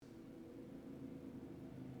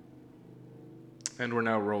And we're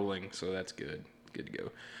now rolling, so that's good. Good to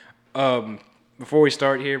go. Before we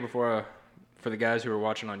start here, for the guys who are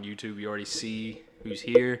watching on YouTube, you already see who's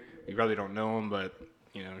here. You probably don't know him, but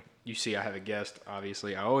you see I have a guest.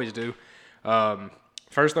 Obviously, I always do.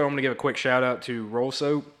 First, though, I'm going to give a quick shout out to Roll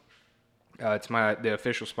Soap. It's the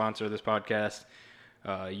official sponsor of this podcast.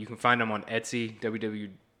 You can find them on Etsy,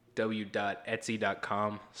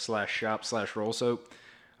 www.etsy.com/shop/rollsoap.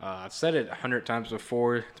 I've said it 100 times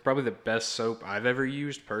before. It's probably the best soap I've ever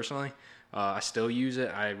used personally. I still use it.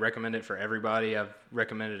 I recommend it for everybody. I've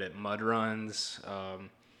recommended it at mud runs.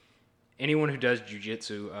 Anyone who does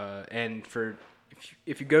jiu-jitsu. And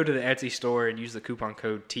if you go to the Etsy store and use the coupon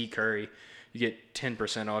code TCurry, you get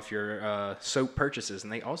 10% off your soap purchases.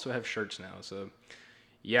 And they also have shirts now. So,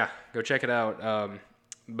 yeah, go check it out.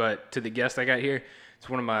 But to the guest I got here, it's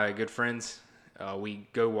one of my good friends. We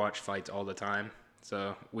go watch fights all the time.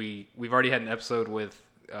 So we've already had an episode with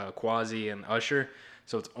Quasi and Usher,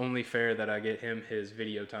 so it's only fair that I get him his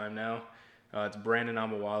video time now. It's Brandon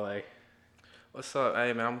Amawale. What's up?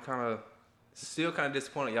 Hey, man, I'm still kind of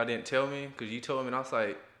disappointed y'all didn't tell me, because you told me and I was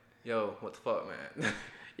like, yo, what the fuck, man?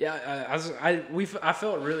 Yeah, I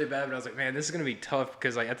felt really bad, but I was like, man, this is going to be tough,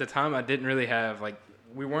 because like at the time I didn't really have, like,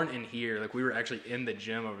 we weren't in here. Like, we were actually in the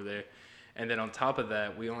gym over there. And then on top of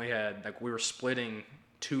that, we only had, like, we were splitting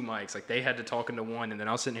 2 mics. Like, they had to talk into one, and then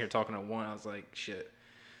I was sitting here talking to one. I was like, shit.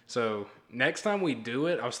 So next time we do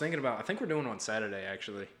it, I was thinking about, I think we're doing it on Saturday,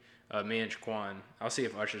 actually. Me and Shaquan. I'll see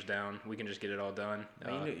if Usher's down. We can just get it all done.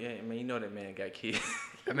 You know that man got kids.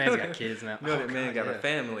 That man's got kids now. You know that man got a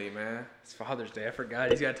family, man. It's Father's Day. I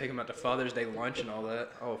forgot. He's got to take him out to Father's Day lunch and all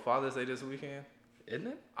that. Oh, Father's Day this weekend? Isn't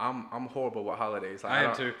it? I'm horrible with holidays. Like, I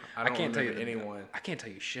am too. I can't tell you anyone. I can't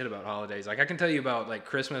tell you shit about holidays. Like, I can tell you about like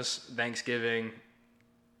Christmas, Thanksgiving,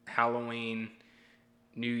 Halloween,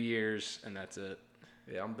 New Year's, and that's it.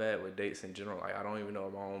 Yeah, I'm bad with dates in general. Like, I don't even know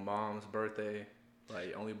my own mom's birthday.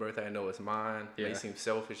 Like, only birthday I know is mine. Yeah. It may seem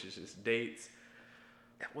selfish. It's just dates.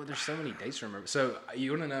 Well, there's so many dates to remember. So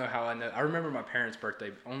you want to know how I know? I remember my parents'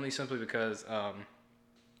 birthday only simply because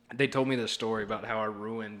they told me this story about how I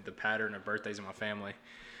ruined the pattern of birthdays in my family.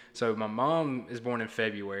 So my mom is born in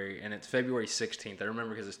February, and it's February 16th. I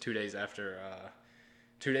remember because it's 2 days after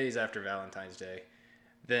Valentine's Day.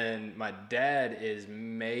 Then my dad is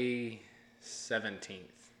May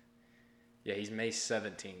 17th. Yeah, he's May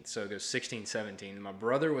 17th. So it goes 16, 17. My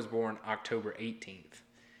brother was born October 18th.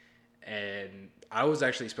 And I was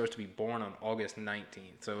actually supposed to be born on August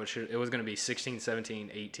 19th. So it was going to be 16,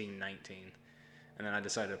 17, 18, 19. And then I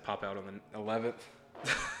decided to pop out on the 11th.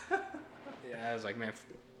 Yeah, I was like, man,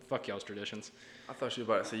 fuck y'all's traditions. I thought you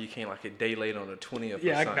were about to say you came like a day late on the 20th.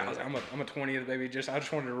 Yeah, I was like, I'm a 20th baby. I just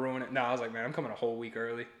wanted to ruin it. No, I was like, man, I'm coming a whole week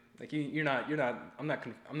early. Like you're not. I'm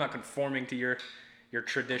not conforming to your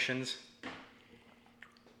traditions.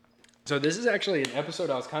 So this is actually an episode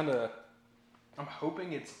I'm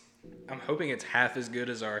hoping it's half as good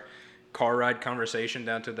as our car ride conversation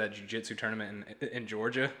down to that jiu-jitsu tournament in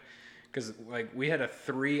Georgia. Because, like, we had a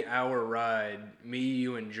 3-hour ride, me,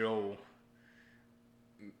 you, and Joel.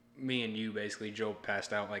 Me and you, basically. Joel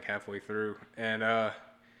passed out, like, halfway through. And,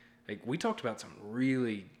 like, we talked about some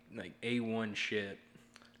really, like, A1 shit.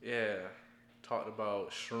 Yeah. Talked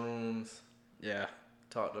about shrooms. Yeah.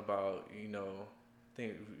 Talked about, I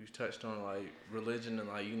think we touched on, like, religion and,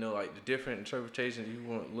 like, like, the different interpretations. You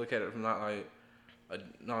want to look at it from not, like,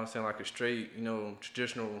 like a straight,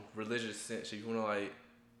 traditional religious sense. You want to, like,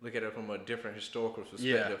 look at it from a different historical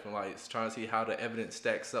perspective, and like trying to see how the evidence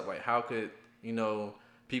stacks up. Like, how could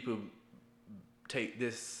people take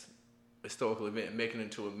this historical event and make it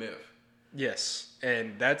into a myth? Yes,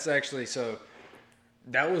 and that's actually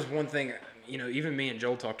that was one thing. Even me and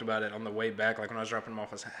Joel talked about it on the way back. Like when I was dropping him off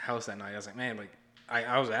his house that night, I was like, man, like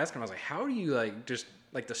I was asking him, I was like, how do you like just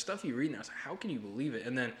like the stuff you read? And I was like, how can you believe it?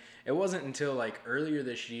 And then it wasn't until like earlier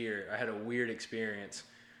this year I had a weird experience,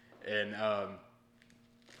 and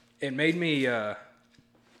it made me, I'm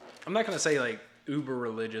not going to say like uber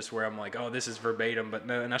religious where I'm like, oh, this is verbatim, but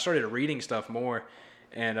no. And I started reading stuff more,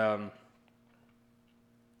 and I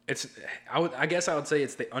guess I would say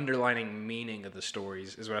it's the underlining meaning of the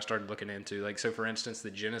stories is what I started looking into. Like, so for instance,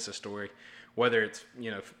 the Genesis story, whether it's,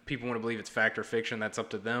 if people want to believe it's fact or fiction, that's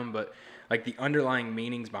up to them. But like the underlying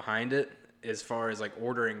meanings behind it, as far as like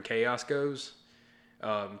order and chaos goes,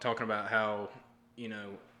 talking about how,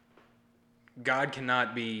 God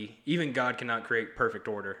cannot create perfect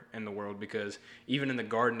order in the world, because even in the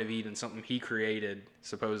Garden of Eden, something he created,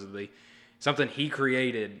 supposedly, something he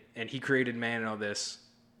created, and he created man and all this,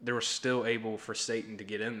 there was still able for Satan to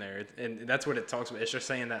get in there. And that's what it talks about. It's just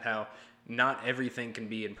saying that how not everything can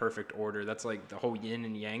be in perfect order. That's like the whole yin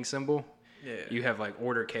and yang symbol. Yeah. You have like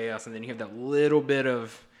order, chaos, and then you have that little bit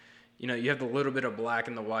of, you have the little bit of black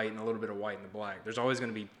and the white and a little bit of white and the black. There's always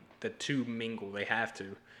going to be the two mingle. They have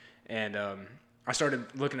to. And I started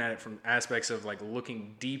looking at it from aspects of like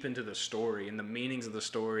looking deep into the story and the meanings of the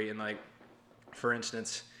story. And like, for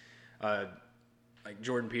instance, like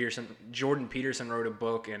Jordan Peterson wrote a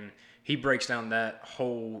book, and he breaks down that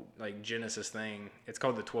whole like Genesis thing. It's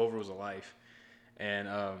called the 12 Rules of Life. And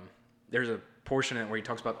there's a portion in it where he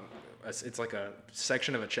talks about, it's like a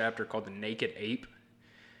section of a chapter called the naked ape.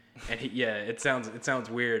 And it sounds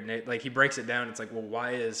weird. And like he breaks it down. It's like, well,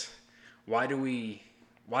 why don't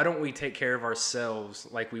we take care of ourselves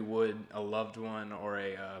like we would a loved one or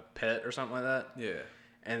a pet or something like that? Yeah.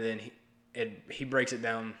 And then he breaks it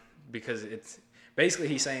down because it's basically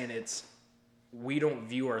he's saying we don't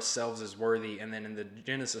view ourselves as worthy. And then in the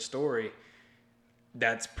Genesis story,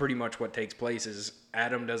 that's pretty much what takes place is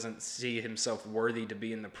Adam doesn't see himself worthy to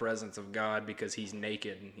be in the presence of God because he's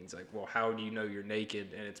naked. And he's like, well, how do you know you're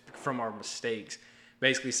naked? And it's from our mistakes.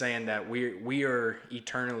 Basically saying that we are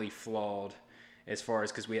eternally flawed as far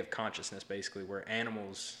as because we have consciousness, basically, where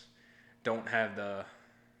animals don't have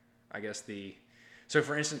so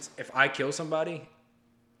for instance, if I kill somebody,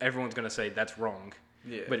 everyone's going to say that's wrong.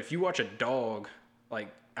 Yeah. But if you watch a dog like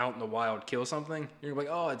out in the wild kill something, you're like,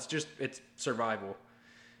 oh, it's survival.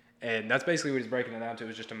 And that's basically what he's breaking it down to.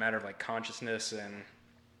 It's just a matter of like consciousness, and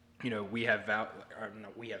we have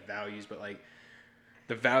values, but like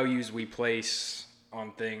the values we place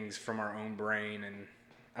on things from our own brain. And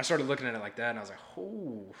I started looking at it like that, and I was like,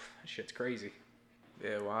 oh, that shit's crazy.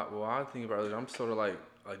 Yeah, well, I think about it, I'm sort of like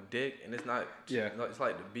a dick, and it's not. Yeah. It's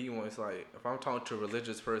like the B one. It's like if I'm talking to a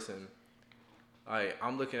religious person,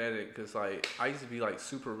 I'm looking at it because like I used to be like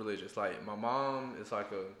super religious. Like my mom is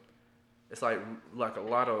like a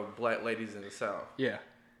lot of black ladies in the South. Yeah.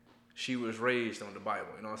 She was raised on the Bible.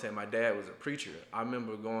 You know what I'm saying? My dad was a preacher. I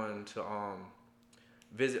remember going to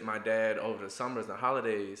visit my dad over the summers and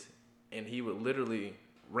holidays, and he would literally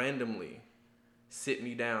randomly sit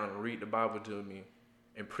me down and read the Bible to me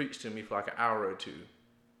and preach to me for like an hour or two.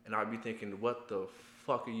 And I'd be thinking, what the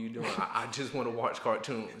fuck are you doing? I just want to watch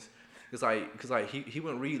cartoons. Cause he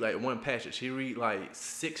wouldn't read like one passage. He read like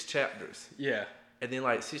 6 chapters. Yeah. And then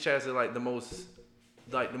like 6 chapters are like the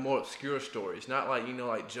more obscure stories. Not like,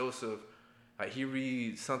 like Joseph. Like he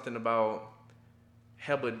reads something about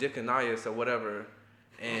Hebedeckanias or whatever.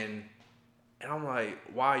 And I'm like,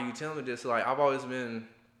 why are you telling me this? Like I've always been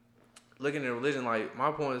looking at religion. Like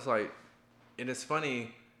my point is like, and it's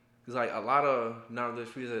funny because like a lot of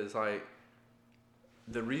non-religious people, it's like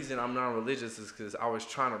the reason I'm non-religious is because I was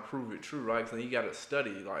trying to prove it true, right? Because you got to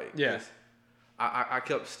study, like. Yeah. I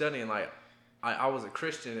kept studying, like I was a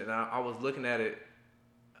Christian, and I was looking at it.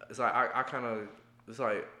 It's like I kind of, it's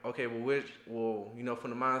like, okay, well, from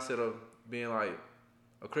the mindset of being like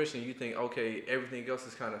a Christian, you think, okay, everything else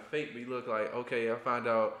is kind of fake, but you look like, okay, I found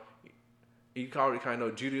out you already kind of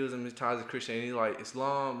know Judaism is ties to Christianity, like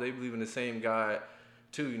Islam, they believe in the same God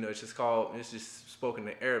too. It's just spoken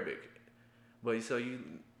in Arabic. But so you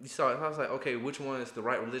saw it, I was like, okay, which one is the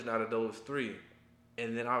right religion out of those 3?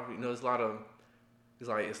 And then there's a lot of, it's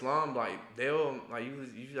like Islam, like they'll like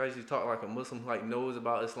you actually talk like a Muslim like knows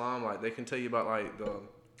about Islam, like they can tell you about like the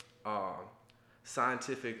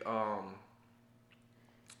scientific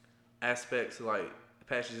aspects of like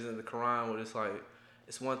passages in the Quran where it's like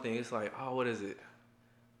it's one thing, it's like, oh, what is it?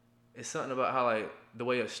 It's something about how like the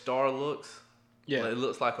way a star looks. Yeah. Like, it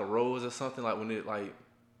looks like a rose or something, like when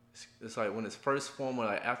it's like when it's first formed or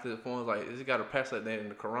like after it forms, like it's got a passage like that in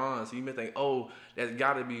the Quran. So you may think, oh, that's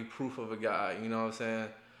got to be proof of a God. You know what I'm saying?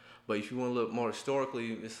 But if you want to look more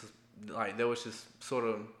historically, it's like there was just sort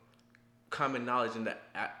of common knowledge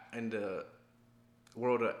in the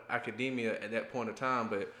world of academia at that point in time.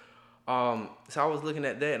 But so I was looking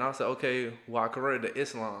at that and I said, okay, well I converted to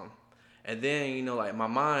Islam, and then like my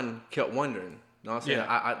mind kept wondering. You know what I'm saying?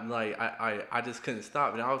 Yeah. I just couldn't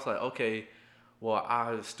stop, and I was like, okay. Well,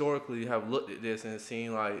 I historically have looked at this and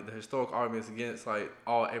seen like the historical arguments against like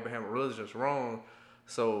all Abrahamic religions wrong.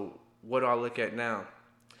 So what do I look at now?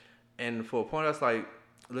 And for a point, that's like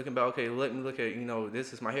looking back. Okay, let me look at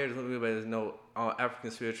this is my heritage. Let me look at this African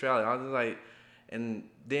spirituality. I was just like, and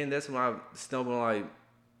then that's when I stumbled on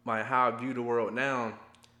like how I view the world now.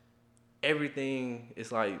 Everything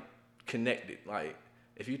is like connected. Like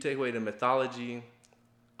if you take away the mythology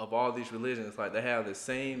of all these religions, like they have the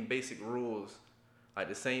same basic rules. Like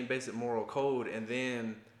the same basic moral code, and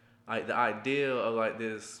then like the idea of like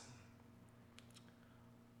this,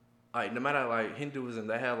 like no matter like Hinduism,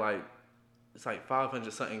 they have like it's like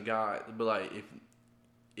 500 something gods, but like if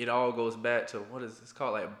it all goes back to what is it's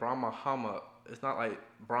called like Brahmahama. It's not like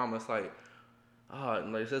Brahma. It's like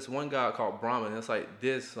like there's one god called Brahman. It's like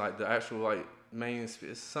this, like the actual like main.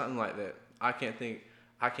 It's something like that. I can't think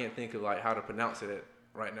of like how to pronounce it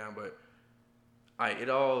right now, but it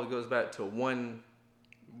all goes back to one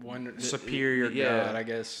superior god, I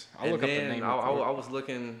guess. I'll look up the name. I was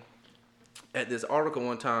looking at this article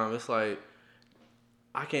one time. It's like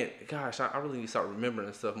I really need to start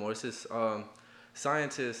remembering stuff more. It's this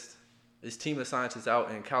scientist, this team of scientists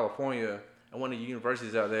out in California at one of the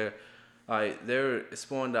universities out there. Like they're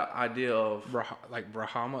exploring the idea of Brahma,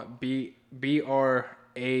 Brahma.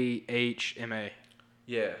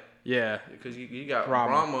 Yeah. Yeah. Because you got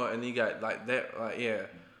Brahma and you got like that, like yeah.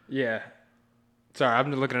 Yeah. Sorry,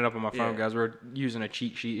 I'm looking it up on my phone, guys. We're using a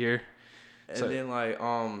cheat sheet here. And then like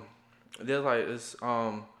there's like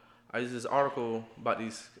this article about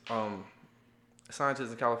these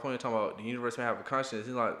scientists in California talking about the universe may have a consciousness.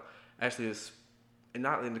 It's like actually it's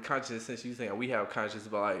not in the consciousness sense you think we have consciousness,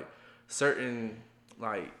 but like certain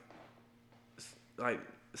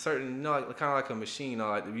certain, you know, like kind of like a machine, or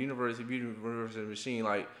like the universe is a machine.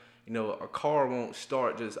 Like, you know, a car won't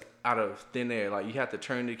start just out of thin air. Like you have to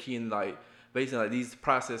turn the key, and like basically like these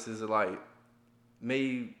processes are like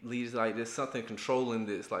may lead to like there's something controlling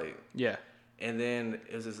this, like yeah. And then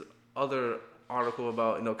there's this other article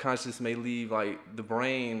about, you know, consciousness may leave like the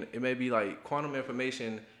brain. It may be like quantum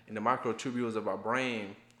information in the microtubules of our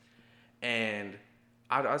brain, and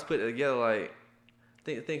I just put it together like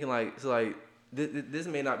thinking like so like. This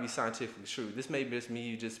may not be scientifically true. This may just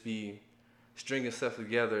me just be stringing stuff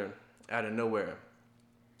together out of nowhere.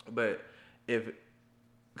 But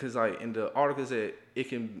because like in the article said it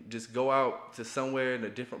can just go out to somewhere in a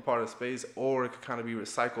different part of space, or it could kind of be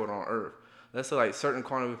recycled on Earth. Let's say like certain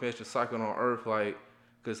quantum information recycled on Earth, like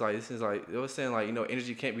because like this is like they were saying like, you know,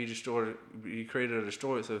 energy can't be destroyed, be created or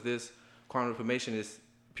destroyed. So if this quantum information is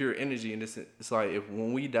pure energy, and it's like if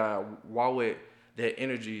when we die, why would that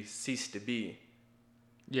energy cease to be?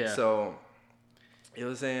 Yeah. So it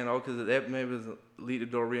was saying, because that maybe lead to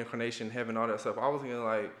door reincarnation, heaven, all that stuff. I was thinking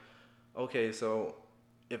like, okay, so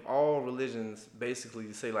if all religions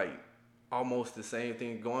basically say like almost the same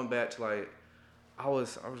thing, going back to like, I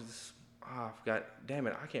forgot. Damn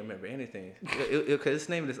it, I can't remember anything. Cause it's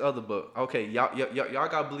the name of this other book. Okay, y'all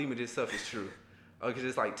gotta believe me. This stuff is true. Okay,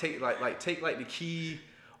 just like take the key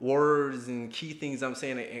words and key things I'm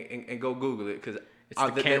saying and go Google it, because it's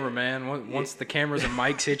the camera, man. Once the cameras and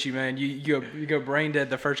mics hit you, man, you go brain dead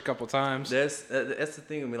the first couple times. That's the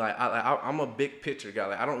thing with me. Like I'm a big picture guy.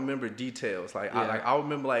 Like I don't remember details. Like I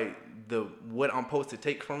remember like what I'm supposed to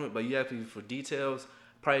take from it, but you have to for details.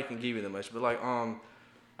 Probably can give you that much. But like I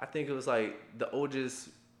think it was like the oldest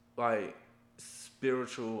like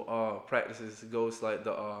spiritual practices goes like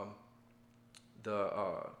the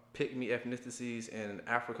Pygmy ethnicities in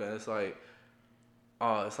Africa, and it's like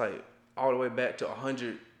all the way back to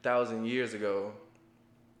 100,000 years ago.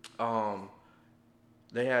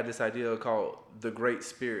 They had this idea called the Great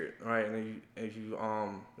Spirit, right? And if you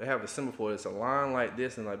they have a symbol for it. It's a line like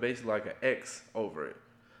this, and like basically like an X over it.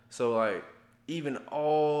 So like even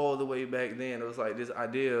all the way back then, it was like this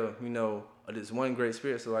idea, you know, of this one Great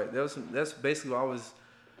Spirit. So like that's basically what I was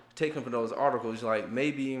taking from those articles. Like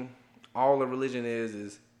maybe all the religion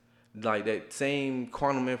is like that same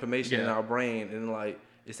quantum information in our brain, and like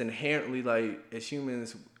it's inherently like as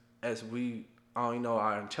humans, as we you know,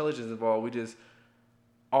 our intelligence involved, we just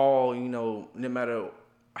all, you know, no matter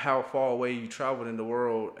how far away you traveled in the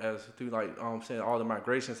world, as through like I'm saying all the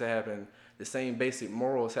migrations that happen, the same basic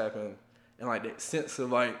morals happen, and like that sense of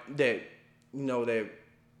like that, you know, that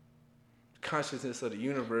consciousness of the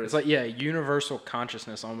universe. It's like universal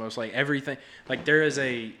consciousness almost. Like everything, like there is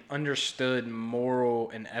a understood moral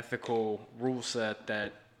and ethical rule set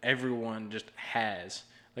that everyone just has.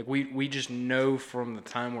 Like we just know from the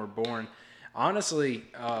time we're born. Honestly,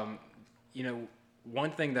 you know,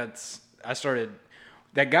 one thing that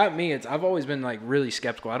got me, I've always been like really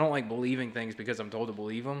skeptical. I don't like believing things because I'm told to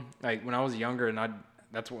believe them. Like when I was younger, and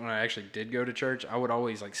that's when I actually did go to church. I would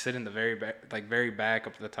always like sit in the very back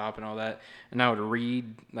up to the top and all that, and I would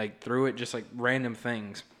read like through it, just like random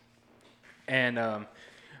things. And I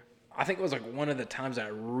think it was like one of the times I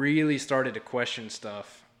really started to question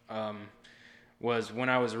stuff. Was when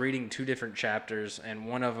I was reading two different chapters, and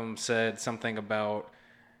one of them said something about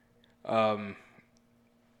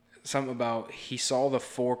he saw the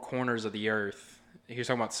four corners of the earth. He was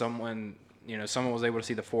talking about someone was able to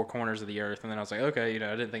see the four corners of the earth, and then I was like, okay, you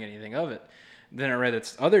know, I didn't think anything of it. Then I read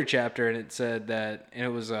this other chapter, and it said that, and it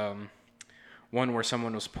was one where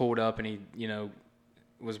someone was pulled up, and he, you know,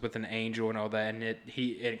 was with an angel and all that, and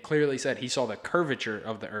it clearly said he saw the curvature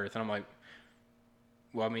of the earth, and I'm like,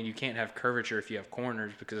 well, I mean, you can't have curvature if you have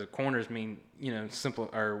corners, because corners mean, simple,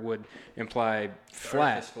 or would imply flat.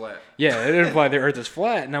 The Earth is flat. Yeah, it would imply the Earth is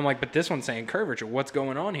flat. And I'm like, but this one's saying curvature. What's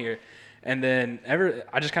going on here? And then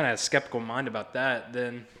I just kind of had a skeptical mind about that.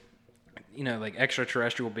 Then, like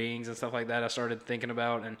extraterrestrial beings and stuff like that, I started thinking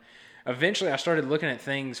about. And eventually I started looking at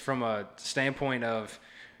things from a standpoint of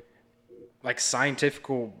like scientific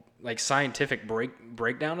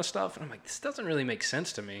breakdown of stuff, and I'm like, this doesn't really make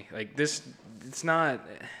sense to me. Like it's not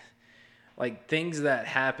like things that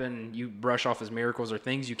happen you brush off as miracles, or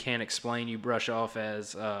things you can't explain you brush off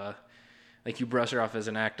as you brush it off as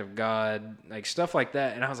an act of God, like stuff like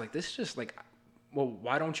that. And I was like, this is just like, well,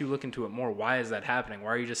 why don't you look into it more? Why is that happening? Why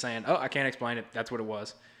are you just saying, oh, I can't explain it, that's what it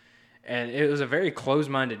was? And it was a very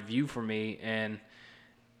closed-minded view for me, and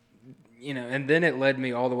and then it led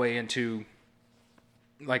me all the way into,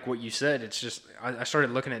 like what you said, it's just, I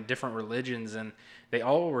started looking at different religions, and they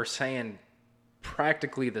all were saying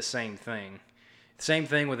practically the same thing. Same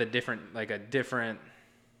thing with a different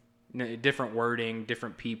wording,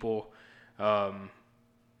 different people. And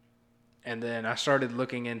then I started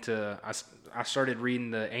looking into, I started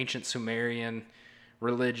reading the ancient Sumerian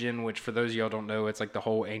religion, which for those of y'all don't know, it's like the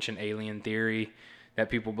whole ancient alien theory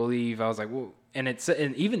that people believe. I was like, well, and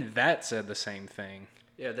even that said the same thing.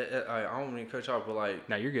 Yeah, I don't mean to cut you off, but like,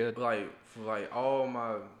 no, you're good. Like for like all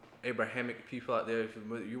my Abrahamic people out there, if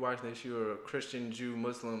you're watching this, you're a Christian, Jew,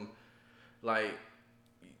 Muslim, like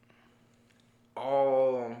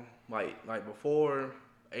all like before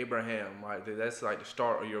Abraham, like that's like the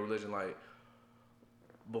start of your religion. Like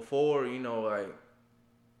before, like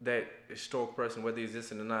that historical person, whether he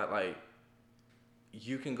existed or not, like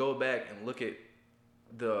you can go back and look at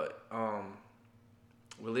the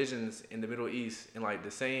religions in the Middle East, and like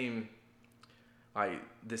the same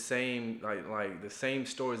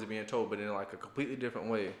stories are being told, but in like a completely different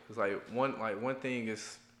way. Cause one thing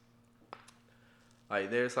is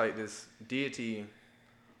like there's like this deity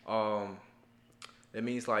that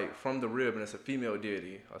means like from the rib, and it's a female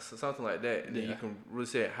deity or something like that, and then you can really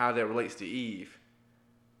say how that relates to Eve.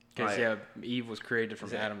 Because Eve was created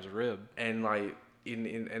from Adam's rib, and like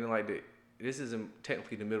this isn't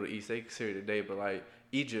technically the Middle East, they consider it today, but like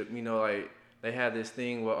Egypt, like they had this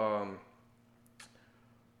thing where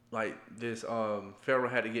this pharaoh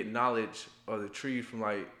had to get knowledge of the tree from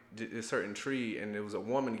like a certain tree, and it was a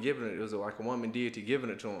woman giving it. It was like a woman deity giving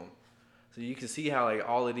it to him. So you can see how like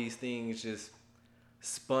all of these things just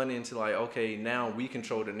spun into like, okay, now we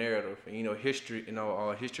control the narrative, and history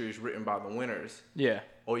history is written by the winners. Yeah.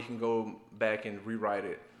 Or you can go back and rewrite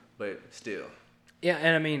it, but still. Yeah,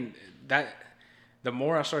 and I mean that. The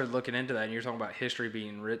more I started looking into that, and you're talking about history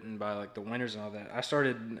being written by like the winners and all that, I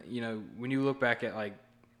started, when you look back at like,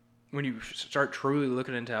 when you start truly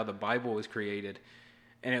looking into how the Bible was created,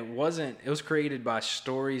 and it was created by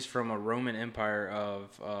stories from a Roman Empire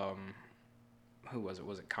of, who was it?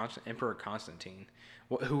 Was it Emperor Constantine,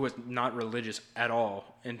 who was not religious at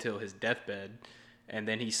all until his deathbed, and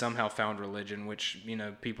then he somehow found religion, which,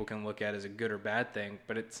 people can look at as a good or bad thing,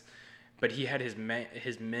 but he had his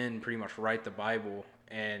men pretty much write the Bible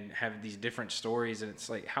and have these different stories, and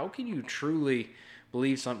it's like, how can you truly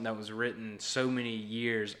believe something that was written so many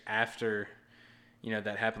years after,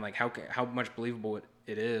 that happened? Like, how much believable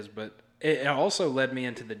it is. But it also led me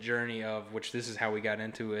into the journey of, which this is how we got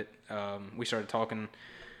into it. We started talking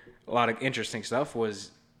a lot of interesting stuff,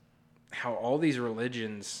 was how all these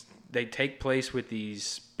religions, they take place with these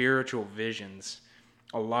spiritual visions.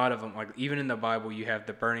 A lot of them, like even in the Bible, you have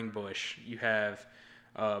the burning bush. You have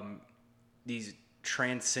these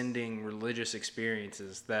transcending religious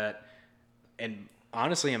experiences that, and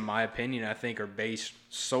honestly, in my opinion, I think are based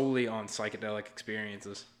solely on psychedelic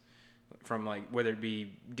experiences, from like whether it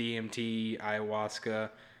be DMT, ayahuasca,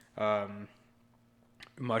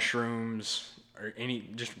 mushrooms, or any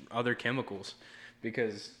just other chemicals.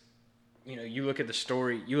 Because you look at the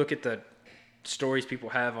stories people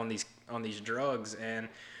have on these drugs, and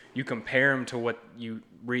you compare them to what you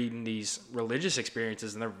read in these religious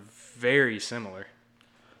experiences, and they're very similar.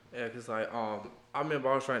 Yeah, because like I remember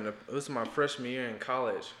I was it was my freshman year in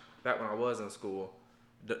college, back when I was in school.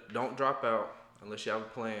 Don't drop out unless you have a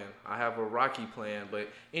plan. I have a rocky plan, but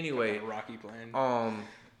anyway. A rocky plan.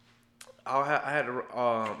 I had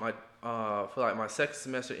for like my second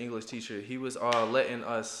semester English teacher, he was letting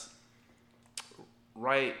us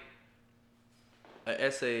write an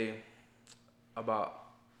essay about,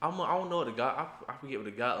 I don't know what I forget what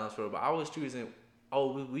the guidelines were, but I was choosing,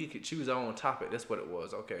 we could choose our own topic. That's what it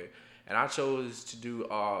was, okay. And I chose to do,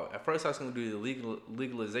 at first I was going to do the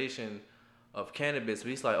legalization of cannabis, but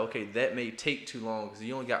he's like, okay, that may take too long because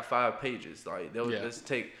you only got 5 pages. Like, let's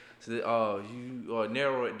take So you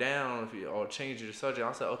narrow it down if you, or change the subject.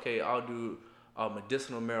 I said, okay, I'll do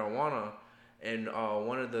medicinal marijuana. And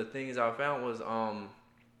one of the things I found was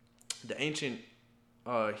the ancient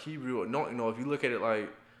Hebrew. No, if you look at it like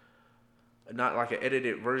not like an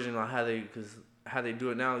edited version on how they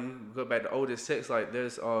do it now. You go back to oldest text, like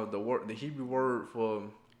there's the Hebrew word for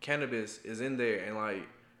cannabis is in there, and like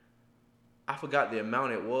I forgot the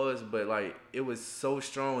amount it was, but like it was so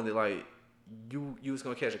strong that like you was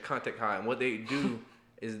gonna catch a contact high. And what they do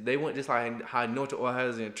is they went just like how anointed oil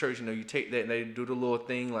has in church. You take that and they do the little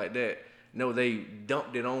thing like that. No, they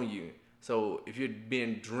dumped it on you. So if you're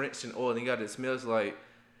being drenched in oil, and you got it smells like,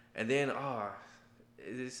 and then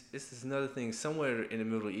this is another thing somewhere in the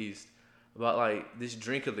Middle East about like this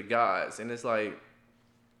drink of the gods, and it's like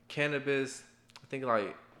cannabis. I think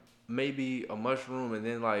like maybe a mushroom, and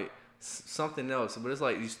then like something else. But it's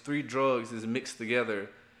like these three drugs is mixed together.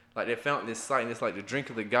 Like they found this site, and it's like the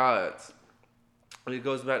drink of the gods. And it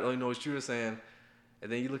goes back to what you were saying.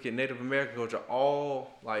 And then you look at Native American culture. All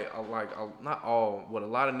not all, but a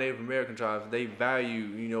lot of Native American tribes, they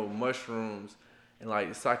value mushrooms and like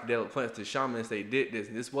psychedelic plants. The shamans, they did this.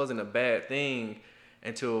 And this wasn't a bad thing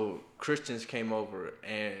until Christians came over,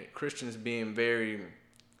 and Christians being very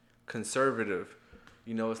conservative.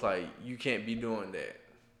 It's like you can't be doing that.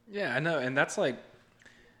 Yeah, I know, and that's like,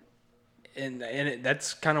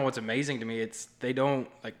 that's kind of what's amazing to me. It's they don't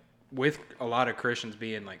like. With a lot of Christians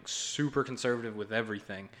being like super conservative with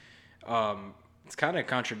everything, it's kind of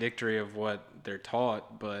contradictory of what they're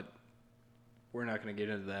taught, but we're not going to get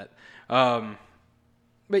into that.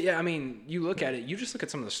 But yeah, I mean, you look at it, you just look at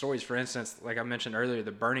some of the stories. For instance, like I mentioned earlier,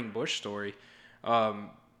 the burning bush story. A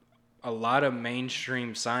lot of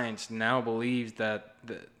mainstream science now believes that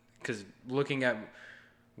because looking at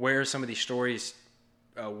where some of these stories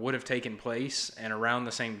would have taken place and around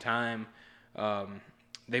the same time,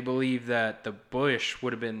 they believe that the bush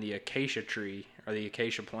would have been the acacia tree or the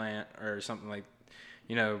acacia plant or something like,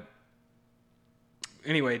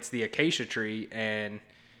 anyway, it's the acacia tree. And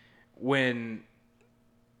when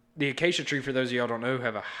the acacia tree, for those of y'all who don't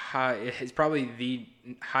know, it's probably the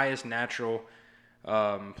highest natural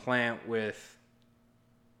plant with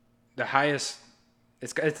the highest,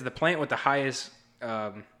 it's the plant with the highest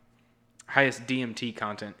DMT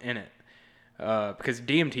content in it. Because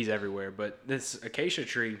DMT's everywhere, but this acacia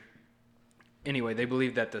tree, anyway, they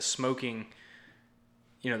believe that the smoking,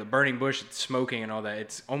 the burning bush, smoking and all that,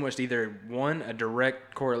 it's almost either a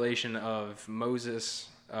direct correlation of Moses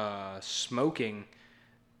smoking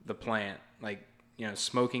the plant, like,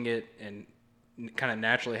 smoking it and kind of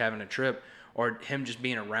naturally having a trip, or him just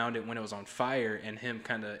being around it when it was on fire and him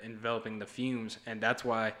kind of enveloping the fumes. And that's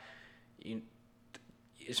why,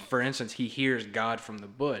 for instance, he hears God from the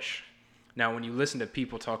bush. Now, when you listen to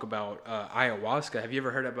people talk about ayahuasca, have you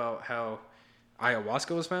ever heard about how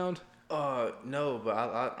ayahuasca was found? No, but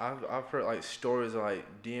I've heard like stories of, like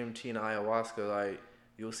DMT and ayahuasca. Like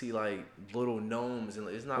you'll see like little gnomes, and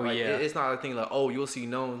it's not it's not a thing like you'll see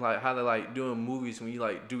gnomes like how they like doing movies when you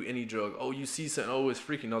like do any drug. You see something. It's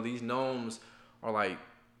freaking. No, these gnomes are like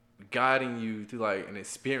guiding you through like an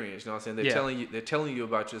experience. You know what I'm saying? They're telling you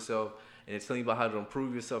about yourself. And it's telling you about how to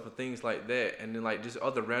improve yourself and things like that. And then like just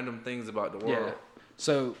other random things about the world. Yeah.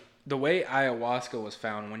 So the way ayahuasca was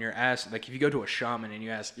found, when you're asked, like if you go to a shaman and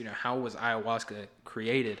you ask, how was ayahuasca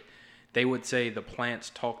created? They would say the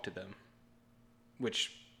plants talk to them.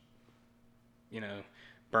 Which,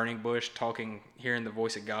 burning bush talking, hearing the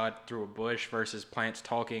voice of God through a bush versus plants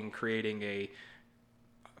talking, creating a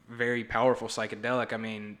very powerful psychedelic. I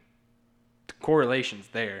mean, the correlation's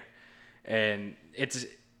there. And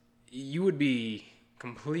you would be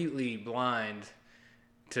completely blind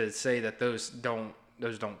to say that those don't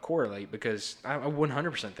correlate, because I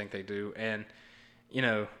 100% think they do. And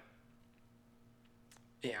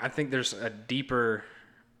I think there's a deeper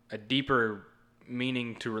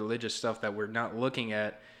meaning to religious stuff that we're not looking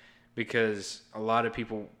at, because a lot of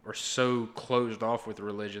people are so closed off with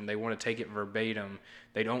religion. They want to take it verbatim.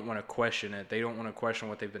 They don't want to question it. They don't want to question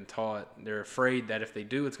what they've been taught. They're afraid that if they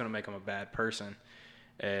do, it's going to make them a bad person.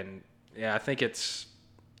 And yeah, I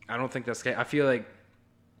don't think that's, I feel like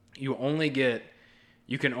you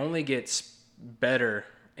can only get better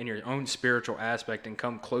in your own spiritual aspect and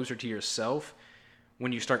come closer to yourself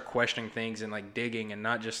when you start questioning things and like digging, and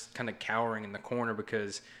not just kind of cowering in the corner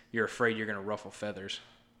because you're afraid you're going to ruffle feathers.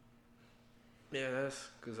 Yeah, that's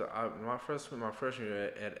because my freshman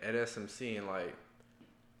year at SMC, and like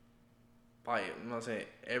I'm not saying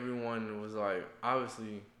everyone was like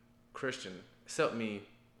obviously Christian except me,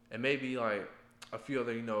 and maybe like a few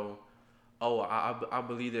other I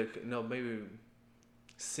believe that maybe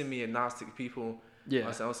semi-agnostic people,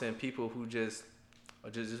 Yeah. I'm saying people who just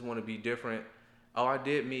want to be different. I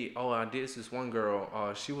did see this one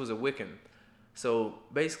girl. She was a Wiccan. So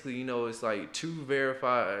basically, it's like two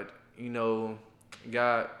verified,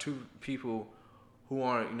 got two people who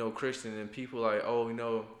aren't, Christian, and people like,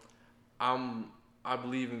 I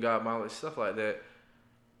believe in God, mileage, stuff like that.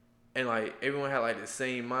 And like everyone had like the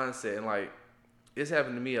same mindset, and like this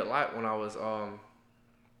happened to me a lot when I was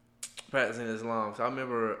practicing Islam. So I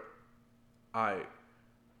remember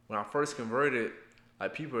when I first converted,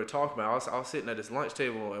 like people were talking about it. I was sitting at this lunch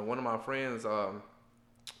table, and one of my friends,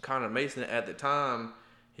 Connor Mason at the time,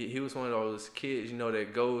 he was one of those kids,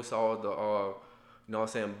 that goes to all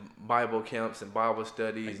the Bible camps and Bible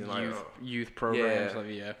studies and youth programs,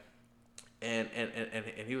 yeah. And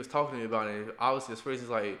he was talking to me about it. I was just phrase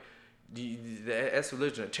like, that's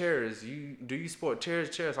religion of terrorists. Do you support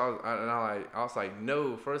terrorists? I was like,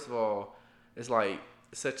 no. First of all, it's like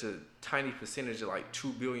such a tiny percentage of like 2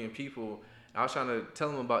 billion people. And I was trying to tell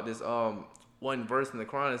him about this one verse in the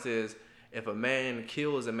Quran that says, if a man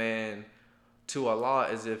kills a man, to Allah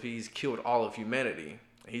as if he's killed all of humanity.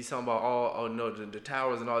 And he's talking about the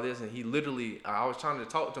towers and all this, and he literally, I was trying to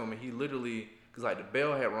talk to him, and he literally, because like the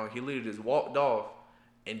bell had rung, he literally just walked off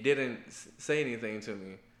and didn't say anything to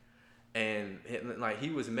me. And like he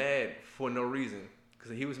was mad for no reason,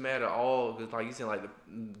 because he was mad at all, because like you said, like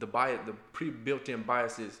the bias, the pre-built-in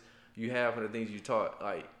biases you have for the things you taught.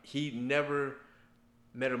 Like he never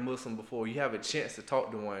met a Muslim before. You have a chance to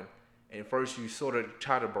talk to one, and first you sort of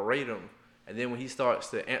try to berate him, and then when he starts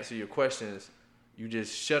to answer your questions, you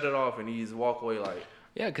just shut it off and you just walk away like.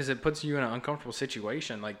 Yeah, because it puts you in an uncomfortable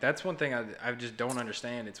situation. Like that's one thing I just don't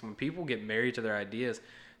understand. It's when people get married to their ideas,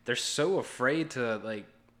 they're so afraid to like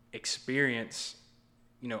experience,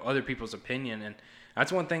 other people's opinion, and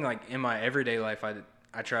that's one thing. Like in my everyday life,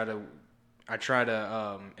 I try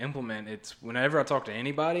to implement. It's whenever I talk to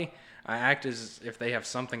anybody, I act as if they have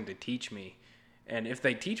something to teach me, and if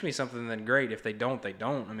they teach me something, then great. If they don't, they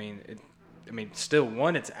don't. Still,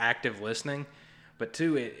 one, it's active listening, but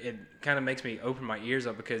two, it kind of makes me open my ears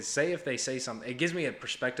up, because say if they say something, it gives me a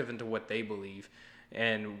perspective into what they believe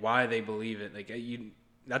and why they believe it. Like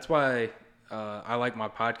that's why I like my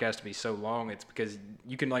podcast to be so long. It's because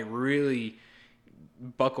you can like really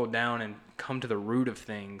buckle down and come to the root of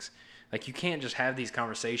things. Like you can't just have these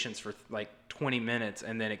conversations for like 20 minutes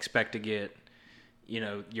and then expect to get,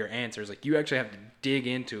 your answers. Like you actually have to dig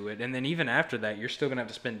into it. And then even after that, you're still going to have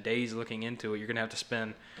to spend days looking into it. You're going to have to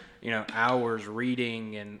spend, hours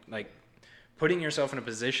reading and like putting yourself in a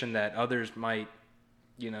position that others might,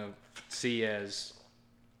 see as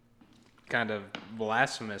kind of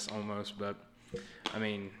blasphemous almost. But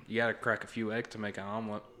you got to crack a few eggs to make an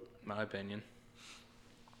omelet, in my opinion.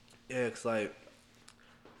 Yeah, it's like,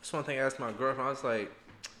 that's one thing I asked my girlfriend. I was like,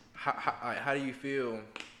 how do you feel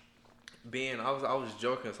being, I was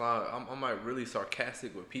joking, so I'm like really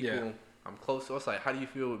sarcastic with people I'm close to. I was like, how do you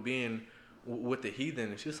feel with being with the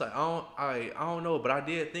heathen? And she was like, I don't know, but I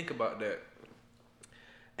did think about that.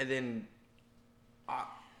 And then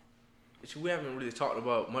we haven't really talked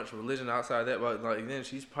about much religion outside of that, but like then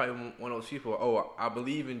she's probably one of those people, I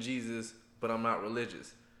believe in Jesus, but I'm not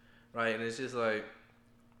religious, right? And it's just like,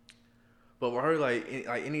 but with her, like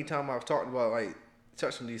anytime I've talked about like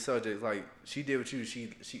touching these subjects, like she did with you,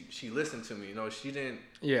 she listened to me, she didn't,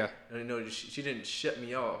 she didn't shut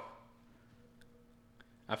me off.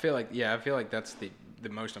 I feel like that's the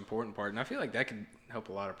most important part, and I feel like that could help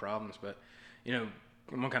a lot of problems. But I'm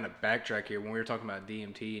gonna kind of backtrack here. When we were talking about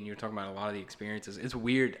DMT and you were talking about a lot of the experiences, it's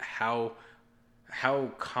weird how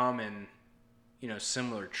common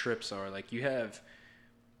similar trips are. Like you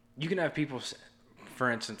can have people, for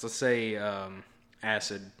instance, let's say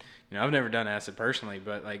acid. I've never done acid personally,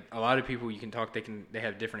 but like a lot of people you can talk, they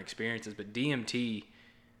have different experiences. But DMT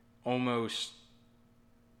almost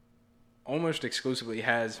exclusively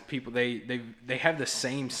has people, they have the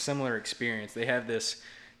same similar experience. They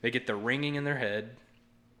get the ringing in their head.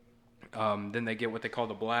 Then they get what they call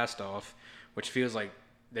the blast off, which feels like,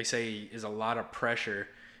 they say, is a lot of pressure.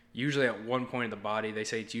 Usually at one point of the body, they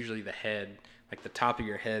say it's usually the head, like the top of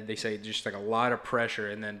your head. They say just like a lot of pressure,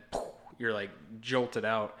 and then you're like jolted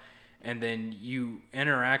out. And then you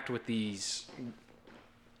interact with these,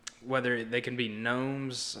 whether they can be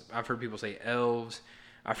gnomes. I've heard people say elves.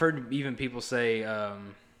 I've heard even people say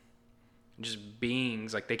just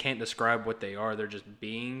beings. Like they can't describe what they are. They're just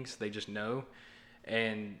beings. They just know.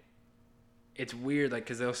 And it's weird, like,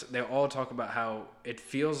 because they'll all talk about how it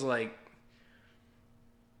feels like,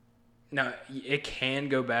 now it can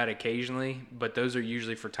go bad occasionally, but those are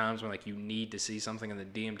usually for times when like you need to see something, and the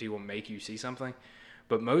DMT will make you see something.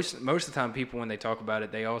 But most of the time, people, when they talk about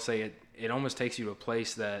it, they all say it almost takes you to a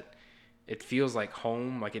place that it feels like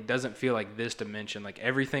home. Like, it doesn't feel like this dimension. Like,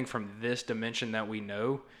 everything from this dimension that we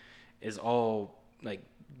know is all, like,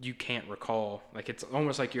 you can't recall. Like, it's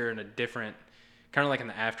almost like you're in a different, kind of like in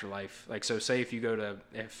the afterlife. Like, so say if you go to,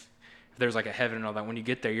 if there's like a heaven and all that, when you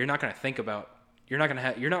get there, you're not going to think about, you're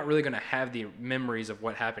not really going to have the memories of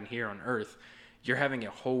what happened here on earth. You're having a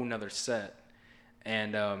whole nother set.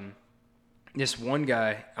 And this one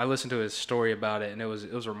guy, I listened to his story about it, and it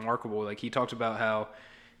was remarkable. Like, he talked about how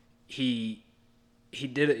he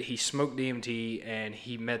did it, he smoked DMT, and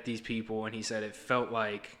he met these people, and he said it felt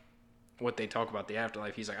like what they talk about the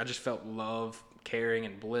afterlife. He's like, I just felt love, caring,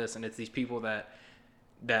 and bliss, and it's these people that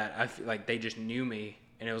I feel like they just knew me,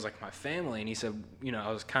 and it was like my family. And he said, you know,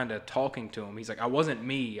 I was kind of talking to him. He's like, I wasn't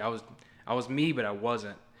me. I was me, but I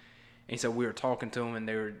wasn't. And he said we were talking to him, and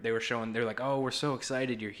they were showing. They're like, oh, we're so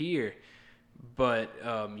excited you're here, but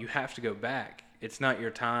you have to go back. It's not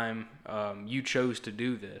your time. You chose to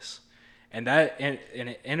do this, and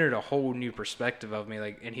it entered a whole new perspective of me.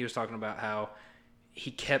 Like, and he was talking about how he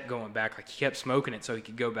kept going back, like he kept smoking it so he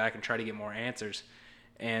could go back and try to get more answers.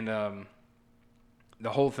 And the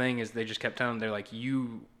whole thing is they just kept telling him, they're like,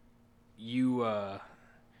 you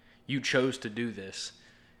chose to do this.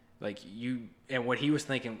 Like, and what he was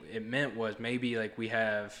thinking it meant was maybe like we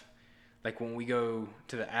have, like when we go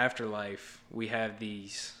to the afterlife, we have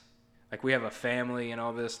these, like we have a family and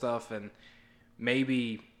all this stuff, and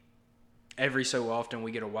maybe every so often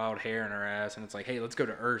we get a wild hair in our ass, and it's like, hey, let's go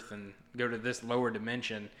to Earth and go to this lower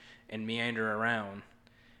dimension and meander around.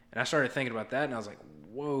 And I started thinking about that, and I was like,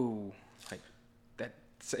 whoa, like that.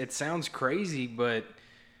 It sounds crazy, but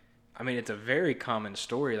I mean, it's a very common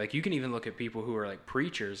story. Like, you can even look at people who are like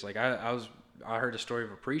preachers. Like, I heard a story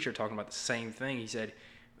of a preacher talking about the same thing. He said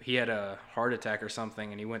he had a heart attack or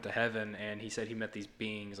something, and he went to heaven, and he said he met these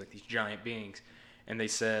beings, like these giant beings, and they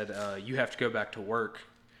said, you have to go back to work.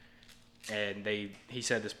 And he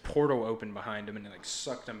said this portal opened behind him, and it like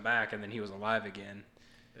sucked him back, and then he was alive again.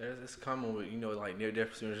 Yeah, it's common with, you know, like near-death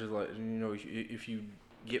experiences. Like, you know, if you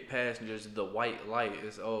get past just the white light,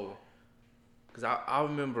 it's because I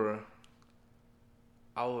remember,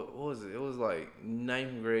 what was it? It was like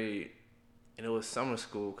 9th grade, and it was summer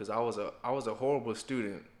school. Because I was a horrible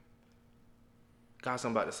student. Got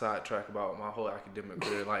something about to sidetrack about my whole academic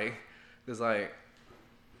career, like, because like,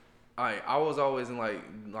 I was always in the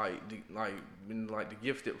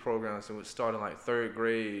gifted programs, and would start in like 3rd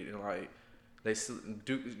grade, and like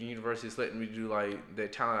Duke University's letting me do like their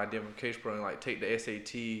talent identification program, like take the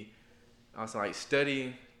SAT. I was like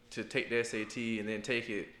study to take the SAT and then take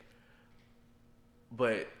it.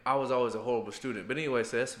 But I was always a horrible student. But anyway,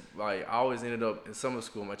 so that's like I always ended up in summer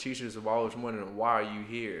school. My teachers have always wondering, why are you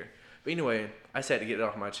here? But anyway, I just had to get it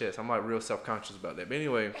off my chest. I'm like real self-conscious about that. But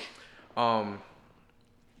anyway,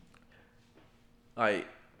 like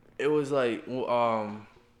it was like I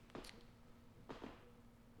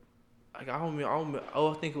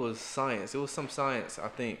think it was science. It was some science, I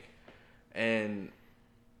think, and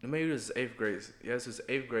maybe it was 8th grade. Yes, it was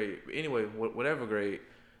 8th grade. But anyway, whatever grade,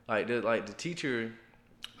 like the teacher,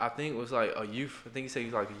 I think was like a youth. I think he said he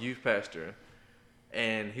was like a youth pastor,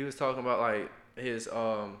 and he was talking about like his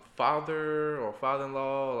father or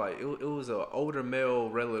father-in-law. Like it was an older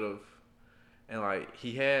male relative, and like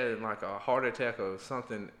he had like a heart attack or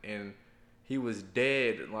something, and he was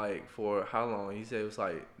dead like for how long? He said it was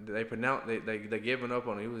like they giving up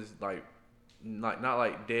on him. He was like not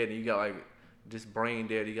like dead, and you got like just brain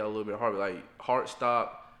dead. You got a little bit of heart, like heart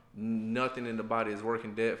stopped. Nothing in the body is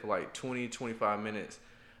working dead for like 20-25 minutes.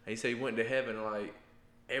 And he said he went to heaven, and like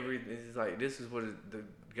everything. It's like this is what the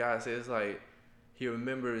guy says. Like he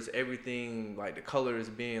remembers everything, like the colors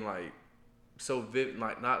being like so vivid,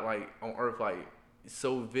 like not like on Earth, like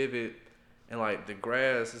so vivid, and like the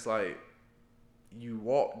grass is like you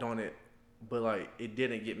walked on it, but like it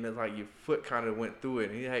didn't get messed. Like your foot kind of went through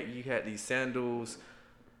it, and you had these sandals,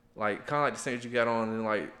 like kind of like the same you got on, and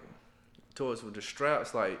like towards with the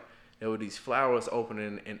straps, like there were these flowers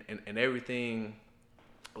opening, and everything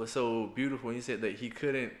was so beautiful. And he said that he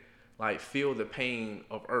couldn't like feel the pain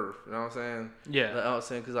of Earth. You know what I'm saying? Yeah. Like, I was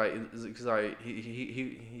saying because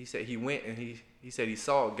he said he went and he said he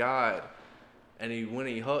saw God, and he went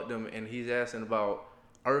and he hugged him, and he's asking about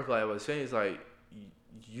Earth. Like I was saying, it's like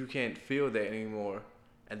you can't feel that anymore.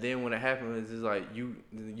 And then when it happens, it's like you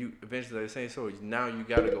eventually they're saying, so now you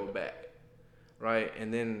got to go back, right?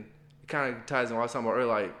 And then it kind of ties in what I was talking about earlier,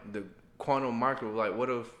 like the quantum microwave. Like, what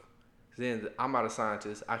if then I'm not a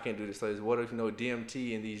scientist, I can't do this studies. What if, you know,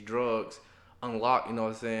 DMT and these drugs unlock, you know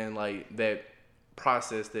what I'm saying, like that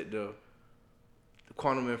process that the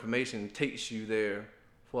quantum information takes you there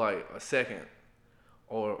for like a second,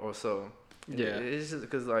 or so. Yeah. It's just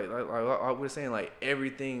because like we're saying, like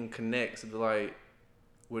everything connects. But like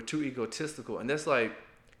we're too egotistical, and that's like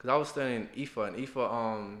because I was studying Ifa, and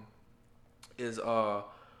Ifa is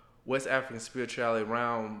West African spirituality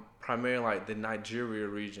around primarily like the Nigeria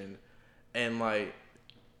region, and like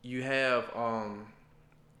you have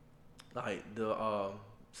like the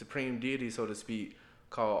supreme deity, so to speak,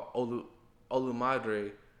 called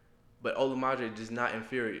Olumadre, but Olumadre does not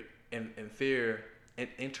interfere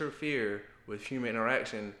with human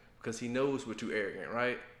interaction because he knows we're too arrogant,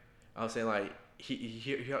 right? I'm saying like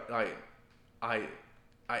he like I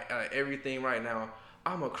everything right now.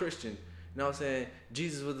 I'm a Christian. You know what I'm saying?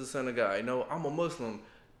 Jesus was the son of God. You know, I'm a Muslim.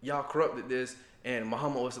 Y'all corrupted this, and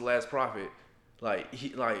Muhammad was the last prophet. Like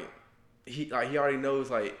he already knows.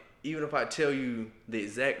 Like even if I tell you the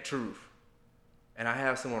exact truth, and I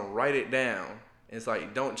have someone write it down, it's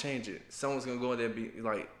like don't change it. Someone's gonna go in there and be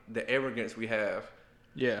like the arrogance we have.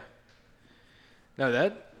 Yeah.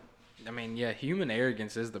 No, human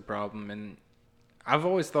arrogance is the problem, and I've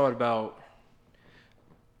always thought about.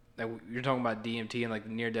 Like you're talking about DMT and like the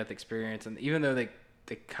near-death experience, and even though they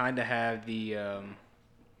kind of have the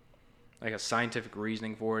like a scientific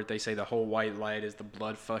reasoning for it, they say the whole white light is the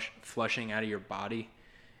blood flushing out of your body,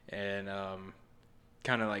 and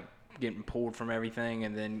kind of like getting pulled from everything,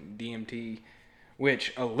 and then DMT,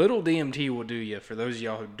 which a little DMT will do you. For those of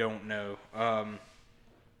y'all who don't know,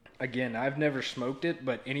 again, I've never smoked it,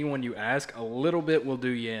 but anyone you ask, a little bit will do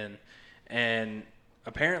you in, and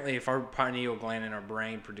apparently, if our pineal gland in our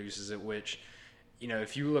brain produces it, which, you know,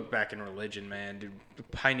 if you look back in religion, man, dude, the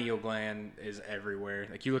pineal gland is everywhere.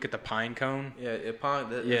 Like, you look at the pine cone. Yeah,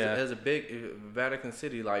 there's a big Vatican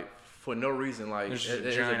City, like, for no reason. Like,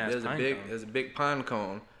 there's a big pine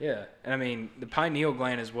cone. Yeah, and I mean, the pineal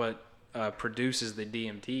gland is what produces the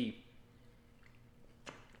DMT.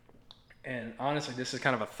 And honestly, this is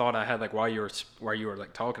kind of a thought I had, like, while you were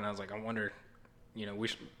like talking. I was like, I wonder, you know,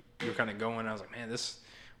 you were kind of going. I was like, man,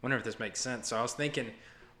 wonder if this makes sense. So I was thinking,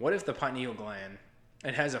 what if the pineal gland,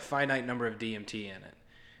 it has a finite number of DMT in it,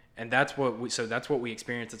 and that's what we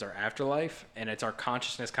experience as our afterlife, and it's our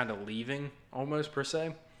consciousness kind of leaving almost per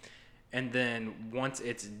se, and then once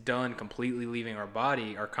it's done completely leaving our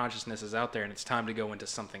body, our consciousness is out there, and it's time to go into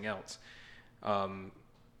something else,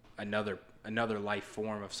 another life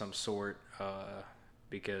form of some sort.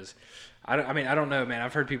 Because I don't know, man.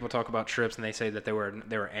 I've heard people talk about trips, and they say that they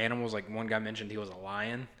were animals. Like one guy mentioned he was a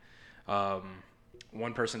lion.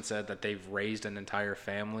 One person said that they've raised an entire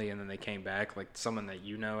family, and then they came back. Like someone that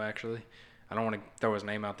you know, actually. I don't want to throw his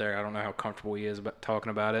name out there. I don't know how comfortable he is about talking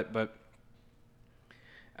about it, but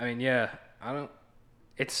I mean, yeah,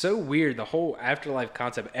 It's so weird, the whole afterlife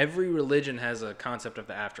concept. Every religion has a concept of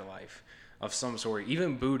the afterlife of some sort.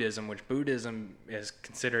 Even Buddhism, which Buddhism is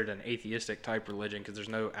considered an atheistic type religion because there's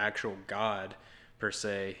no actual God per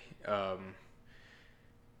se.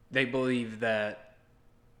 They believe that,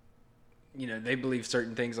 you know, they believe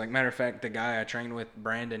certain things. Like, matter of fact, the guy I trained with,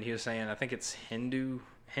 Brandon, he was saying, I think it's Hindu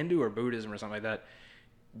or Buddhism or something like that.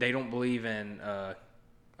 They don't believe in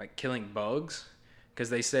like killing bugs because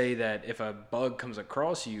they say that if a bug comes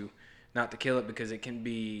across you, not to kill it because it can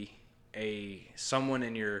be someone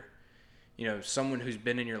in your, you know, someone who's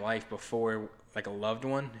been in your life before, like a loved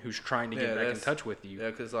one who's trying to get back in touch with you. Yeah,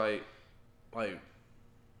 because like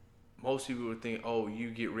most people would think, oh, you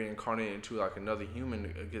get reincarnated into like another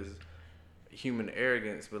human because human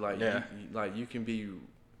arrogance, but like you can be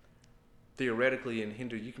theoretically in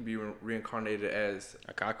Hindu, you can be reincarnated as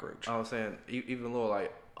a cockroach. I was saying even though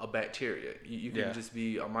like a bacteria, you can just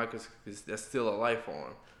be a microscope. That's still a life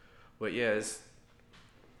form. But yeah,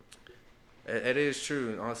 it is true.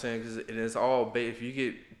 You know what I'm saying, because it is all if you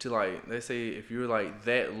get to like, let's say if you're like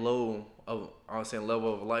that low of, I'm saying,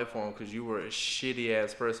 level of life form because you were a shitty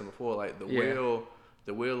ass person before, like the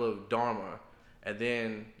wheel of Dharma, and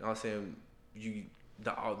then I'm saying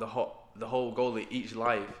the whole goal of each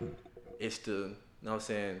life is to, you know what I'm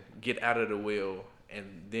saying, get out of the wheel, and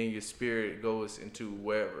then your spirit goes into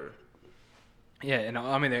wherever. Yeah, and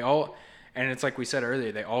I mean they all. And it's like we said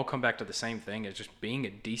earlier, they all come back to the same thing as just being a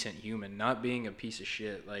decent human, not being a piece of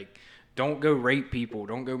shit. Like, don't go rape people.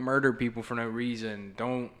 Don't go murder people for no reason.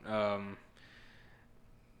 Don't,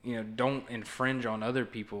 don't infringe on other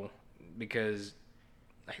people because,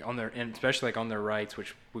 like, and especially like on their rights,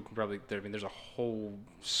 which we can probably, there's a whole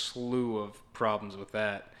slew of problems with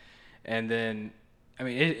that. And then, I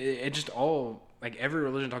mean, it just all, like, every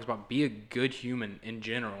religion talks about be a good human in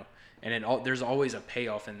general. And there's always a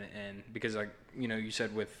payoff in the end because, like, you know, you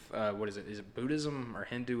said with what is it? Is it Buddhism or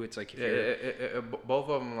Hindu? It's like both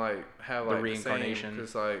of them like have like the reincarnation.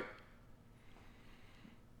 Because like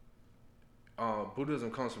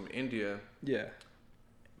Buddhism comes from India, Yeah.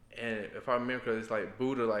 and if I remember, correctly, it's like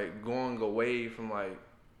Buddha like going away from like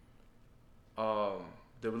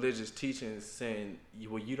the religious teachings, saying,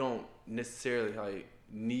 well, you don't necessarily like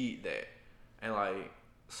need that, and like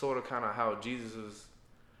sort of kind of how Jesus was.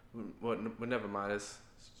 Well, never mind. It's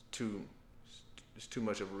too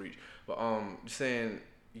much of a reach. But saying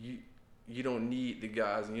you don't need the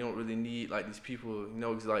guys, and you don't really need like these people. You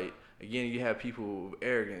know, it's like again, you have people with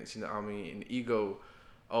arrogance. You know, what I mean, and ego.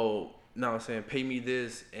 Oh, no, I'm saying pay me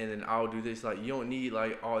this, and then I'll do this. Like you don't need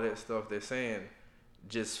like all that stuff they're saying.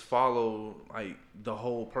 Just follow like the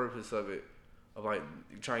whole purpose of it, of like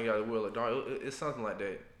trying to get out of the will of dark. It's something like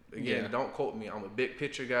that. Again, don't quote me. I'm a big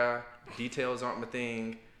picture guy. Details aren't my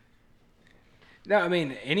thing. No, I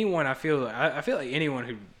mean anyone. I feel like anyone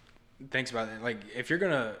who thinks about it, like if you're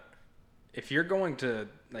going to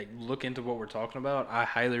like look into what we're talking about, I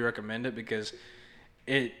highly recommend it because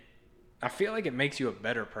I feel like it makes you a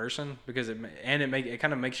better person because it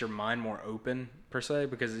kind of makes your mind more open per se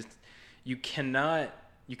because you cannot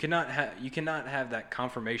have that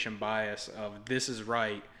confirmation bias of this is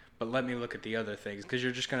right, but let me look at the other things because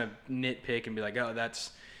you're just gonna nitpick and be like, oh,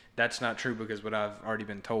 that's not true because what I've already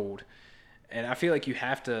been told. And I feel like you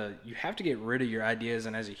have to get rid of your ideas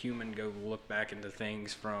and as a human go look back into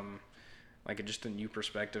things from like just a new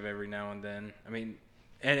perspective every now and then. I mean,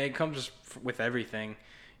 and it comes with everything,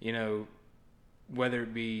 you know, whether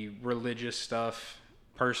it be religious stuff,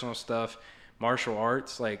 personal stuff, martial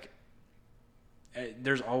arts, like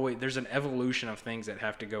there's an evolution of things that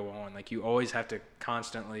have to go on. Like you always have to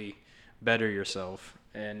constantly better yourself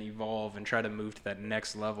and evolve and try to move to that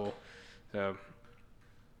next level. So,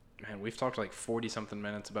 man, we've talked like 40 something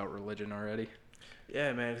minutes about religion already.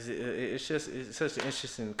 Yeah, man, 'cause it's such an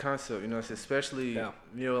interesting concept, you know. It's especially you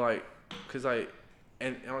know, like, cause like,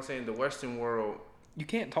 and I'm saying the Western world, you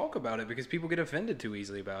can't talk about it because people get offended too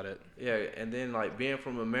easily about it. Yeah, and then like being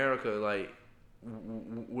from America, like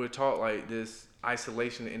we're taught like this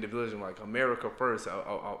isolation and individualism, like America first.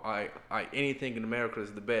 I anything in America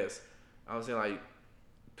is the best. I was saying like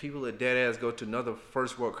people that dead ass go to another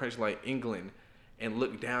first world country like England and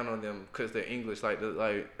look down on them because they're English. Like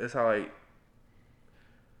that's how like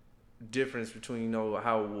difference between, you know,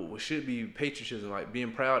 how what should be patriotism, like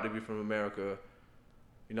being proud to be from America,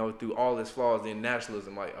 you know, through all its flaws, then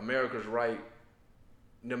nationalism, like America's right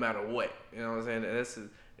no matter what. You know what I'm saying? And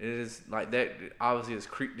it is like that obviously is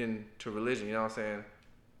creeped into religion, you know what I'm saying? You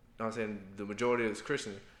know what I'm saying? The majority is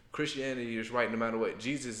Christian. Christianity is right no matter what.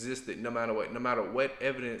 Jesus existed no matter what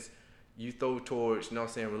evidence you throw towards, you know what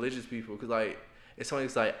I'm saying, religious people. Because like it's funny,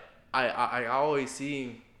 it's like I always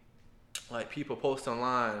see like people post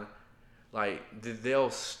online, like they'll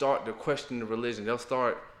start to question the religion. They'll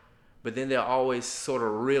start, but then they'll always sort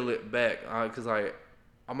of reel it back. Because like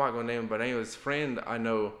I'm not gonna name him, but his friend I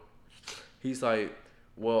know, he's like,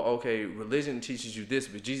 well, okay, religion teaches you this,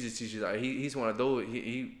 but Jesus teaches, like, he's one of those,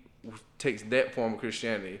 he takes that form of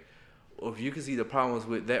Christianity. Well, if you can see the problems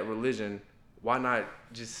with that religion, why not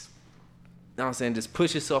just, you know what I'm saying, just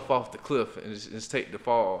push yourself off the cliff and just take the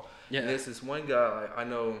fall. Yeah. And there's this one guy, like, I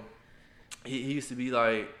know, he used to be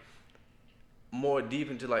like more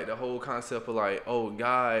deep into like the whole concept of like, oh,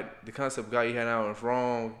 God, the concept of God you had now is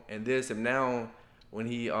wrong and this, and now when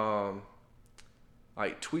he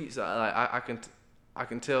like tweets, I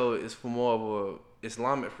can tell it's from more of a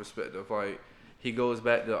Islamic perspective. Like he goes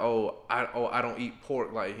back to I don't eat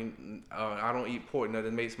pork. Like I don't eat pork.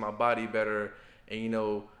 That makes my body better. And you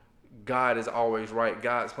know, God is always right.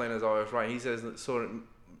 God's plan is always right. He says sort of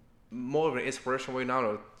more of an inspirational way, not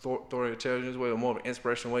a authoritarian way, or more of an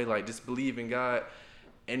inspirational way. Like just believe in God.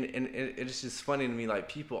 And it's just funny to me. Like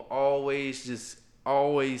people always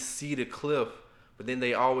see the cliff, but then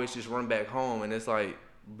they always just run back home. And it's like,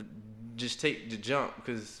 just take the jump,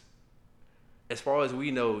 because as far as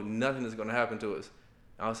we know, nothing is going to happen to us.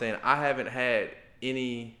 I'm saying I haven't had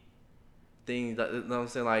any things that, you know what I'm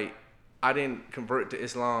saying, like I didn't convert to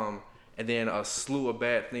Islam and then a slew of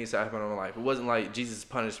bad things happened in my life. It wasn't like Jesus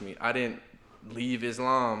punished me. I didn't leave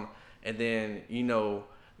Islam and then, you know,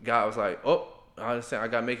 God was like, oh, I understand, I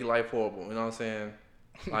got to make your life horrible. You know what I'm saying?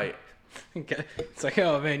 Like, it's like,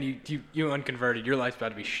 oh man, you unconverted. Your life's about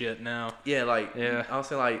to be shit now. Yeah, like yeah. I'm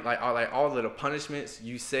saying like all of the punishments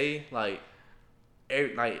you say, like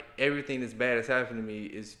everything that's bad that's happened to me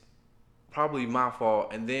is probably my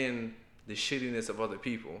fault, and then the shittiness of other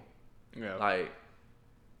people. Yeah. Like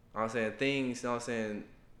I'm saying things. You know what I'm saying,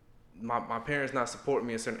 my parents not supporting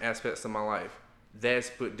me in certain aspects of my life. That's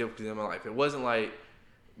put difficulties in my life. It wasn't like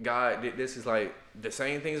God did this. Is like the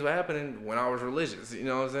same things were happening when I was religious. You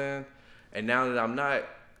know what I'm saying? And now that I'm not,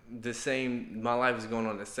 my life is going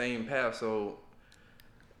on the same path. So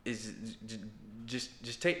it's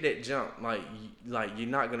just take that jump. Like you're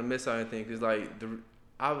not gonna miss out anything. Cause like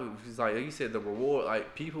you said, the reward.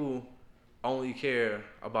 Like people only care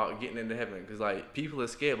about getting into heaven. Cause like people are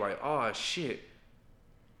scared. Like, oh shit,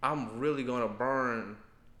 I'm really gonna burn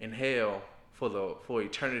in hell for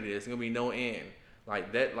eternity. There's gonna be no end.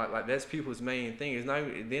 Like that. Like that's people's main thing. It's not.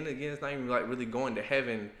 Then again, it's not even like really going to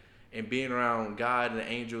heaven and being around God and the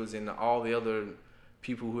angels and all the other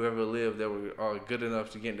people who ever lived that are good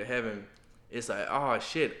enough to get into heaven. It's like, oh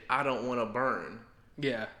shit, I don't want to burn.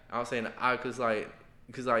 Yeah. I'm saying cause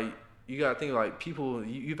you gotta think like people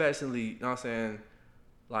you've actually, you know what I'm saying,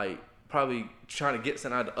 like probably trying to get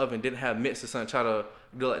something out of the oven, didn't have mitts or something, try to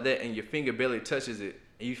go like that, and your finger barely touches it,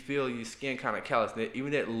 and you feel your skin kind of callous.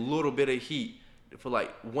 Even that little bit of heat for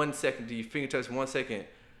like 1 second, do your finger touch 1 second?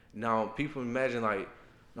 Now people imagine like, you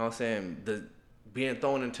know what I'm saying, the being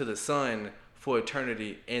thrown into the sun for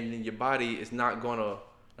eternity, and then your body is not gonna, you know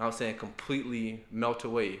what I'm saying, completely melt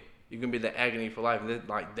away. You're gonna be the agony for life, and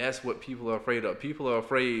that's what people are afraid of. People are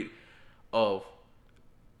afraid of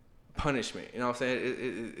punishment. You know what I'm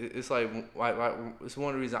saying? It's like it's one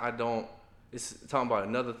of the reasons I don't. It's talking about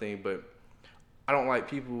another thing, but I don't like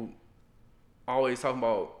people always talking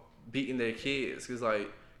about beating their kids, because like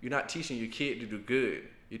you're not teaching your kid to do good.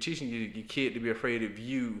 You're teaching your kid to be afraid of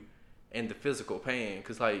you and the physical pain.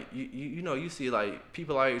 Because like you know, you see like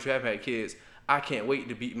people our age who haven't had kids. I can't wait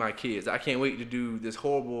to beat my kids. I can't wait to do this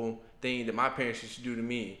horrible thing that my parents used to do to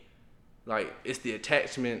me. Like it's the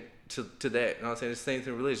attachment to that. You know what I'm saying? It's the same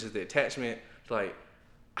thing in religion. It's the attachment to like,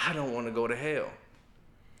 I don't want to go to hell.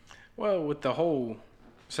 Well, with the whole,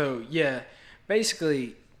 so yeah,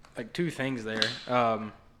 basically like two things there.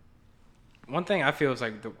 One thing I feel is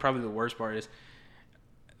like probably the worst part is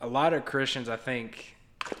a lot of Christians, I think,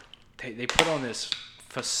 they put on this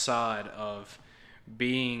facade of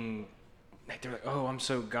being, like, they're like, oh, I'm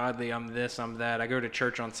so godly, I'm this, I'm that. I go to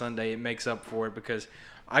church on Sunday, it makes up for it because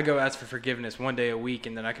I go ask for forgiveness one day a week,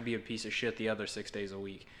 and then I can be a piece of shit the other 6 days a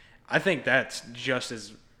week. I think that's just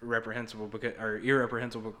as irreprehensible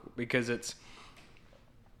because it's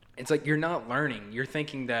like you're not learning. You're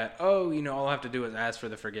thinking that, oh, you know, all I have to do is ask for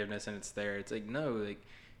the forgiveness and it's there. It's like, no, like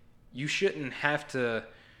you shouldn't have to,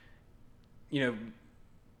 you know,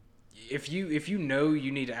 if you know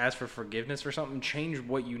you need to ask for forgiveness for something, change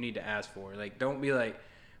what you need to ask for. Like, don't be like,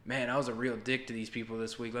 man, I was a real dick to these people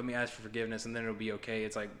this week. Let me ask for forgiveness and then it'll be okay.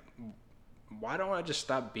 It's like, why don't I just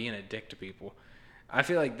stop being a dick to people? I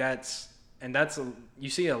feel like you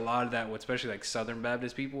see a lot of that with especially like Southern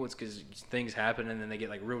Baptist people. It's because things happen and then they get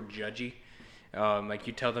like real judgy. Like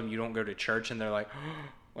you tell them you don't go to church and they're like, oh,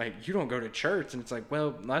 like you don't go to church, and it's like,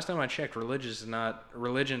 well, last time I checked, religion's not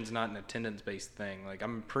an attendance-based thing. Like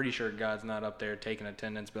I'm pretty sure God's not up there taking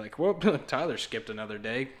attendance, be like, well, Tyler skipped another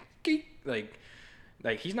day, like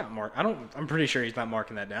he's not I'm pretty sure he's not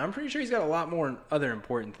marking that down. I'm pretty sure he's got a lot more other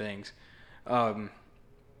important things. But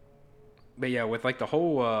yeah, with like the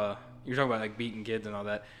whole you're talking about like beating kids and all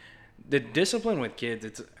that, the discipline with kids,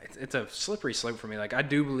 it's a slippery slope for me. Like I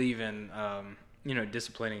do believe in you know,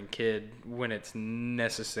 disciplining a kid when it's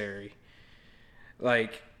necessary.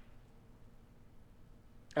 Like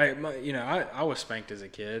I was spanked as a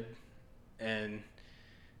kid, and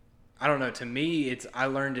I don't know, to me I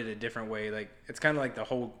learned it a different way. Like it's kind of like the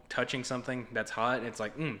whole touching something that's hot, and it's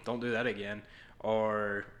like, don't do that again.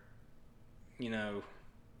 Or you know,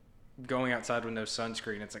 going outside with no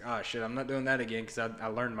sunscreen, it's like, oh shit, I'm not doing that again because I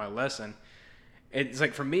learned my lesson. It's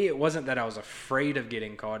like, for me, it wasn't that I was afraid of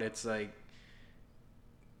getting caught. It's like,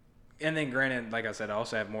 and then granted, like I said, I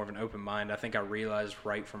also have more of an open mind. I think I realized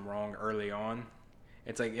right from wrong early on.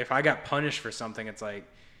 It's like, if I got punished for something, it's like,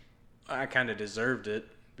 I kind of deserved it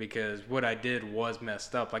because what I did was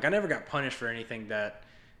messed up. Like I never got punished for anything that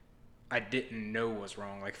I didn't know was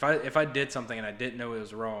wrong. Like if I did something and I didn't know it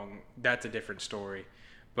was wrong, that's a different story.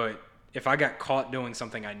 But if I got caught doing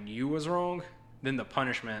something I knew was wrong, then the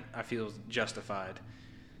punishment I feel is justified,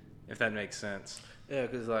 if that makes sense. Yeah,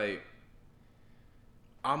 because like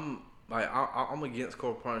I'm against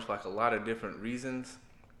corporal punishment for like a lot of different reasons,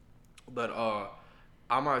 but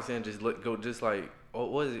I'm not saying just let go. Just like,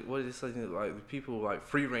 what is it like people like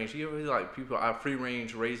free range? You ever like people I free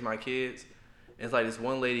range raise my kids? And it's like this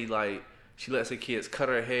one lady, like she lets her kids cut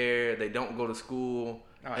her hair. They don't go to school.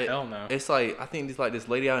 Oh, hell no. It's like, I think it's like this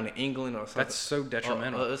lady out in England or something. That's so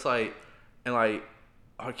detrimental. It's like, and like,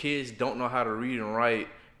 our kids don't know how to read and write,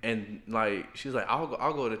 and like, she's like, I'll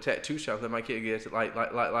go to the tattoo shop, let my kid get it. Like,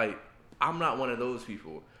 I'm not one of those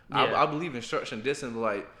people. Yeah. I believe instruction discipline.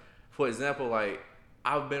 Like, for example, like,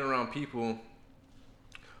 I've been around people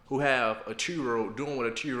who have a 2-year-old doing what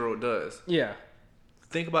a 2-year-old does. Yeah.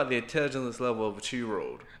 Think about the intelligence level of a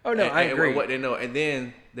 2-year-old. Oh no, I agree. And what they know, and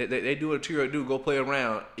then they do what a 2-year-old do, go play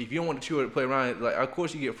around. If you don't want the 2-year-old to play around, like of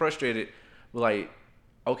course you get frustrated, but like,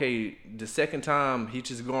 okay, the second time he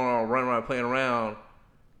just going on running around playing around,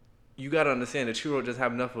 you got to understand the 2-year-old doesn't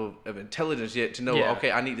have enough of intelligence yet to know,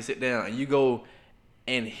 okay, I need to sit down. And you go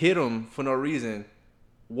and hit him for no reason.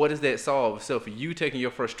 What does that solve? So for you taking your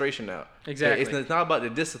frustration out. Exactly. It's not about the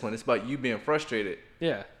discipline. It's about you being frustrated.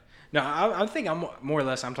 Yeah. No, I think I'm more or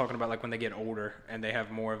less I'm talking about like when they get older and they have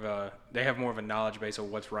more of a knowledge base of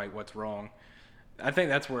what's right, what's wrong. I think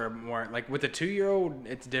that's where more like with a 2-year-old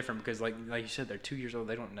it's different because like you said they're 2 years old,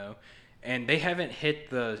 they don't know, and they haven't hit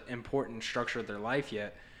the important structure of their life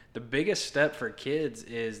yet. The biggest step for kids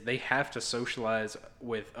is they have to socialize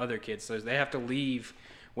with other kids. So they have to leave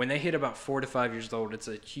when they hit about 4 to 5 years old. It's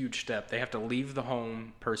a huge step. They have to leave the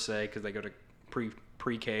home per se because they go to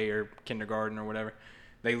pre-K or kindergarten or whatever.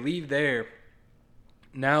 They leave there.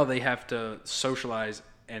 Now they have to socialize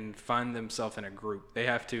and find themselves in a group. They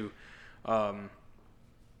have to.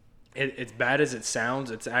 It's bad as it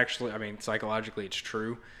sounds. It's actually, I mean, psychologically, it's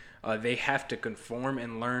true. They have to conform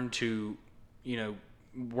and learn to,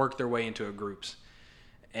 work their way into groups,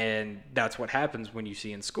 and that's what happens when you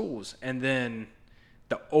see in schools. And then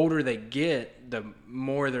the older they get, the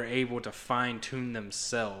more they're able to fine-tune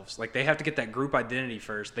themselves. Like, they have to get that group identity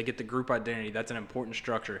first. They get the group identity. That's an important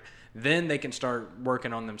structure. Then they can start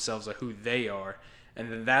working on themselves of who they are.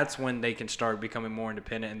 And then that's when they can start becoming more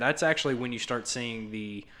independent. And that's actually when you start seeing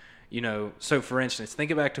the, so for instance,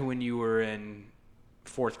 think back to when you were in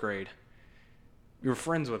 4th grade. You were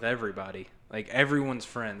friends with everybody. Like, everyone's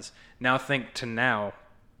friends. Now think to now,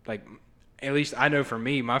 like, at least I know for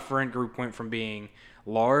me, my friend group went from being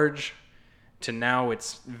large to now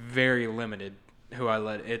it's very limited who I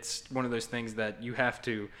let. It's one of those things that you have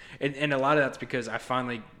to, and a lot of that's because I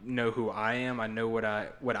finally know who I am. I know what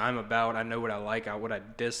I'm about. I know what I like, what I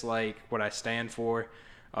dislike, what I stand for,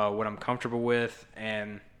 what I'm comfortable with.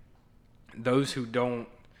 And those who don't,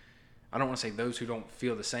 I don't want to say those who don't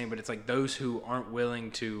feel the same, but it's like those who aren't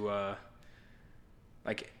willing to,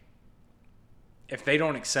 like, if they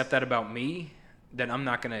don't accept that about me, then I'm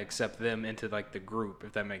not going to accept them into, like, the group,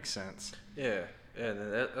 if that makes sense. Yeah. Yeah,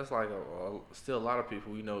 that's like still a lot of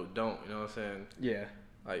people, don't, you know what I'm saying? Yeah.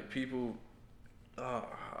 Like, people, I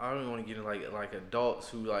don't even want to get into, like adults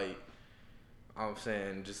who, like, I'm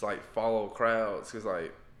saying, just, like, follow crowds, because,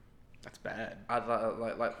 like, that's bad. I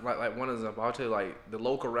like one example, I'll tell you, like, the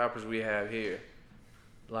local rappers we have here,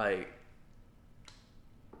 like,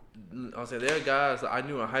 I'm saying, there are guys that I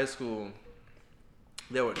knew in high school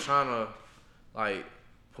that were trying to, like,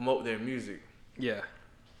 promote their music. Yeah.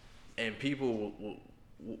 And people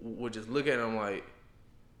would just look at them like,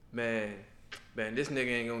 man, this nigga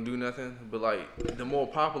ain't gonna do nothing. But, like, the more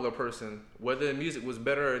popular person, whether the music was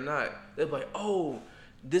better or not, they're like, oh,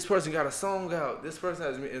 this person got a song out. This person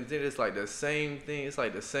has, and then it's like the same thing. It's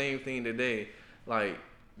like the same thing today. Like,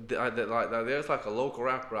 there's like a local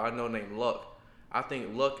rapper I know named Luck. I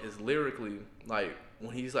think Luck is lyrically, like,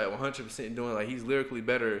 when he's like 100% doing, like, he's lyrically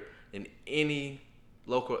better than any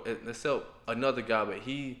local, except another guy, but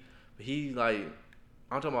he like,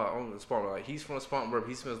 I'm talking about on the Spartanburg. Like, he's from Spartanburg.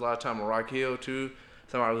 He spends a lot of time on Rock Hill too.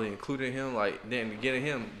 So I'm not really including him. Like, then again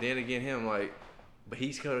him, like, but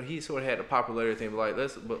he sort of had the popularity thing. But,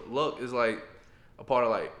 like, but Luck is like a part of,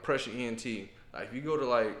 like, Pressure ENT. Like, if you go to,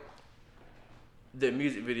 like, the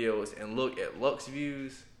music videos and look at Luck's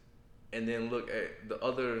views, and then look at the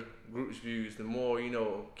other group's views, the more,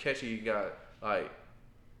 catchy you got. Like,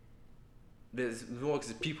 there's more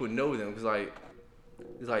because people know them. Because, like,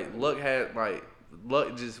 it's like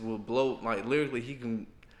Luck just will blow. Like, lyrically, he can,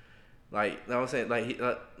 like, you know what I'm saying? Like, he,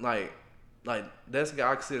 like that's a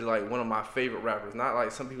guy I consider, like, one of my favorite rappers. Not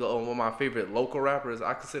like some people, one of my favorite local rappers.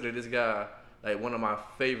 I consider this guy, like, one of my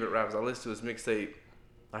favorite rappers. I listen to his mixtape,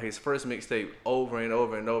 like, his first mixtape, over and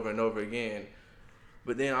over and over and over again.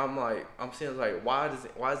 But then I'm saying, like, why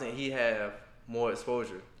doesn't he have more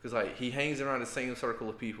exposure? Because, like, he hangs around the same circle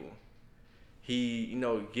of people. He,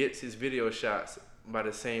 gets his video shots by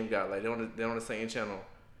the same guy. Like, they're on the same channel.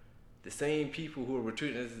 The same people who are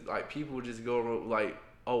recruiting, like, people just go, like,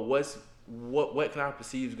 oh, what can I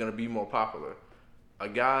perceive is going to be more popular? A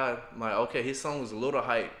guy, like, okay, his song was a little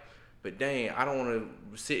hype, but dang, I don't want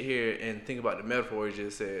to sit here and think about the metaphor he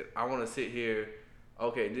just said. I want to sit here,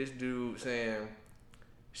 okay, this dude saying,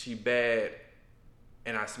 she bad,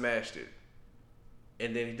 and I smashed it.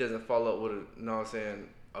 And then he doesn't follow up with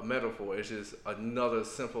a metaphor. It's just another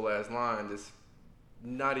simple ass line that's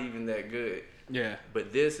not even that good. Yeah.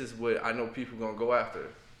 But this is what I know people gonna go after.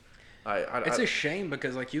 It's a shame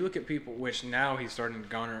because like you look at people, which now he's starting to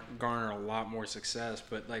garner a lot more success,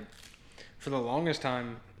 but like for the longest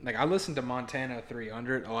time, like I listened to Montana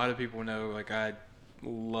 300. A lot of people know like I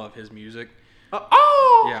love his music.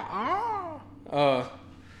 Yeah.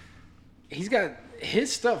 He's got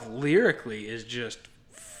his stuff lyrically is just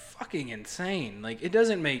fucking insane. Like it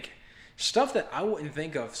doesn't make stuff that I wouldn't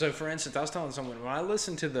think of. So for instance, I was telling someone when I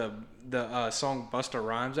listened to the song Busta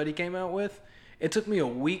Rhymes that he came out with, it took me a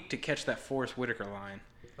week to catch that Forrest Whitaker line.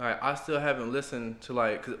 Like I still haven't listened to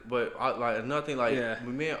but another thing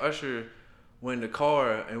when me and Usher went in the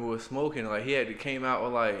car and we were smoking, like he had to came out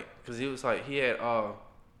with like because he was like he had I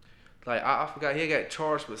forgot he had got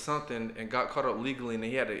charged with something and got caught up legally and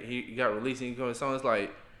then he got released and he goes songs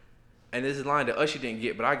like. And this is a line that Usher didn't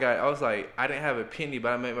get, but I was like, I didn't have a penny, but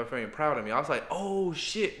I made my friend proud of me. I was like, oh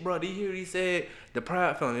shit, bro, did you hear what he said? The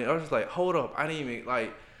Pride family. I was just like, hold up, I didn't even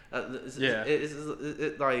like.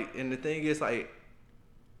 It's like, and the thing is like,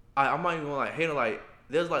 I'm not even gonna like hate him. Like,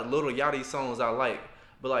 there's like Lil Yachty songs I like,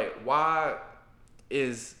 but like, why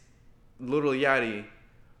is Lil Yachty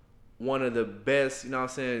one of the best? You know what I'm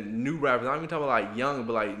saying? New rappers. I'm not even talking about like young,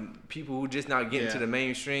 but like people who just not getting to the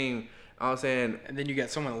mainstream. You know what I'm saying? And then you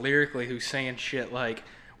got someone lyrically who's saying shit like,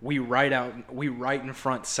 we write in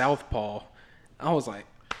front Southpaw. I was like,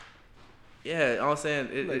 yeah, you know what I'm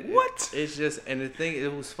saying? What? It's just, and the thing,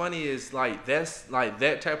 it was funny is like, that's like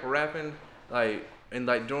that type of rapping, like, and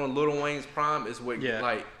like during Lil Wayne's prime is what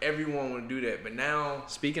like everyone would do that. But now,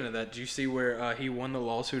 speaking of that, did you see where he won the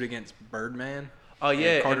lawsuit against Birdman? Oh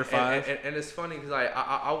yeah, Carter 5. And it's funny because like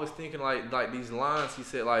I was thinking like these lines he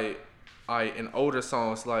said like in older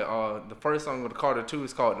songs like the first song with Carter 2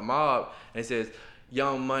 is called The Mob and it says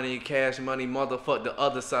Young Money, Cash Money, motherfuck the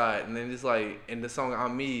other side, and then it's like in the song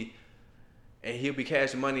I'm Me, and he'll be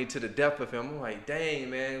cashing money to the death of him. I'm like, dang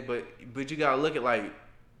man, but you gotta look at like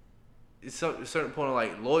it's a certain point of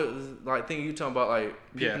like loyal, like thing you talking about like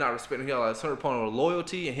people not respecting him, like a certain point of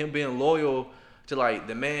loyalty and him being loyal to like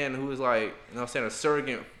the man who is like, you know what I'm saying, a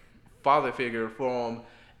surrogate father figure for him,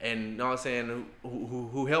 and you know what I'm saying,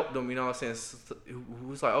 who helped him, you know what I'm saying, who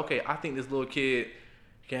was like, okay, I think this little kid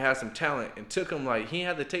can have some talent, and took him like he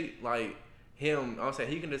didn't have to take like him, you know what I'm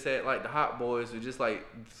saying, he can just have like the hot boys or just like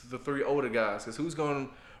the three older guys, because who's gonna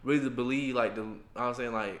really believe like the, you know what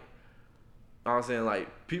I'm saying,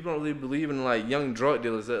 like people don't really believe in like young drug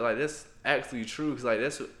dealers. That like that's actually true, because like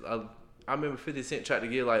that's I remember 50 Cent tried to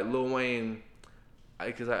get like Lil Wayne,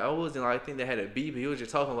 because I wasn't like, I think they had a beef, but he was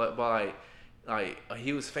just talking about like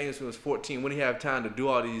he was famous when he was 14. When he have time to do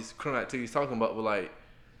all these criminal activities talking about,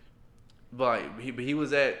 but he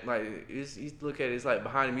was at like he's look at it, it's like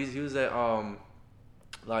behind the music. He was at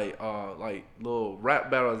like little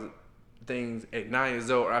rap battles things at 9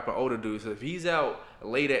 years old rapping older dudes. So if he's out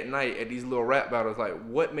late at night at these little rap battles, like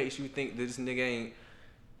what makes you think that this nigga ain't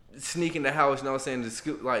sneaking the house? You know what I'm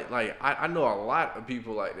saying? Like I know a lot of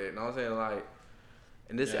people like that. You know what I'm saying? Like,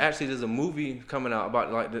 and this actually there's a movie coming out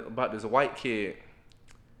about this white kid.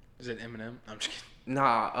 Is it Eminem? I'm just kidding.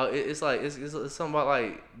 Nah, it's like it's something about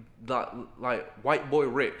like White Boy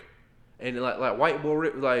Rick, and like White Boy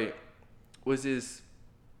Rick like was this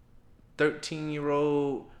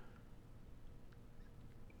 13-year-old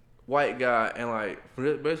white guy, and like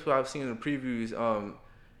basically I've seen in the previews,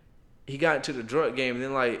 he got into the drug game, and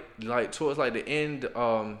then like towards like the end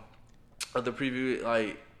of the preview,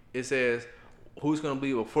 like it says who's gonna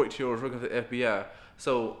believe a 14-year-old working for the FBI.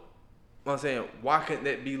 So I'm saying, why couldn't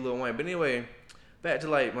that be Lil Wayne? But anyway, back to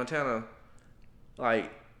like Montana,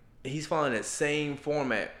 like he's following that same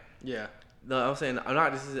format. Yeah. No, I'm saying I'm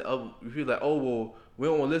not. This is people like, oh well, we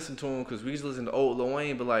don't want to listen to him because we just listen to old Lil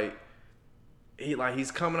Wayne, but like he's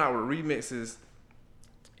coming out with remixes,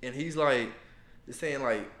 and he's like saying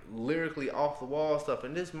like lyrically off the wall stuff.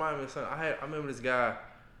 And this reminded me of something. I remember this guy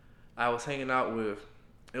I was hanging out with.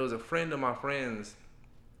 It was a friend of my friends.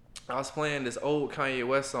 I was playing this old Kanye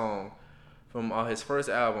West song from his first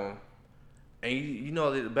album, and you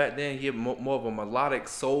know that back then he had more of a melodic,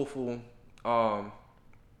 soulful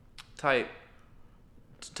type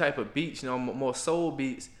of beats, you know, more soul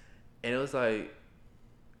beats. And it was like,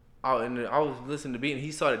 I was listening to the beat, and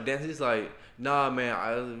he started dancing. He's like, nah, man,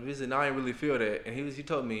 I ain't really feel that. And he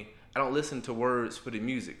told me, I don't listen to words for the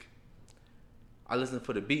music. I listen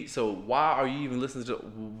for the beat. So why are you even listening to?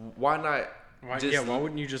 Why not? Why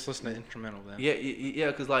wouldn't you just listen to instrumental then? Yeah,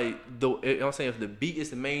 because like you know what I'm saying, if the beat is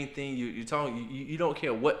the main thing you're talking, you don't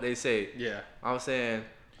care what they say. Yeah, I'm saying,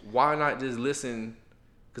 why not just listen?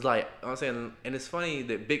 Because like I'm saying, and it's funny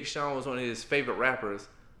that Big Sean was one of his favorite rappers,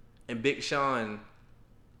 and Big Sean,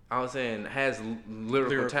 I was saying, has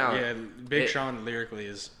lyrical talent. Yeah, Big Sean lyrically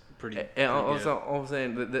is pretty. And pretty also, I'm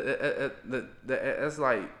saying that's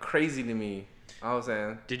like crazy to me. I was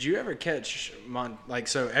saying. Did you ever catch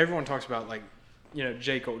so everyone talks about like, you know,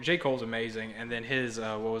 J. Cole. J. Cole's amazing, and then his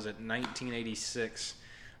what was it, 1986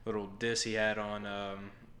 little diss he had on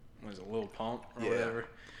was it Lil Pump or whatever.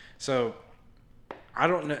 So I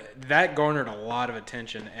don't know, that garnered a lot of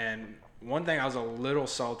attention, and one thing I was a little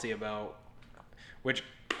salty about, which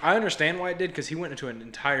I understand why it did, because he went into an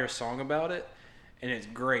entire song about it, and it's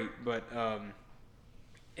great, but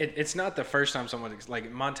it's not the first time someone,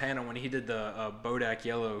 like Montana, when he did the Bodak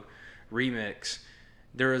Yellow remix,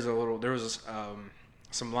 there was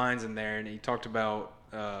some lines in there, and he talked about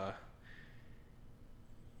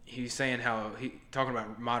he's saying how talking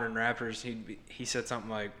about modern rappers, he said something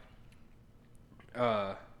like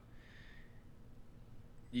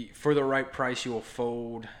for the right price you will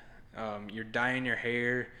fold, you're dyeing your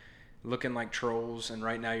hair looking like trolls, and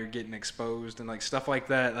right now you're getting exposed, and like stuff like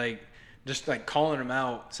that, like just like calling him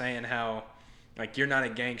out, saying how like you're not a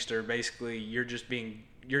gangster, basically you're just the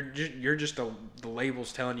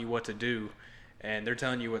labels telling you what to do, and they're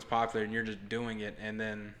telling you what's popular, and you're just doing it. And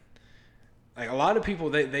then like a lot of people,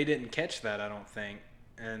 they didn't catch that, I don't think,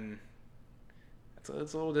 and it's a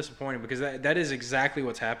little disappointing, because that is exactly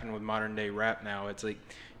what's happened with modern day rap now. It's like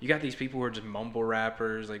you got these people who are just mumble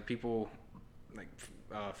rappers, like people like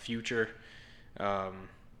Future, yeah,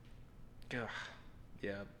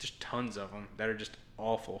 just tons of them that are just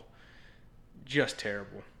awful, just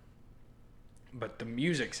terrible. But the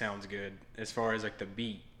music sounds good as far as like the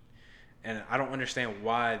beat, and I don't understand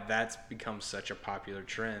why that's become such a popular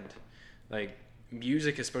trend. Like,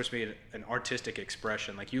 music is supposed to be an artistic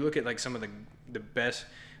expression. Like, you look at like some of the best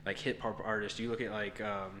like hip hop artists. You look at like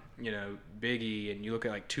you know, Biggie, and you look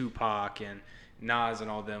at like Tupac and Nas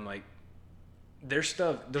and all them. Like, their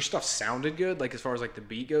stuff sounded good. Like, as far as like the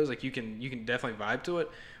beat goes, like you can definitely vibe to it.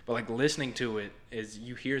 But like listening to it is,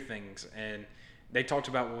 you hear things, and they talked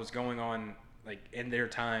about what was going on like in their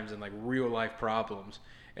times and like real life problems.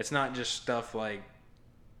 It's not just stuff like,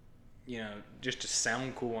 you know, just to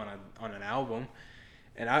sound cool on an album.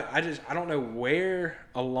 And I don't know where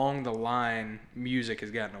along the line music has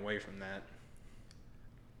gotten away from that.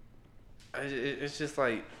 It's just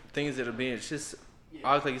like things that are being, it's just,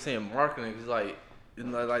 I was like, you're saying marketing, because like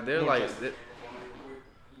they're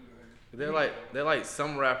like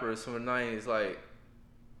some rappers from the 90s, like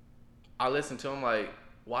I listen to them, like,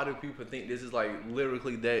 why do people think this is like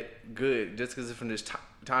lyrically that good just because it's from this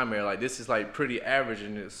time era? Like, this is like pretty average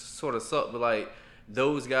and it sort of sucked, but like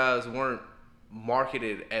those guys weren't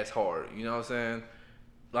marketed as hard, you know what I'm saying?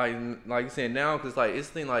 Like you're saying now, because like it's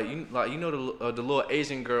the thing, like you know the little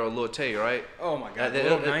Asian girl, Lil Tay, right? Oh my god, the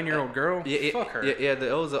little 9-year-old girl. Fuck her. Yeah.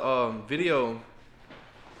 There was a video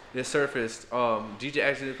that surfaced. DJ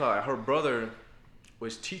actually put, like, her brother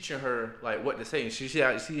was teaching her like what to say, and she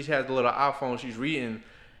has the little iPhone, she's reading,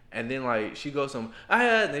 and then like she goes and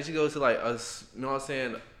then she goes to like a, you know what I'm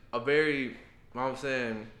saying, a very, you know what I'm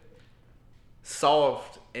saying,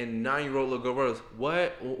 soft and 9-year-old little girl,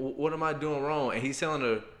 what am I doing wrong? And he's telling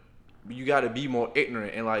her, you got to be more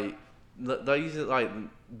ignorant, and like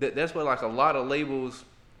that's what like a lot of labels,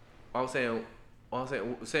 I'm saying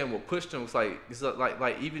what pushed them was like, it's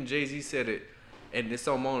like even Jay-Z said it, and it's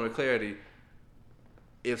so moment of clarity.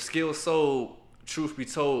 If skills sold, truth be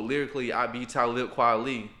told, lyrically, I be Talib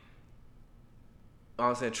Kweli. You know what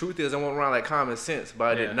I'm saying? Truth is, I won't around like common sense,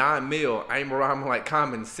 but at 9 mil, I ain't around like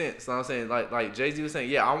common sense. You know what I'm saying? Like Jay-Z was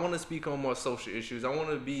saying, yeah, I want to speak on more social issues. I want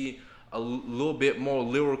to be a little bit more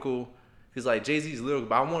lyrical. Because like Jay-Z's lyrical,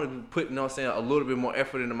 but I want to put, you know what I'm saying, a little bit more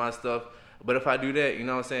effort into my stuff. But if I do that, you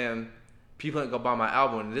know what I'm saying, people ain't gonna buy my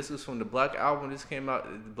album. And this was from the Black Album. The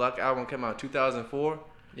Black Album came out in 2004.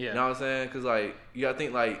 Yeah. You know what I'm saying? Because like you gotta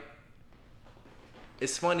think, like,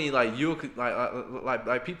 it's funny, like you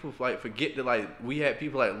like people like forget that like we had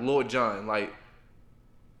people like Lil Jon. Like,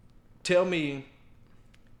 tell me,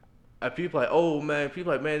 people like, oh man,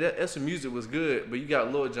 people like, man, that some music was good, but you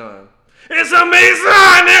got Lil Jon. It's amazing.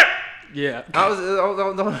 Yeah. I was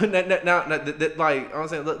like, I'm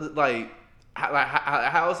saying, like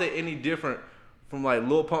how is it any different from like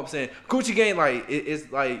Lil Pump saying Gucci Gang? Like it's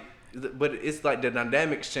like, but it's like the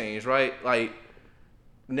dynamics change, right? Like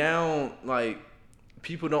now, like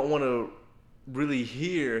people don't want to really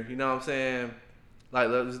hear, you know what I'm saying? Like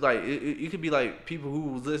it's like it could be like people who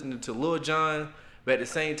was listening to Lil Jon, but at the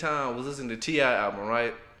same time was listening to T.I. album,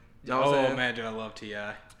 right? You know what I'm saying? Man, dude, I love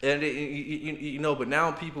T.I. And you know, but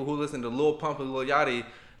now people who listen to Lil Pump and Lil Yachty,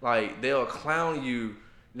 like they'll clown you.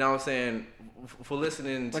 You know what I'm saying, for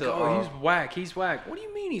listening like, to... oh, he's whack. What do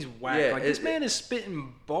you mean he's whack? Yeah, like, this man is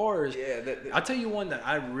spitting bars. Yeah. I'll tell you one that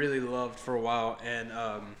I really loved for a while, and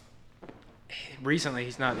recently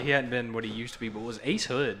he hadn't been what he used to be, but was Ace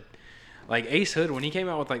Hood. Like Ace Hood, when he came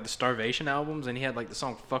out with like the Starvation albums, and he had like the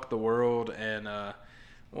song "Fuck the World" and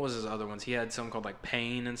what was his other ones? He had some called like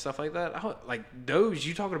 "Pain" and stuff like that. Like those,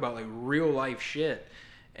 you talking about like real life shit.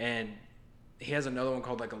 And he has another one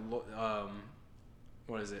called like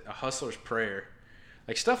what is it? A Hustler's Prayer,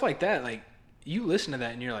 like stuff like that. Like you listen to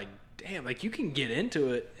that and you're like, damn, like you can get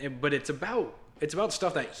into it, but it's about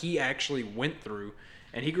stuff that he actually went through,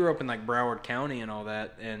 and he grew up in like Broward County and all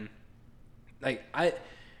that, and like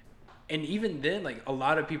and even then, like, a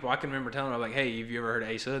lot of people, I can remember telling them, like, hey, have you ever heard of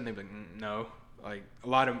Ace Hood? And they'd be like, no. Like, a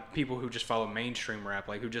lot of people who just follow mainstream rap,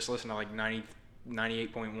 like, who just listen to, like,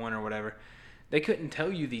 98.1 or whatever, they couldn't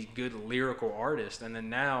tell you these good lyrical artists. And then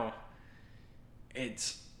now,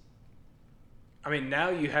 now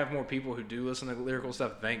you have more people who do listen to lyrical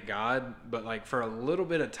stuff, thank God. But, like, for a little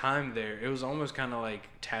bit of time there, it was almost kind of, like,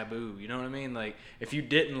 taboo. You know what I mean? Like, if you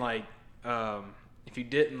didn't like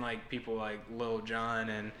people like Lil Jon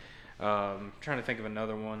and... trying to think of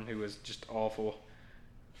another one who was just awful.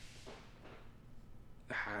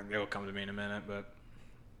 It'll come to me in a minute, but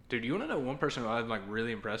dude, you want to know one person who I'm like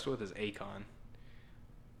really impressed with is Akon.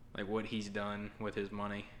 Like what he's done with his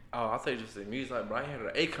money. Oh, I thought you just said music. Like, bro, I ain't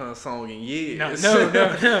heard an Akon song in years. No.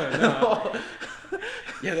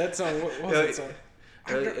 Yeah, that song. What was that song?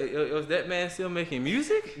 Is that man still making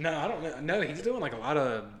music? No, I don't know. No, he's doing like a lot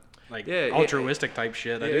of like altruistic type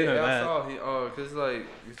shit. I do know that. I saw because like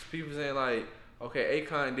people saying like, okay,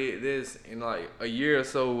 Akon did this in like a year or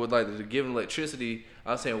so with like the giving electricity.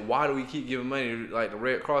 I was saying, why do we keep giving money to like the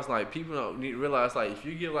Red Cross? Like people don't need to realize like if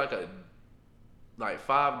you give like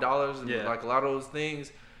 $5, like a lot of those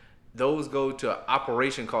things, those go to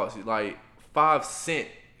operation costs. Like 5 cents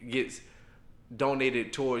gets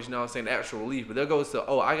donated towards, you know what I'm saying, actual relief. But that goes to,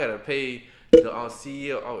 I gotta pay the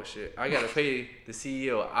CEO. Oh shit, I gotta pay the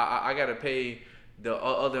CEO. I gotta pay the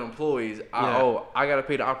other employees. I gotta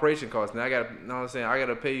pay the operation costs. And I gotta, you know what I'm saying, I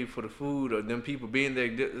gotta pay for the food or them people being there.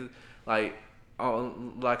 Like a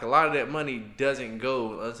lot of that money doesn't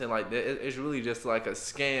go. I'm saying like it's really just like a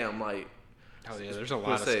scam. Like, oh yeah, there's a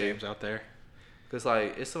lot of scams out there. Cause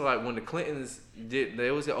like it's like when the Clintons did, they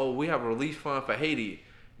always say, "Oh, we have a relief fund for Haiti."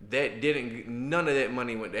 None of that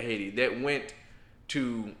money went to Haiti. That went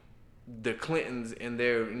to the Clintons and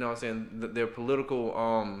their, you know what I'm saying, their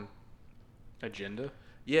political agenda.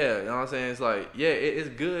 Yeah, you know what I'm saying. It's like, yeah, it's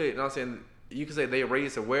good. You know what I'm saying. You can say they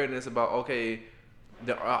raised awareness about, okay,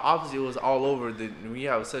 obviously it was all over. When you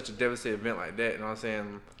have such a devastating event like that, you know what I'm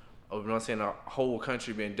saying. You know what I'm saying, a whole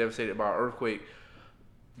country being devastated by an earthquake,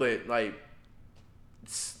 but like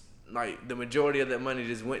the majority of that money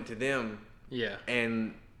just went to them. Yeah.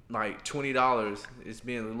 And like $20, it's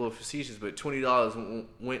being a little facetious, but $20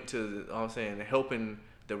 went to, you know what I'm saying, helping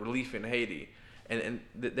the relief in Haiti. And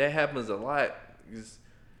that happens a lot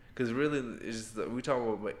because really it's just, we talk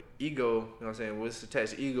about ego, you know what I'm saying, what's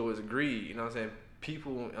attached to ego is greed, you know what I'm saying.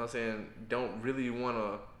 People, you know what I'm saying, don't really want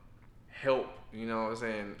to help, you know what I'm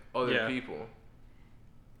saying, other people.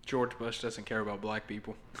 George Bush doesn't care about black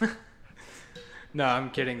people. No, I'm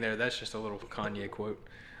kidding there. That's just a little Kanye quote.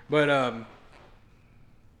 But,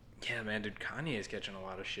 yeah, man, dude, Kanye is catching a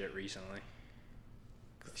lot of shit recently.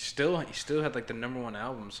 He still had like the #1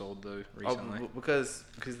 album sold though recently. Because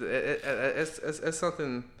it's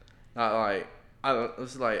something like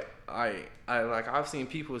I've seen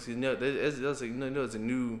people say, no, there's a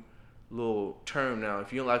new little term now.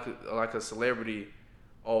 If you don't like a celebrity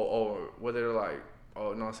or whether they're like,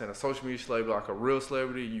 oh no, I'm saying a social media celebrity, like a real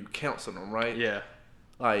celebrity, you cancel them, right? Yeah.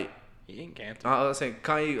 Like he ain't canceled. I was saying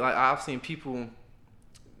Kanye. Like I've seen people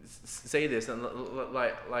say this, and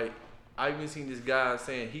like I've even seen this guy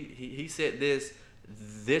saying he said this.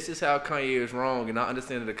 This is how Kanye is wrong, and not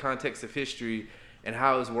understanding the context of history and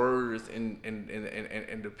how his words and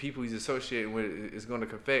the people he's associated with is going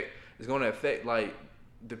to affect like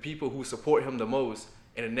the people who support him the most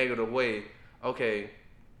in a negative way. Okay,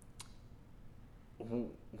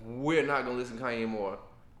 we're not gonna listen to Kanye anymore.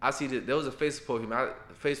 I see that there was a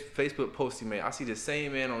Facebook post he made. I see the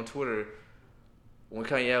same man on Twitter when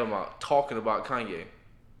Kanye album out talking about Kanye.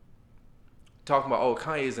 Talking about,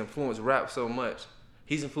 Kanye's influenced rap so much.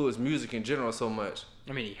 He's influenced music in general so much.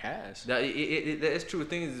 I mean, he has. That's true.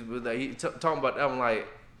 Things like he talking about that.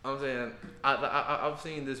 I'm saying, I've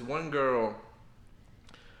seen this one girl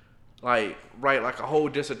like write like a whole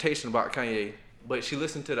dissertation about Kanye, but she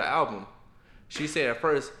listened to the album. She said at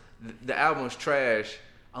first the album's trash.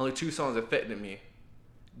 Only 2 songs affected me.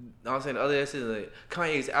 I'm saying the other day, like,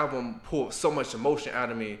 Kanye's album pulled so much emotion out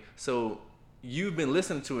of me. So you've been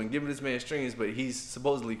listening to and giving this man streams, but he's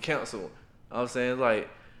supposedly canceled. I'm saying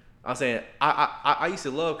I used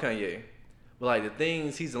to love Kanye, But like the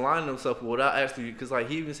things he's aligning himself with without actually, because like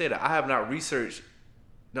he even said that I have not researched, you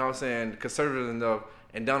know what I'm saying, conservative enough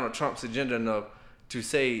and Donald Trump's agenda enough to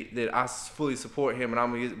say that I fully support him, and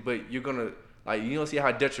I'm gonna. But you're gonna like you don't see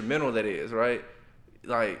how detrimental that is, right?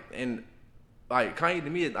 Like and like Kanye to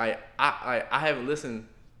me, like I haven't listened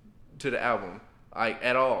to the album like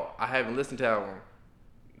at all. I haven't listened to the album.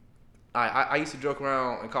 I used to joke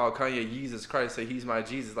around and call Kanye Jesus Christ, say he's my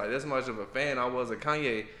Jesus. Like that's much of a fan I was of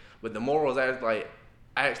Kanye, but the morals I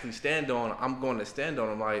actually stand on, I'm going to stand on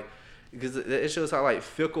them. Like because it shows how like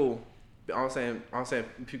fickle. I'm saying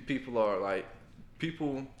people are like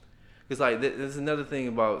people. Because like there's another thing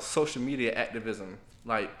about social media activism.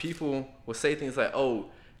 Like people will say things like, "Oh,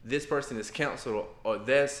 this person is canceled," or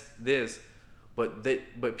 "That's this," but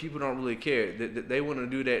people don't really care. They want to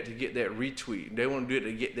do that to get that retweet. They want to do it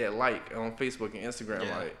to get that like on Facebook and Instagram.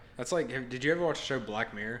 Yeah. Like that's like. Did you ever watch the show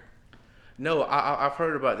Black Mirror? No, I've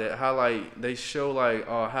heard about that. How like they show like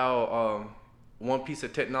how one piece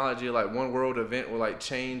of technology, like one world event, will like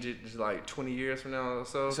change it just like 20 years from now or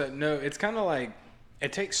so. So no, it's kind of like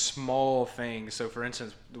it takes small things. So for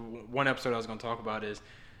instance, one episode I was going to talk about is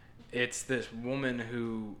it's this woman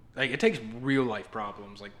who like it takes real life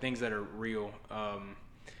problems, like things that are real,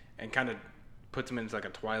 and kind of puts them into like a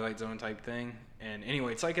Twilight Zone type thing. And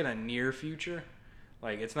anyway, it's like in a near future.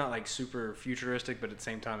 Like it's not like super futuristic, but at the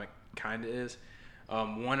same time it kind of is.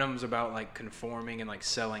 One of them's about like conforming and like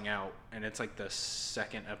selling out, and it's like the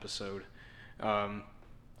second episode.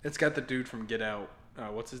 It's got the dude from Get Out.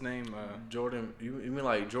 What's his name? Jordan. You mean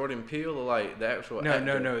like Jordan Peele or like the actual? No,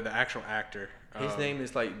 actor? no, the actual actor. His name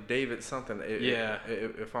is like David something.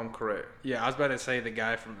 If I'm correct. Yeah, I was about to say the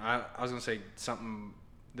guy from. I was gonna say something.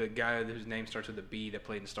 The guy whose name starts with a B that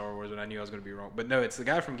played in Star Wars, but I knew I was gonna be wrong. But no, it's the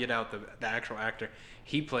guy from Get Out, the actual actor.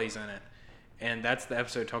 He plays in it. And that's the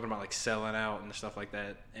episode talking about like selling out and stuff like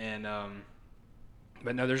that. And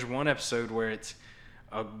but no, there's one episode where it's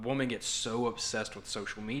a woman gets so obsessed with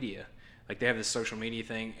social media. Like they have this social media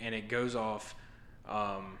thing, and it goes off.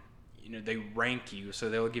 They rank you, so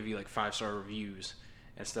they'll give you like 5-star reviews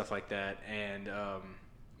and stuff like that. And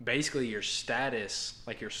basically, your status,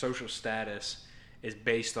 like your social status, is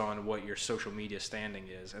based on what your social media standing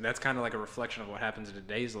is, and that's kind of like a reflection of what happens in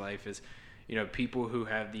today's life. Is people who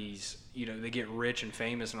have these, they get rich and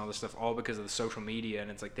famous and all this stuff all because of the social media,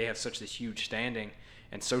 and it's like they have such this huge standing,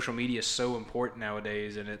 and social media is so important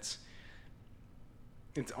nowadays, and it's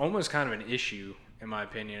almost kind of an issue in my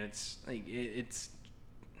opinion. It's like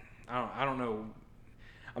I don't know.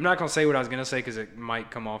 I'm not gonna say what I was gonna say because it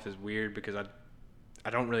might come off as weird because I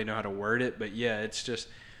don't really know how to word it, but yeah, it's just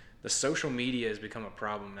the social media has become a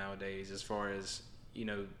problem nowadays as far as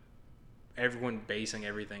everyone basing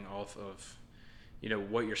everything off of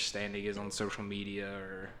what your standing is on social media,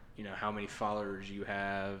 or how many followers you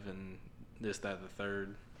have, and this, that, the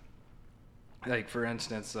third. Like for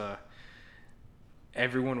instance,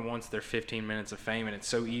 everyone wants their 15 minutes of fame, and it's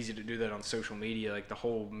so easy to do that on social media. Like the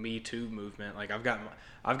whole Me Too movement. Like I've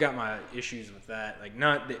got my issues with that. Like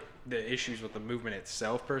not the issues with the movement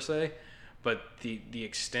itself per se, but the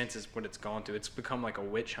extent is what it's gone to. It's become like a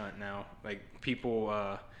witch hunt now. Like people,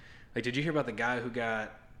 like did you hear about the guy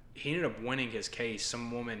he ended up winning his case?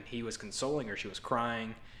 Some woman, he was consoling her. She was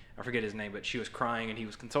crying. I forget his name, but she was crying and he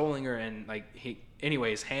was consoling her. And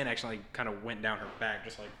his hand actually kind of went down her back,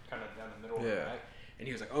 just like kind of down the middle of her back. And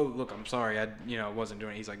he was like, "Oh, look, I'm sorry. I wasn't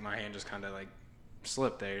doing it." He's like, "My hand just kind of like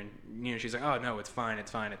slipped there." And she's like, "Oh no, it's fine.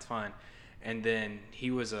 And then he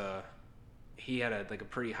had a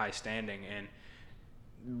pretty high standing,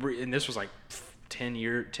 and this was like 15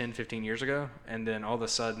 years ago. And then all of a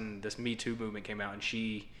sudden, this Me Too movement came out, and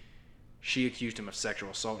she accused him of sexual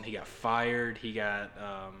assault, and he got fired. He got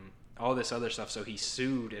all this other stuff. So he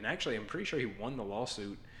sued, and actually, I'm pretty sure he won the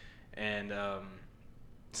lawsuit. And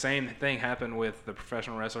same thing happened with the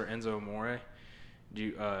professional wrestler Enzo Amore.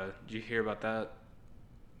 Did you hear about that?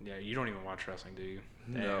 Yeah, you don't even watch wrestling, do you?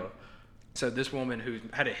 No. So this woman who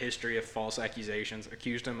had a history of false accusations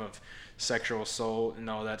accused him of sexual assault and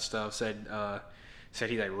all that stuff. Said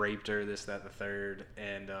he like raped her, this, that, the third,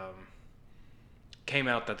 and came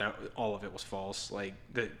out that all of it was false. Like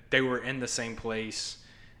they were in the same place,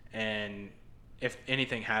 and if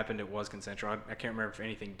anything happened, it was consensual. I can't remember if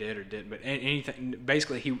anything did or didn't, but anything.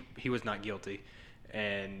 Basically, he was not guilty,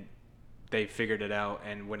 and they figured it out.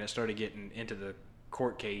 And when it started getting into the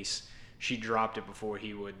court case, she dropped it before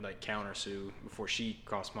he would like countersue, before she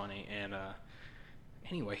cost money. And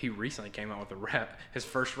anyway, he recently came out with his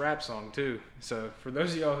first rap song too. So for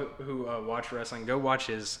those of y'all who watch wrestling, go watch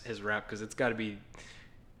his rap, because it's got to be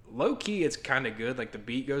low key. It's kind of good. Like the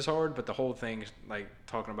beat goes hard, but the whole thing is like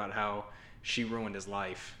talking about how she ruined his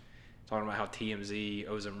life, talking about how TMZ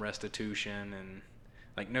owes him restitution and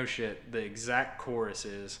like no shit. The exact chorus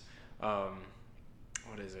is,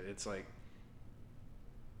 what is it? It's like,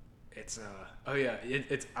 it's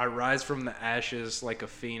it's I rise from the ashes like a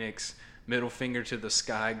phoenix, middle finger to the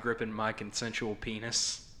sky, gripping my consensual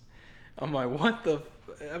penis. I'm like,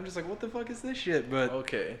 I'm just like, what the fuck is this shit? But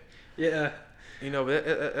okay, yeah, you know, but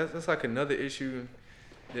that's like another issue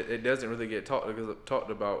that it doesn't really get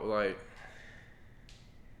talked about, like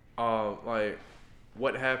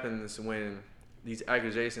what happens when these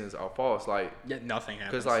accusations are false, like nothing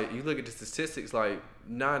happens. Because like you look at the statistics, like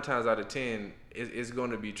 9 times out of 10, it's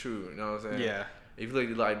going to be true. You know what I'm saying? Yeah. If you look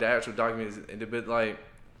at like the actual documents, and a bit like,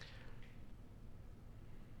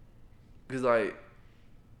 because like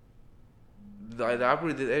I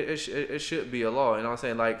believe that it should be a law. You know what I'm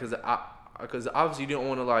saying? Like, because obviously you don't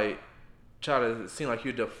want to like try to seem like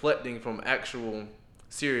you're deflecting from actual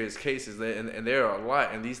serious cases, and there are a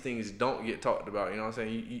lot, and these things don't get talked about. You know what I'm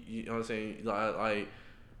saying? You know what I'm saying? Like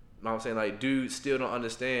I'm saying, like, dudes still don't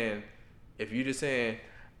understand if you just saying,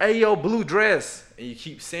 "Hey, yo, blue dress," and you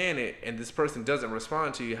keep saying it, and this person doesn't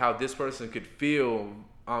respond to you, how this person could feel.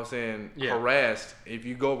 I'm saying harassed if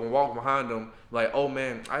you go up and walk behind them, like, "Oh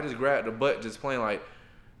man, I just grabbed the butt just playing," like,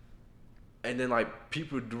 and then like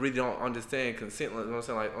people really don't understand consent. Like, you know what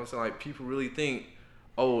I'm saying, like people really think,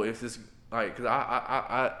 oh, if this, like, cause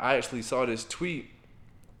I actually saw this tweet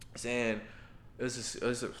saying, it's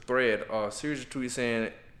a thread, a series of tweets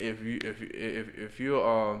saying, if you're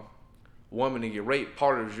a woman and get raped,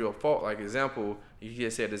 part of your fault. Like example, you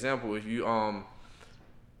just said example, if you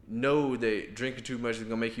know that drinking too much is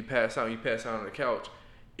gonna make you pass out, and you pass out on the couch,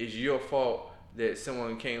 it's your fault that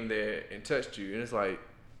someone came there and touched you. And it's like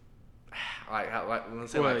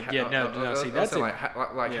let's say, well, like, yeah, no, see, that's like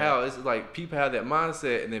how it's like people have that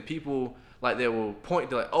mindset, and then people like they will point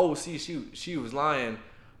to like, oh, see, she was lying,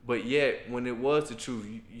 but yet when it was the truth,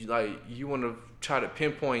 you want to try to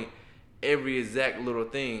pinpoint every exact little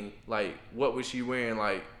thing, like what was she wearing,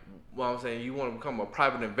 like what I'm saying, you want to become a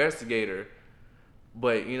private investigator.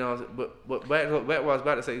 But you know, but back to what I was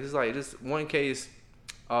about to say, it's like this one case,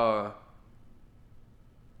 I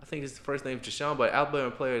think it's the first name Deshaun, but Alabama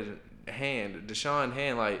player Deshaun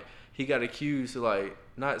Hand, like he got accused of like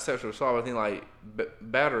not sexual assault, I think like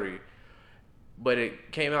battery. But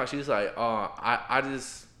it came out, she was like, I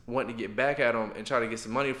just wanted to get back at him and try to get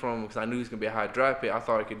some money from him because I knew he was gonna be a high draft pick. I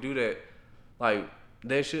thought I could do that. Like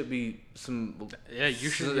there should be some. Yeah, you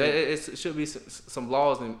should. It should be some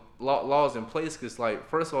laws in place, because like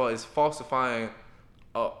first of all, it's falsifying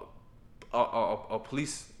a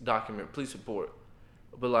police document, police report.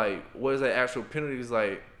 But like, what is that actual penalty? Is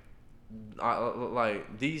like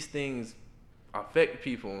these things affect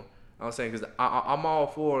people. I'm saying, because I'm all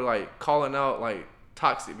for like calling out like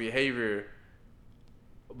toxic behavior,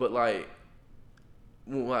 but like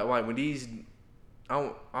when these, I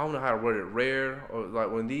don't know how to word it, rare, or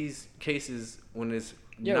like when these cases, when it's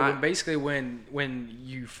basically when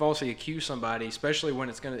you falsely accuse somebody, especially when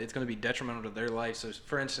it's gonna be detrimental to their life. So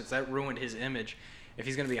for instance, that ruined his image. If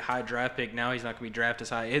he's gonna be a high draft pick, now he's not gonna be drafted as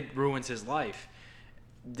high. It ruins his life.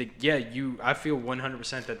 I feel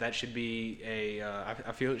 100% that should be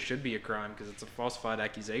I feel it should be a crime because it's a falsified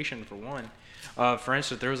accusation for one. For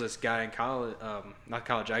instance, there was this guy in college, not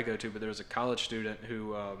college I go to, but there was a college student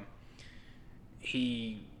who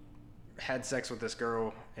he had sex with this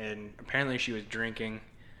girl, and apparently she was drinking.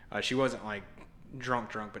 She wasn't like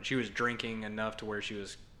drunk, but she was drinking enough to where she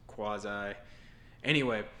was quasi.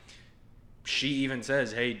 Anyway, she even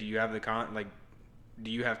says, "Hey, do you have do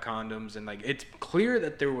you have condoms?" And like, it's clear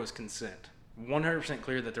that there was consent, 100%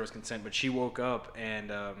 clear that there was consent. But she woke up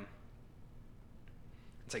and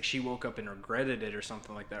it's like she woke up and regretted it or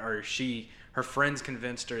something like that, or her friends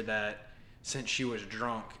convinced her that since she was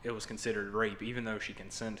drunk, it was considered rape, even though she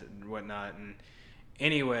consented and whatnot. And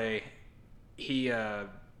anyway, they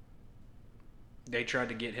tried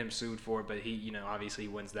to get him sued for it, but he, obviously he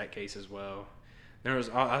wins that case as well.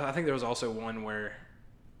 I think there was also one where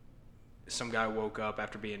some guy woke up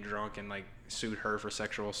after being drunk and like sued her for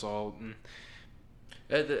sexual assault. And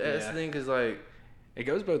that's the thing, is like it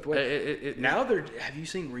goes both ways. Have you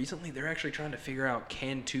seen recently? They're actually trying to figure out,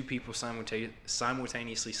 can two people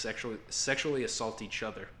simultaneously sexually assault each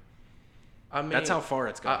other? I mean, that's how far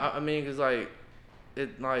it's gone. I mean, because like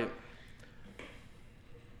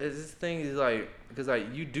this thing is like, because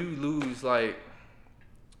like you do lose like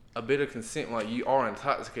a bit of consent, like you are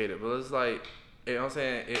intoxicated, but it's like, you know what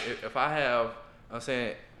I'm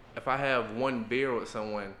saying, if I have one beer with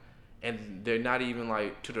someone and they're not even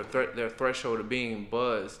like to their threshold of being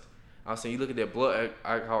buzzed, I'm saying, you look at their blood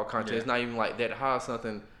alcohol content, it's not even like that high or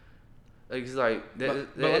something. Like, it's like but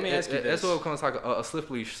let me ask you that's this. what becomes like a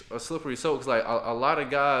slippery slope. Cause like a lot of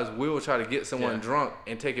guys will try to get someone drunk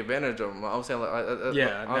and take advantage of them. I'm saying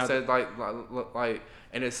I'm saying like,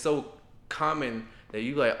 and it's so common that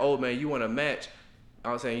you like, oh man, you want a match.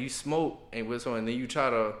 I'm saying you smoke and with someone, and then you try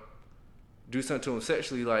to do something to them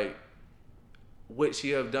sexually. Like, would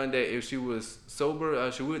she have done that if she was sober?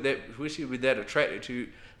 Would she be that attracted to?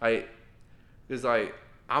 Like, it's like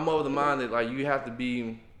I'm of the mind that like you have to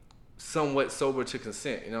be somewhat sober to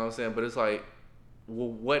consent, you know what I'm saying? But it's like, well,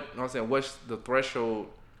 what, you know what I'm saying, what's the threshold?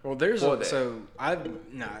 Well, I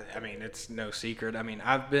mean, it's no secret. I mean,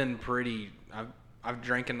 I've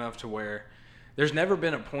drank enough to where there's never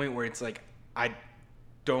been a point where it's like, I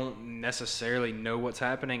don't necessarily know what's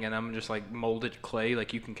happening and I'm just like molded clay.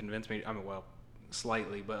 Like, you can convince me, I mean, well,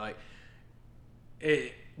 slightly, but like,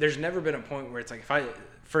 there's never been a point where it's like,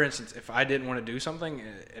 for instance, if I didn't want to do something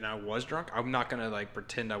and I was drunk, I'm not going to like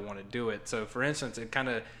pretend I want to do it. So for instance,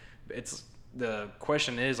 the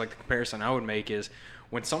question is like the comparison I would make is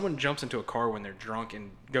when someone jumps into a car when they're drunk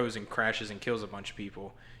and goes and crashes and kills a bunch of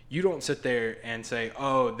people, you don't sit there and say,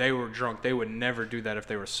 oh, they were drunk. They would never do that if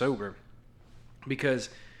they were sober. Because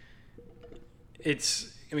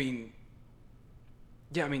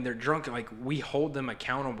they're drunk. Like, we hold them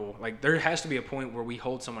accountable. Like, there has to be a point where we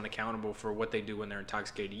hold someone accountable for what they do when they're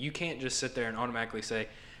intoxicated. You can't just sit there and automatically say,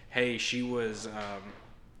 hey, she was,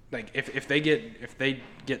 like, if they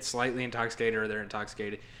get slightly intoxicated or they're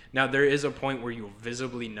intoxicated. Now, there is a point where you'll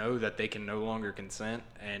visibly know that they can no longer consent.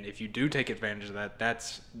 And if you do take advantage of that,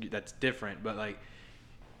 that's different. But, like,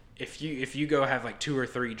 if you go have, like, 2 or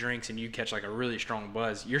 3 drinks and you catch, like, a really strong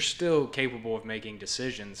buzz, you're still capable of making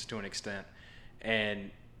decisions to an extent. And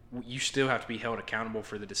you still have to be held accountable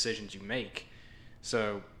for the decisions you make.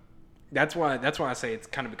 So that's why I say it's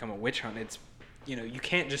kind of become a witch hunt. It's, you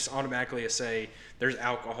can't just automatically say there's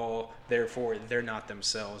alcohol, therefore they're not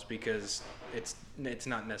themselves, because it's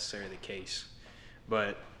not necessarily the case.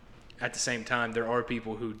 But at the same time, there are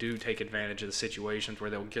people who do take advantage of the situations where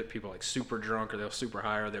they'll get people like super drunk or they'll super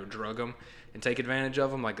high or they'll drug them and take advantage of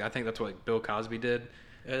them. Like, I think that's what Bill Cosby did.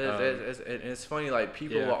 It's funny, like,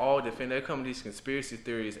 people will all defend. They come with these conspiracy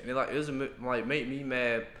theories, and it was like make me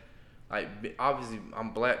mad. Like, obviously,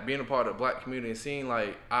 I'm black, being a part of the black community, and seeing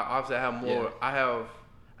like I have more. I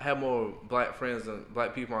have more black friends than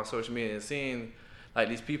black people on social media, and seeing like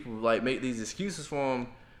these people like make these excuses for them,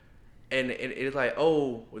 and it's like,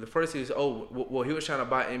 oh, well, the first thing is, oh, well, he was trying to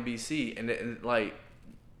buy NBC, and like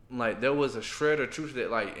there was a shred of truth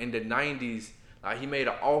that, like, in the 90s. He made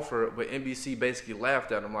an offer, but NBC basically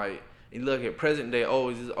laughed at him. Like, you look at present day,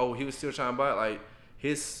 he was still trying to buy it. Like,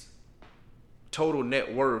 his total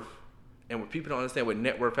net worth, and what people don't understand what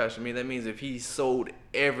net worth actually means, that means if he sold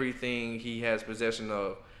everything he has possession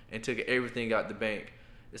of and took everything out the bank,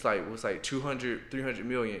 it's like 200, 300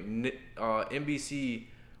 million. NBC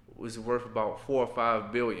was worth about 4 or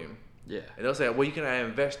 5 billion. Yeah. And they'll say, well, you can have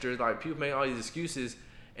investors. Like, people make all these excuses,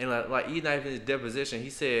 and like even in his deposition, he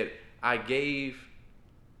said, I gave,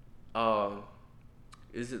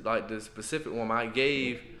 is it like the specific woman? I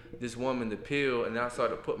gave this woman the pill, and I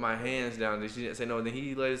started to put my hands down, and she didn't say no. And then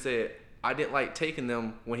he later said, I didn't like taking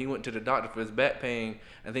them when he went to the doctor for his back pain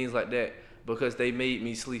and things like that because they made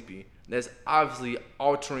me sleepy. That's obviously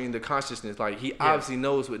altering the consciousness. Like, he obviously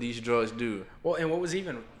knows what these drugs do. Well, and what was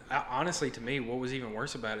even, honestly to me, what was even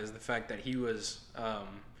worse about it is the fact that he was,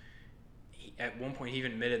 at one point he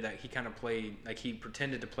even admitted that he kind of played, like, he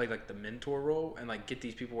pretended to play like the mentor role and like get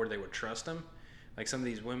these people where they would trust him, like some of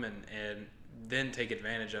these women, and then take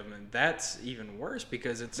advantage of them. And that's even worse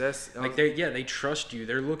because they trust you,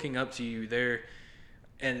 they're looking up to you,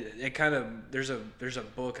 and it kind of, there's a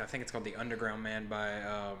book, I think it's called The Underground Man by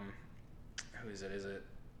who is it?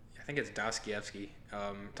 I think it's Dostoevsky.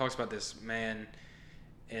 Talks about this man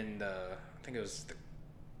in I think it was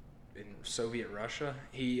in Soviet Russia.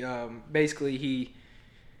 He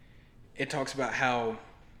it talks about how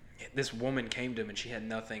this woman came to him and she had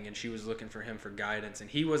nothing and she was looking for him for guidance, and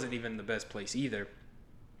he wasn't even in the best place either.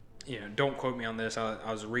 Don't quote me on this.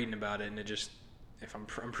 I was reading about it, and it just, if I'm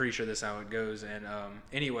pretty sure this is how it goes. And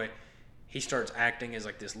anyway, he starts acting as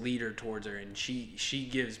like this leader towards her, and she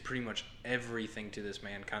gives pretty much everything to this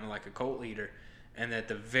man, kind of like a cult leader. And at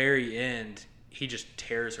the very end, he just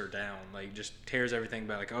tears her down, like just tears everything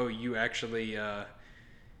back. Like, oh, you actually,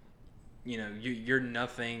 you're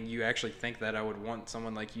nothing. You actually think that I would want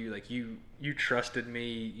someone like you. Like, you trusted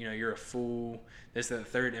me. You're a fool. This, that, the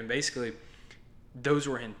third. And basically, those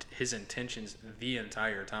were his intentions the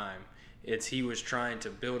entire time. He was trying to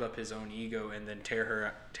build up his own ego and then tear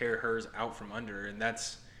hers out from under.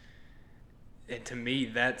 And to me,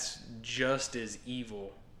 that's just as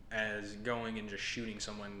evil as going and just shooting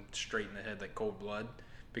someone straight in the head like cold blood,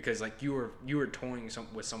 because like you were toying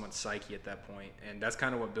with someone's psyche at that point, and that's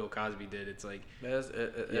kind of what Bill Cosby did. It's like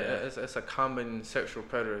it's a common sexual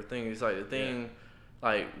predator thing. It's like the thing,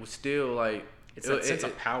 like was still like it's that sense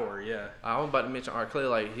of power. Yeah, I was about to mention R. Kelly.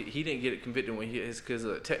 Like he didn't get convicted when it's because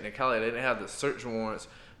of technicality. They didn't have the search warrants.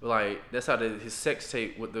 But like that's how his sex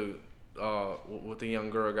tape with the young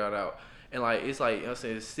girl got out. And like it's like, you know what I'm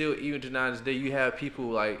saying, it's still, even to now this day, you have people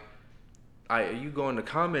like you go in the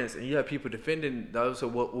comments and you have people defending those. So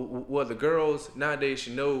what the girls nowadays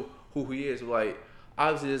should know who he is. Like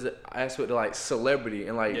obviously there's an aspect of like celebrity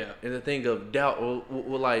and like and the thing of doubt or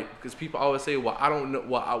like, because people always say, well, I don't know,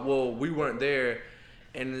 well we weren't there,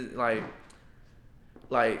 and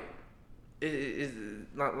it's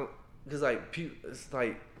not, because like it's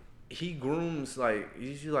like he grooms, like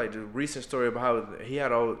usually like the recent story about how he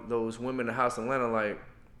had all those women in the house in Atlanta, like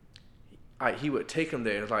he would take them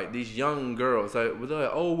there. It's like these young girls, like they're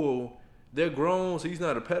like, oh well, they're grown, so he's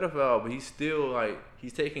not a pedophile, but he's still like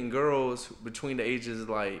he's taking girls between the ages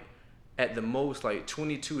like at the most like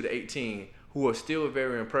 22 to 18 who are still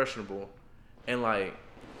very impressionable, and like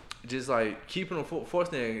just like keeping them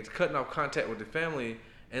forcing them, cutting off contact with the family.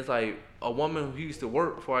 And it's like a woman who used to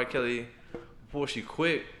work for R. Kelly before she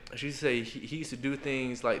quit. She say he used to do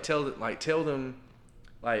things like tell them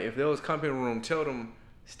like if there was company room, tell them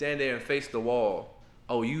stand there and face the wall.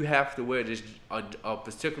 Oh, you have to wear this a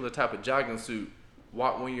particular type of jogging suit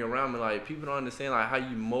when you're around me. Like people don't understand like how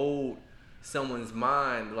you mold someone's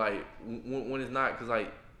mind like when it's not, because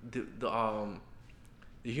like the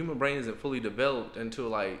human brain isn't fully developed until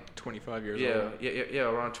like 25 years old. Yeah,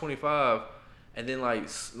 around 25. And then like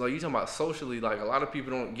you talking about socially, like a lot of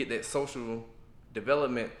people don't get that social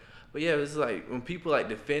development. But yeah, it's like when people like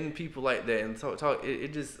defend people like that and talk,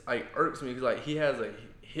 it just like irks me, because like he has a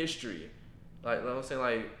history, like you know what I'm saying,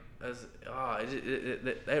 like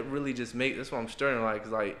that really just makes, that's why I'm stirring, like,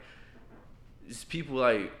 cause like just people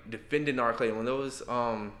like defending R. Kelly when there was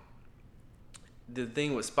the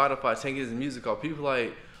thing with Spotify taking his music off, people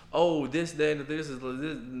like, oh, this, that, and this is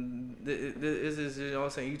you know what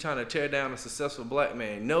I'm saying, you trying to tear down a successful black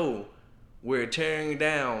man. No, we're tearing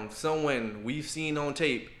down someone we've seen on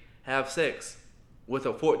tape have sex with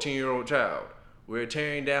a 14-year-old child. We're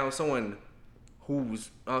tearing down someone who's, you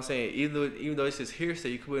know what I'm saying, even though it's just hearsay,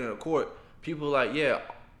 you could put it in a court, people like, yeah,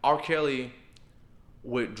 R. Kelly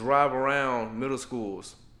would drive around middle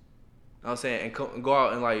schools, you know what I'm saying, and go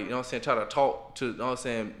out and like, you know what I'm saying, try to talk to, you know what I'm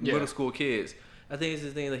saying, middle school kids. I think it's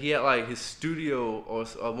this thing that he had like his studio or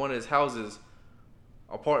one of his houses,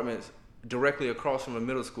 apartments, directly across from a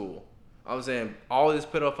middle school. I was saying all this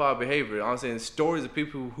pedophile behavior. I was saying stories of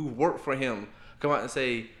people who work for him come out and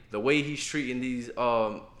say the way he's treating these,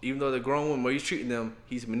 even though they're grown women, where he's treating them,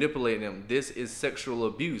 he's manipulating them. This is sexual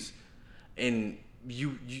abuse, and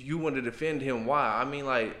you want to defend him? Why? I mean,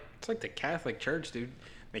 like it's like the Catholic Church, dude.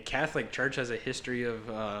 The Catholic Church has a history of,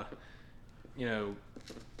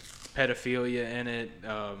 pedophilia in it.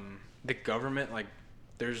 The government, like,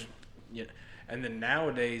 there's, and then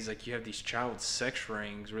nowadays, like, you have these child sex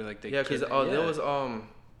rings where, like, they because there was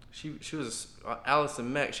she was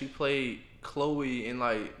Allison Mack. She played Chloe in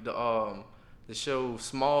like the show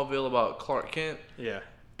Smallville about Clark Kent. Yeah.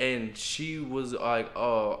 And she was like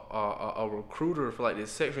a recruiter for like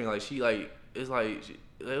this sex ring. Like she like it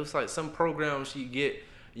was like some program she get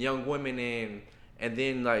young women in, and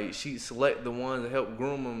then like she select the ones that help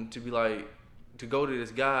groom them to be like to go to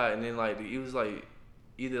this guy, and then like it was like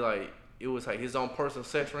either like it was like his own personal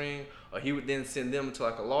sex ring, or he would then send them to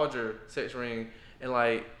like a larger sex ring, and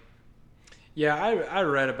like yeah, I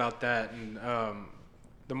read about that, and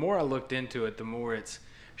the more I looked into it, the more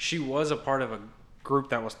she was a part of a group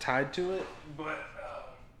that was tied to it, but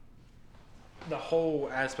the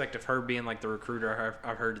whole aspect of her being like the recruiter,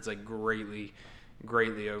 I've heard it's like greatly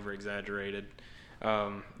over exaggerated.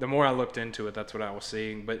 The more I looked into it, that's what I was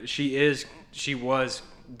seeing. But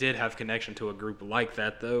did have connection to a group like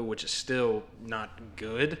that though, which is still not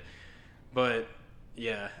good. But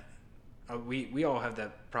yeah, we all have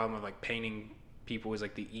that problem of like painting people as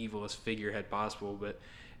like the evilest figurehead possible. But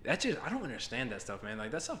that's just, I don't understand that stuff, man.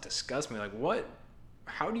 Like that stuff disgusts me. Like what?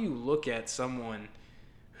 How do you look at someone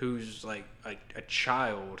who's like a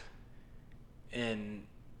child, and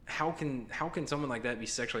how can someone like that be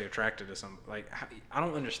sexually attracted to some, like, I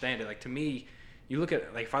don't understand it. Like to me, you look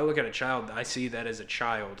at, like, if I look at a child, I see that as a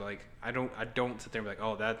child. Like I don't sit there and be like,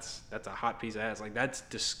 oh, that's a hot piece of ass. Like that's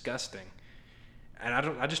disgusting. And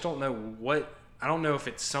I just don't know what, I don't know if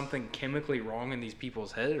it's something chemically wrong in these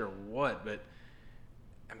people's head or what, but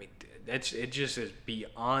I mean it just is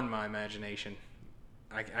beyond my imagination.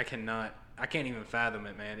 I I can't even fathom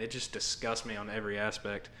it, man. It just disgusts me on every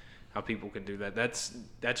aspect how people can do that. That's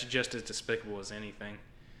just as despicable as anything.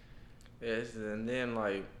 Yes, and then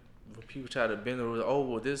like when people try to bend the rules, oh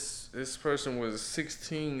well, this person was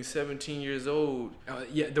 16, 17 years old.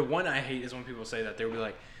 Yeah, the one I hate is when people say that. They'll be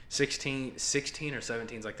like 16 or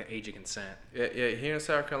 17 is like the age of consent. Yeah, here in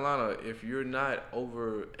South Carolina, if you're not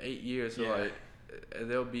over 8 years, so like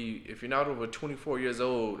there'll be, if you're not over 24 years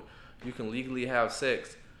old, you can legally have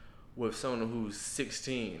sex with someone who's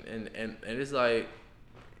 16, and it's like,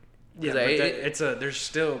 yeah, but there's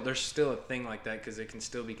still a thing like that because it can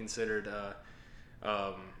still be considered.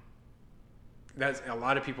 That's a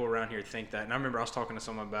lot of people around here think that, and I remember I was talking to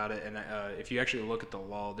someone about it, and if you actually look at the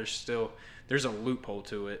law, there's a loophole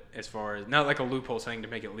to it, as far as not like a loophole saying to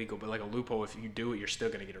make it legal, but like a loophole if you do it, you're still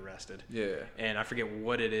going to get arrested. Yeah. And I forget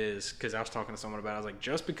what it is because I was talking to someone about it. I was like,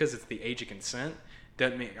 just because it's the age of consent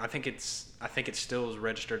doesn't mean. I think it still is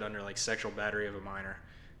registered under like sexual battery of a minor,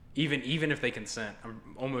 even if they consent.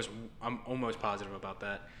 I'm almost positive about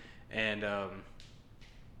that, and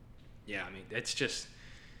yeah, I mean it's just.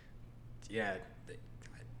 Yeah,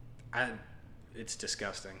 it's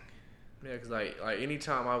disgusting. Yeah, cause like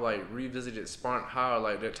anytime I like revisited Spartan High,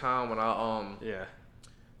 like that time when I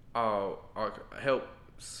helped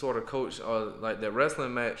sort of coach like that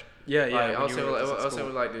wrestling match. Yeah. Like, I was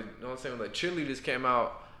saying like the cheerleaders came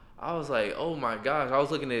out. I was like, oh my gosh! I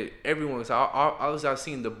was looking at everyone. So I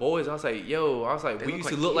seen the boys. I was like, yo! I was like, we used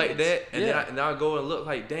to look like that, and then I go and look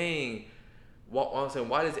like, dang. I'm saying,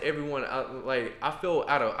 why does everyone like? I felt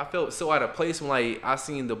so out of place when like I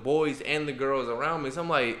seen the boys and the girls around me. So I'm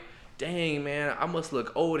like, dang man, I must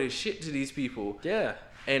look old as shit to these people. Yeah,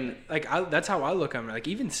 and like that's how I look at them. Like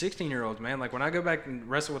even 16-year-olds, man. Like when I go back and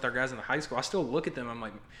wrestle with our guys in the high school, I still look at them. I'm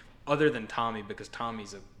like, other than Tommy because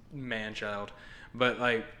Tommy's a man child, but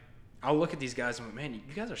like. I'll look at these guys and I'm like, man, you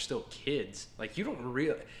guys are still kids. Like, you don't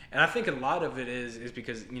really... And I think a lot of it is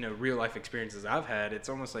because, real life experiences I've had, it's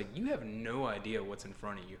almost like you have no idea what's in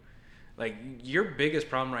front of you. Like, your biggest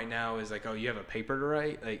problem right now is like, oh, you have a paper to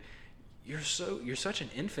write? Like, you're such an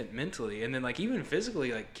infant mentally. And then, like, even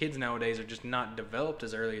physically, like, kids nowadays are just not developed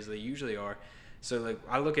as early as they usually are. So, like,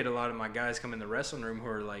 I look at a lot of my guys come in the wrestling room who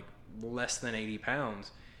are, like, less than 80 pounds.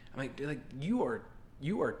 I'm like, you are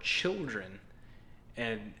children.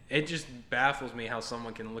 And it just baffles me how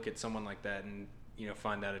someone can look at someone like that and,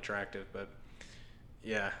 find that attractive. But,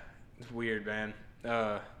 yeah, it's weird, man.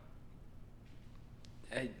 The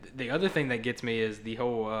other thing that gets me is the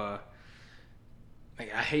whole, I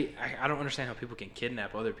don't understand how people can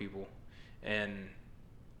kidnap other people. And,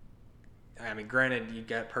 I mean, granted, you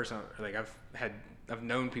got personal, like, I've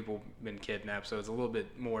known people been kidnapped, so it's a little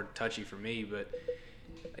bit more touchy for me. But,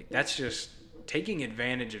 like, that's just taking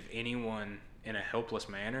advantage of anyone in a helpless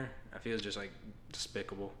manner. I feel is just like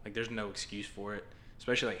despicable. Like there's no excuse for it,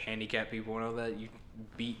 especially like handicapped people and all that. You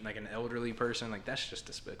beat like an elderly person, like that's just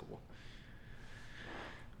despicable.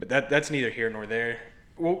 But that's neither here nor there.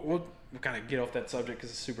 We'll kind of get off that subject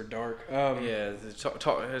because it's super dark. Talk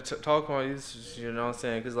on this, you know what I'm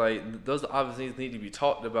saying? Because like those obvious things need to be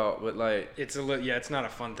talked about, but like it's not a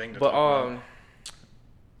fun thing to talk about.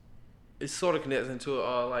 It sort of connects into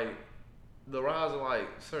like. The rise of like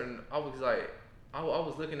certain, I was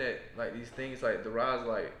looking at like these things like the rise of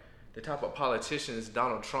like the type of politicians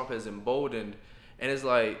Donald Trump has emboldened, and it's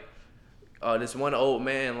like this one old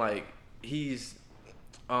man like he's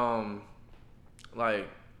like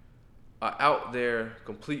out there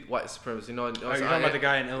complete white supremacy. Are you talking about the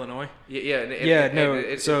guy in Illinois? Yeah,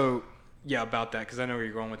 about that because I know where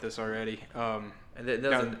you're going with this already. And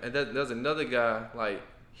there's another guy like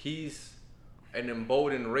he's an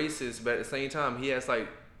emboldened racist, but at the same time he has like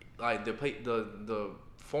the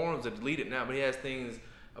forums are deleted now, but he has things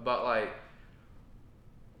about like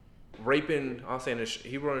raping. I'm saying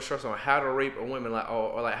he wrote instructions on how to rape a woman, like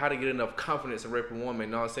or like how to get enough confidence to rape a woman.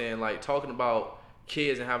 You know what I'm saying? Like talking about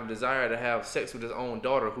kids and having a desire to have sex with his own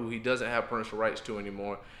daughter, who he doesn't have parental rights to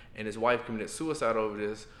anymore, and his wife committed suicide over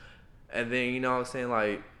this. And then you know what I'm saying,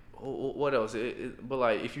 like. What else? But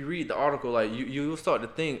like, if you read the article, like you'll start to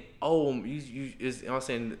think, it's, you know what I'm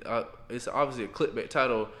saying, it's obviously a clickbait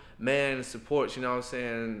title. Man supports, you know what I'm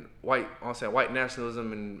saying, white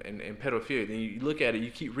nationalism and pedophilia. Then you look at it,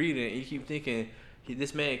 you keep reading it, and you keep thinking,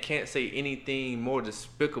 this man can't say anything more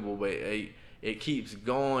despicable. But it keeps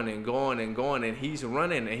going and going and going, and he's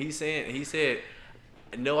running, and he said,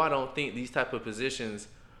 no, I don't think these type of positions.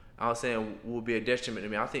 I was saying will be a detriment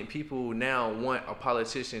to me. I think people now want a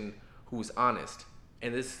politician who's honest,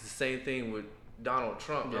 and this is the same thing with Donald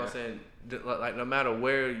Trump. You know what I'm saying? Like no matter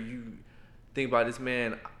where you think about this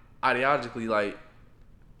man ideologically, like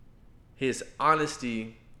his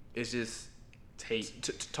honesty is just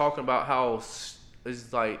talking about how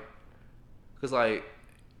it's like, because like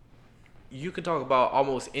you can talk about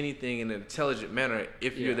almost anything in an intelligent manner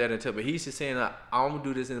if you're that intelligent. But he's just saying that I'm gonna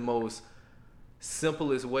do this in the most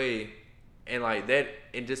simplest way, and like that,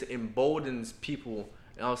 it just emboldens people.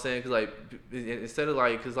 You know what I'm saying? Because like instead of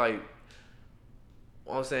like, because like,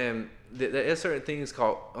 what I'm saying, there's certain things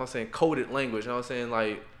called, I'm saying, coded language. You know what I'm saying?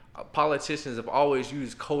 Like politicians have always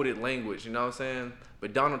used coded language. You know what I'm saying?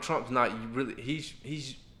 But Donald Trump's not really.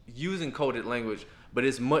 He's using coded language, but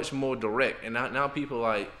it's much more direct. And now people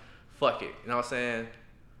like, fuck it. You know what I'm saying?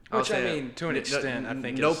 Which I mean, to an extent, I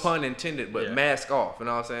think no pun intended, but mask off. You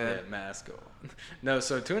know what I'm saying? Yeah, mask off. No,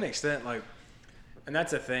 so to an extent, like, and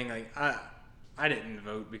that's the thing. Like, I didn't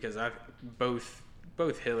vote because both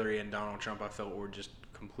Hillary and Donald Trump I felt were just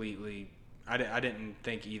completely. I didn't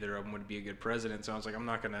think either of them would be a good president. So I was like, I'm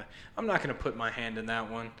not gonna put my hand in that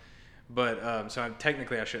one. But so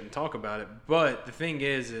technically I shouldn't talk about it. But the thing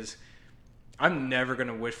is I'm never going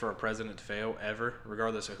to wish for a president to fail ever,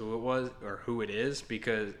 regardless of who it was or who it is,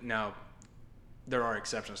 because now there are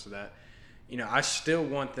exceptions to that. You know, I still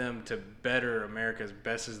want them to better America as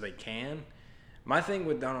best as they can. My thing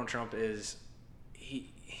with Donald Trump is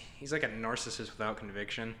he's like a narcissist without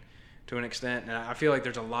conviction to an extent. And I feel like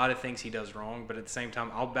there's a lot of things he does wrong, but at the same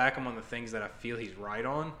time, I'll back him on the things that I feel he's right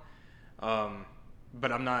on.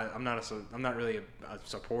 But I'm not really a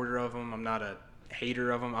supporter of him. I'm not a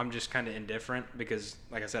hater of him. I'm just kind of indifferent because,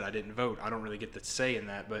 like I said, I didn't vote. I don't really get the say in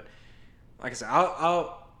that. But like I said,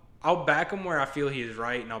 I'll back him where I feel he is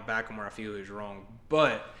right, and I'll back him where I feel he's wrong.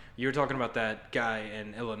 But you were talking about that guy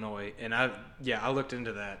in Illinois, and I looked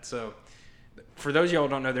into that. So for those of y'all who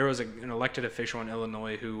don't know, there was an elected official in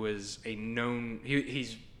Illinois who was a known.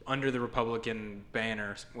 He's under the Republican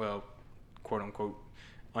banner, well, quote unquote,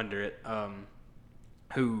 under it.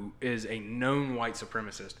 Who is a known white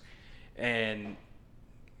supremacist, and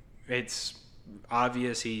it's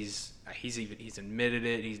obvious he's admitted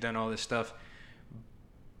it. He's done all this stuff,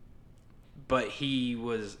 but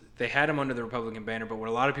they had him under the Republican banner. But what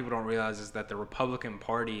a lot of people don't realize is that the Republican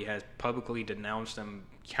Party has publicly denounced him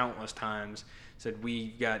countless times. Said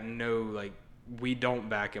we don't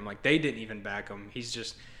back him. Like they didn't even back him. He's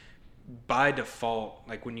just. By default,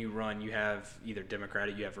 like when you run, you have either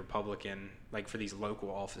Democratic, you have Republican, like for these local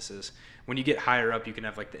offices. When you get higher up, you can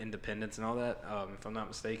have like the independents and all that, if I'm not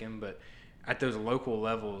mistaken. But at those local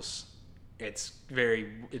levels, it's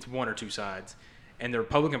one or two sides. And the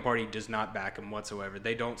Republican Party does not back him whatsoever.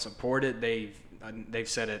 They don't support it. They've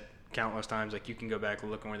said it countless times. Like you can go back and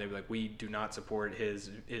look where they'd be like, we do not support his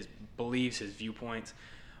beliefs, his viewpoints.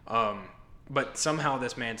 But somehow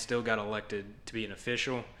this man still got elected to be an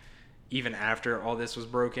official. Even after all this was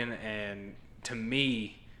broken, and to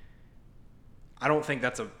me, I don't think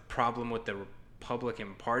that's a problem with the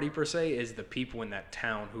Republican Party per se, is the people in that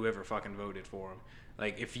town, whoever fucking voted for him.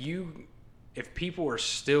 Like, if people are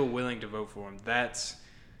still willing to vote for him,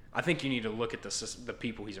 I think you need to look at the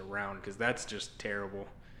people he's around, because that's just terrible.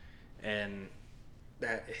 And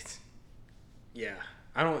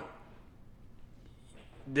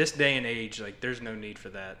this day and age, like, there's no need for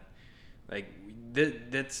that. Like,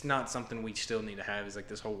 that's not something we still need to have, is like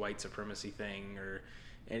this whole white supremacy thing.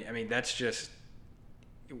 I mean, that's just,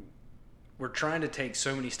 we're trying to take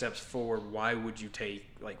so many steps forward. Why would you take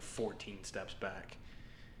like 14 steps back?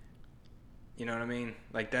 You know what I mean?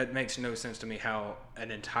 Like, that makes no sense to me, how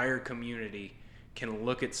an entire community can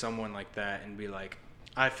look at someone like that and be like,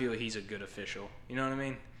 I feel he's a good official. You know what I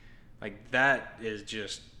mean? Like, that is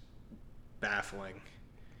just baffling.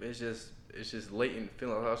 It's just latent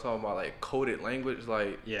feeling. I was talking about like coded language,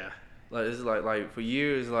 like like it's like for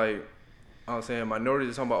years, like I was saying,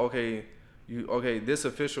 minorities are talking about this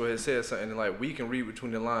official has said something, and like we can read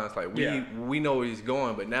between the lines, like we know where he's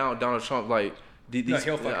going, but now Donald Trump, like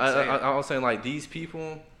I was saying, like these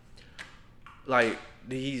people, like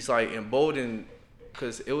he's like emboldened,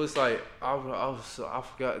 because it was like I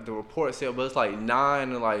forgot the report said, but it's like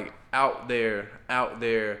 9 like out there,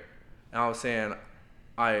 and I was saying,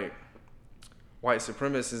 like, white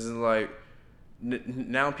supremacists is like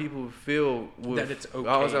now people feel with, that it's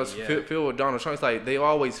okay. Feel with Donald Trump. It's like they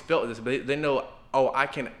always felt this, but they know, I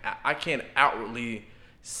can't outwardly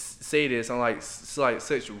say this on like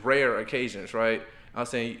such rare occasions, right? I'm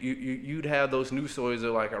saying you'd have those news stories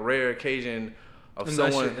of like a rare occasion of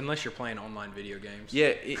unless you're playing online video games.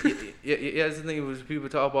 Yeah, that's the thing was people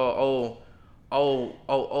talk about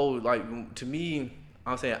like to me.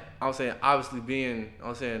 I'm saying obviously being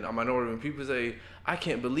a minority, when people say I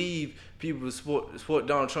can't believe people support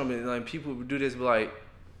Donald Trump, and like people do this, but like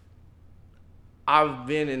I've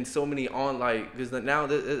been in so many on like because now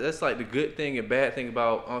that's like the good thing and bad thing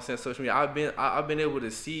about I'm saying social media. I've been able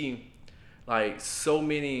to see like so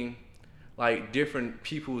many like different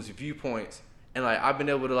people's viewpoints, and like I've been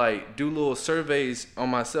able to like do little surveys on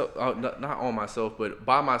myself, not on myself, but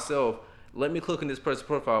by myself. Let me click on this person's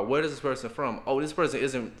profile. Where is this person from? Oh, this person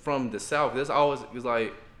isn't from the South. This always is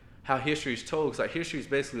like how history is told. Cause like history is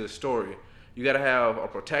basically a story. You gotta have a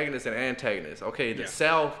protagonist and an antagonist. Okay, the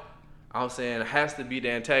South, I'm saying, has to be the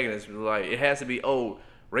antagonist. Like it has to be, oh,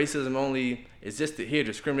 racism only existed here,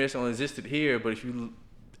 discrimination only existed here. But if you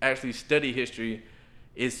actually study history,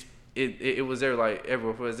 it was there like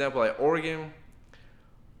everywhere. For example, like Oregon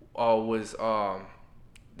was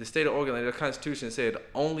the state of Oregon, like the Constitution said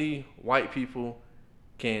only white people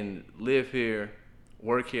can live here,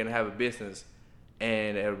 work here, and have a business.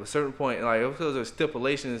 And at a certain point, like it was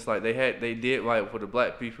stipulations, like they did like for the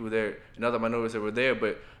black people there and other minorities that were there,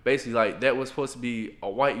 but basically like that was supposed to be a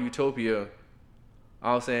white utopia.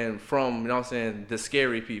 I was saying from the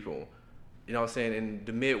scary people, in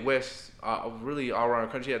the Midwest, really all around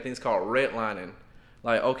the country, had things called redlining.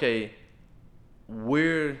 Like okay,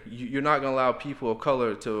 you're not gonna allow people of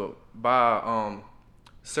color to buy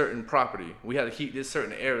certain property. We had to keep this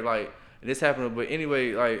certain area, like and this happened. But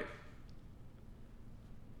anyway, like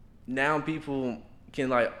now people can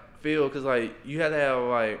like feel because like you have to have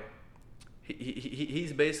like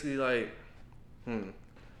he's basically like and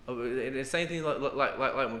the same thing like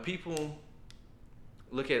when people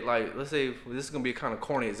look at like let's say this is gonna be a kind of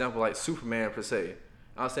corny example like Superman per se.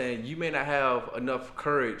 I'm saying you may not have enough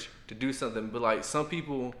courage to do something, but like some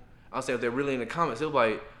people, I'm saying if they're really in the comments, they'll be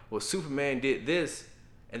like, well, Superman did this,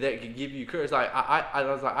 and that could give you courage. Like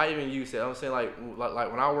I even use it. I'm saying like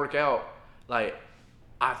when I work out, like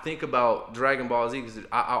I think about Dragon Ball Z because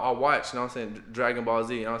I watch, Dragon Ball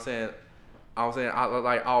Z. I'll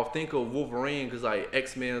think of Wolverine because like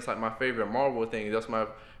X-Men is like my favorite Marvel thing. That's my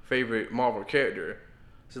favorite Marvel character.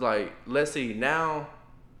 So like let's see now.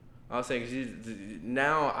 I was saying,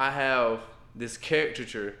 now I have this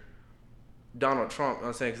caricature, Donald Trump.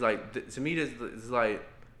 I'm saying, cause like to me, this is like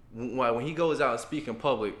when he goes out and speak in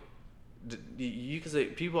public, you can say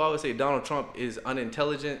people always say Donald Trump is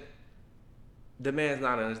unintelligent. The man's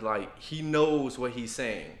not like he knows what he's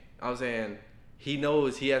saying. I'm saying he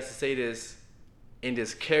knows he has to say this in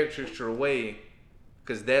this caricature way,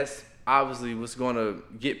 cause that's obviously what's going to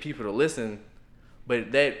get people to listen.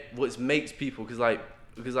 But that what makes people, because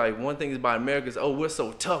one thing is about America is, oh, we're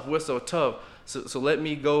so tough. So let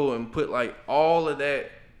me go and put like all of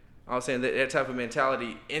that, I was saying that type of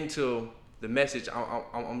mentality into the message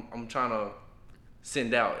I'm trying to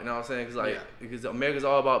send out. You know what I'm saying? Because America's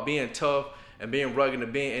all about being tough and being rugged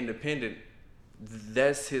and being independent.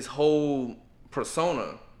 That's his whole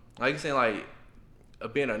persona. Like you're saying, like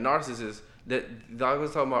being a narcissist. That I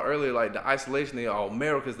was talking about earlier, like the isolation thing. Oh,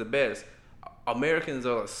 America's the best. Americans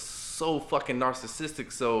are so fucking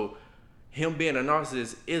narcissistic. So him being a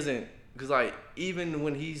narcissist isn't, because like even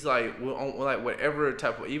when he's like on like whatever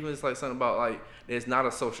type of, even it's like something about like it's not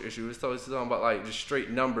a social issue. It's talking about like just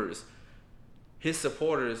straight numbers. His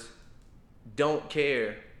supporters don't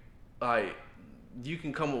care. Like you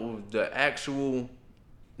can come up with the actual, you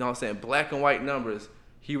know what I'm saying, black and white numbers.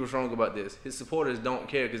 He was wrong about this. His supporters don't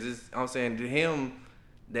care because it's, I'm saying, to him,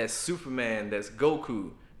 that's Superman, that's Goku. You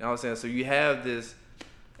know what I'm saying? So you have this.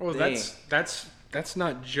 Well, thing. That's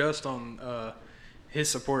not just on his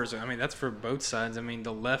supporters. I mean, that's for both sides. I mean,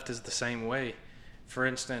 the left is the same way. For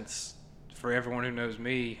instance, for everyone who knows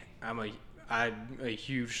me, I'm a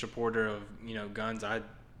huge supporter of, you know, guns. I've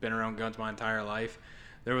been around guns my entire life.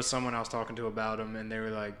 There was someone I was talking to about them, and they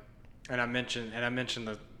were like, and I mentioned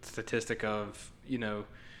the statistic of, you know,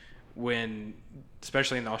 when,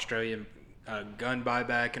 especially in the Australian gun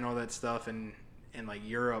buyback and all that stuff, and like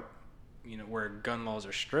Europe, you know, where gun laws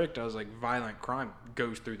are strict, I was like, violent crime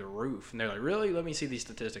goes through the roof. And they're like, really? Let me see these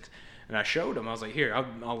statistics. And I showed them. I was like, here,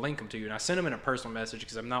 I'll link them to you. And I sent them in a personal message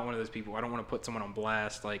because I'm not one of those people. I don't want to put someone on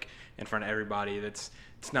blast, like, in front of everybody. It's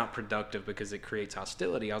not productive because it creates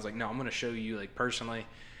hostility. I was like, no, I'm going to show you, like, personally.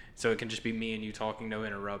 So it can just be me and you talking, no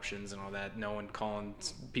interruptions and all that, no one calling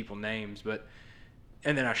people names.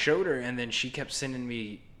 And then I showed her, and then she kept sending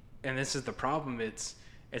me, and this is the problem, it's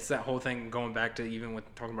that whole thing going back to even with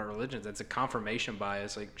talking about religions. It's a confirmation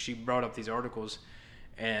bias. Like, she brought up these articles,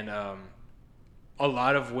 and a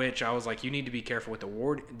lot of which I was like, you need to be careful with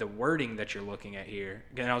the wording that you're looking at here.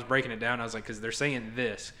 And I was breaking it down. I was like, because they're saying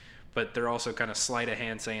this, but they're also kind of sleight of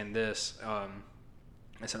hand saying this.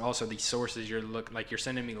 I said also these sources you're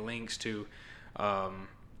sending me links to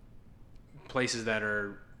places that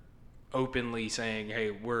are openly saying,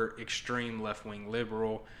 hey, we're extreme left-wing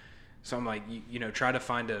liberal. So I'm like, try to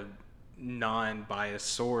find a non-biased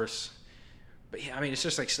source. But yeah, I mean, it's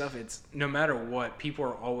just like stuff. It's no matter what, people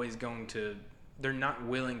are always they're not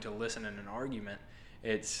willing to listen in an argument.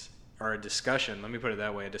 Or a discussion. Let me put it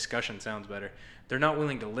that way. A discussion sounds better. They're not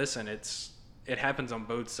willing to listen. It happens on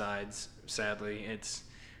both sides. Sadly, it's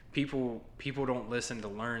people don't listen to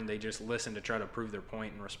learn. They just listen to try to prove their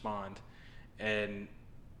point and respond. And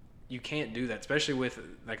you can't do that, especially with,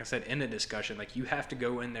 like I said, in a discussion. Like, you have to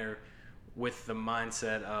go in there with the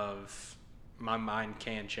mindset of, my mind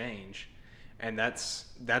can change. And that's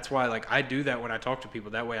why, like, I do that when I talk to people.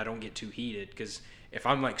 That way I don't get too heated, because if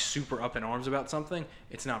I'm like super up in arms about something,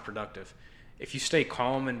 it's not productive. If you stay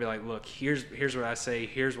calm and be like, look, here's what I say,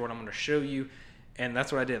 here's what I'm going to show you. And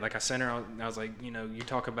that's what I did. Like, I sent her, I was like, you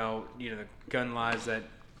talk about, the gun lives, that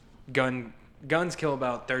guns kill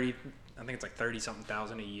about 30, I think it's like 30-something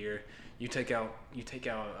thousand a year. You take out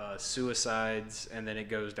suicides, and then it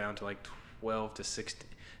goes down to like 12 to 16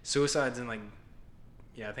 suicides, and like,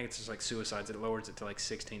 yeah, I think it's just like suicides. It lowers it to like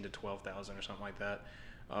 16 to 12,000 or something like that.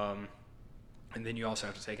 And then you also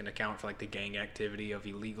have to take into account for like the gang activity of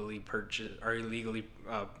illegally purchased or illegally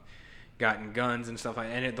gotten guns and stuff like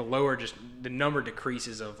that. And the number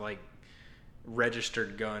decreases of like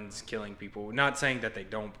registered guns killing people. Not saying that they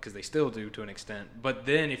don't, because they still do to an extent. But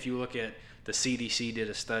then if you look at the CDC did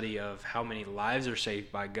a study of how many lives are saved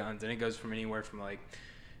by guns, and it goes from anywhere from like,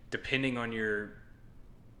 depending on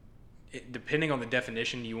the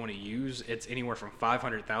definition you want to use, it's anywhere from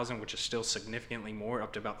 500,000, which is still significantly more,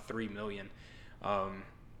 up to about 3 million.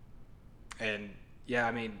 And yeah,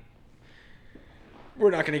 I mean, we're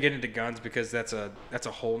not going to get into guns because that's a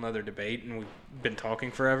whole nother debate, and we've been talking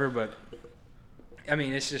forever. But I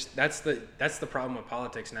mean, it's just that's the problem with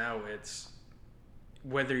politics now. It's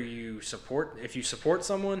whether if you support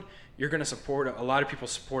someone, you're going to support. A lot of people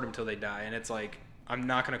support them till they die, and it's like, I'm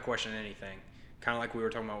not going to question anything. Kind of like we were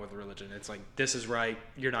talking about with religion. It's like, this is right.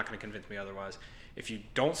 You're not going to convince me otherwise. If you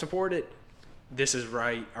don't support it, this is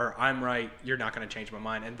right, or I'm right. You're not going to change my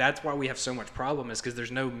mind. And that's why we have so much problem, is because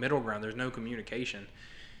there's no middle ground. There's no communication.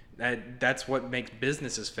 That's what makes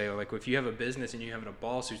businesses fail. Like, if you have a business and you have a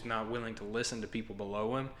boss who's not willing to listen to people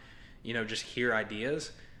below him, just hear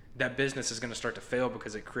ideas, that business is going to start to fail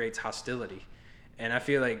because it creates hostility. And I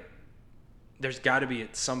feel like there's got to be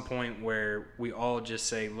at some point where we all just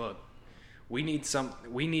say, look, we need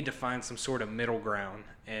to find some sort of middle ground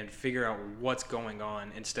and figure out what's going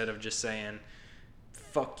on, instead of just saying,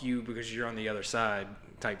 fuck you because you're on the other side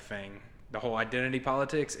type thing. The whole identity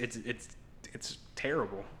politics, it's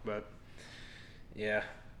terrible. But yeah,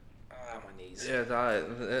 my knees. Yeah,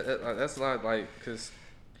 that's not like, because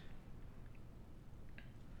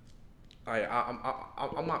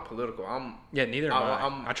I'm not political. Neither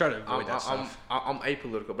am I. I try to avoid that stuff. I'm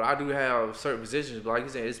apolitical, but I do have certain positions. But like you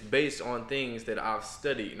said, it's based on things that I've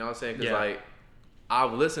studied. You know what I'm saying? Because like,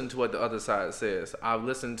 I've listened to what the other side says. I've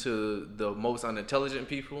listened to the most unintelligent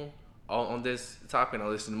people on this topic. And I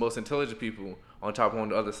listen to the most intelligent people on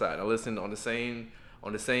the other side. I listen on the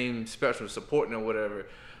same spectrum, supporting or whatever.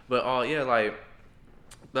 But like,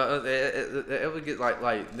 it ever get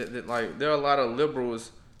like there are a lot of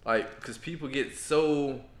liberals. Like, because people get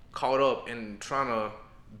so caught up in trying to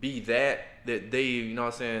be that they, you know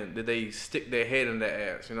what I'm saying, that they stick their head in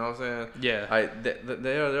their ass, you know what I'm saying? Yeah. Like,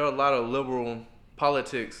 there are a lot of liberal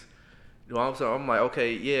politics. You know what I'm saying? I'm like,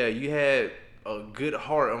 okay, yeah, you had a good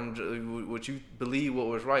heart on what you believe what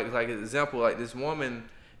was right. It's like, an example, like this woman,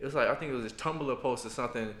 it was like, I think it was this Tumblr post or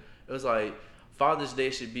something. It was like, Father's Day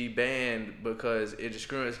should be banned because it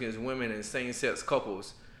discriminates against women and same-sex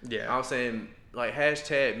couples. Yeah. I'm saying, like,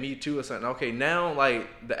 hashtag me too or something. Okay, now like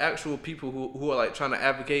the actual people who are like trying to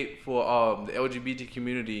advocate for the LGBT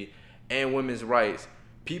community and women's rights,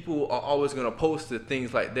 people are always gonna post the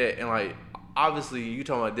things like that. And like, obviously you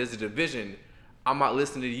talking about there's a division. I'm not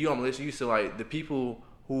listening to you, I'm listening to you. So like, the people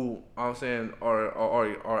who I'm saying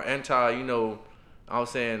are anti, I'm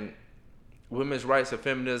saying women's rights and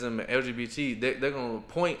feminism and LGBT, they're gonna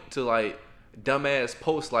point to like dumbass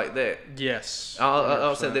posts like that. Yes.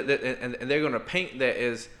 I'm saying that, and they're gonna paint that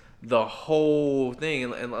as the whole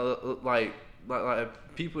thing, and like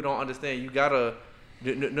people don't understand. You gotta,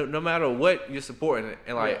 no matter what you're supporting,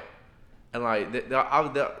 and like, there are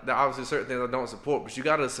obviously certain things I don't support, but you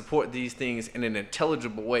gotta support these things in an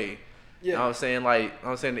intelligible way. Yeah. You know what I'm saying? Like,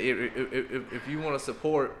 I'm saying if you want to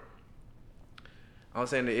support,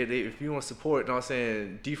 if you want to support, you know what I'm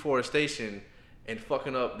saying, deforestation and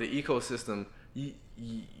fucking up the ecosystem,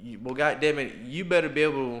 well, goddamn it, you better be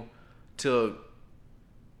able to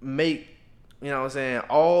make, you know what I'm saying,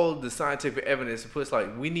 all the scientific evidence to put,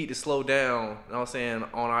 like, we need to slow down, you know what I'm saying,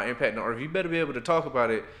 on our impact on Earth. You better be able to talk about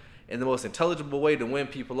it in the most intelligible way to win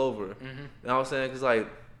people over. Mm-hmm. You know what I'm saying? Because like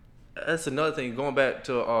that's another thing. Going back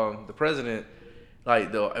to the president,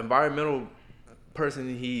 like the environmental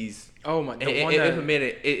person he's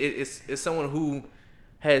implemented. It's someone who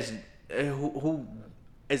has who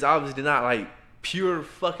is obviously not like pure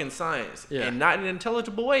fucking science and not in an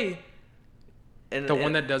intelligible way. And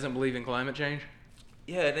one that doesn't believe in climate change.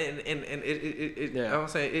 Yeah, and you know what I'm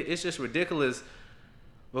saying, it's just ridiculous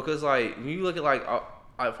because like when you look at like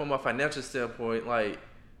from a financial standpoint, like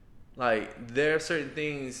there are certain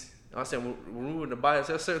things. You know what I'm saying, removing the bias,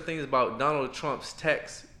 there are certain things about Donald Trump's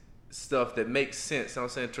tax stuff that makes sense. You know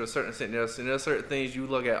what I'm saying, to a certain extent. There are certain things you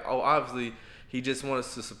look at. Oh, obviously he just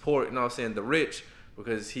wants to support. You know what I'm saying, the rich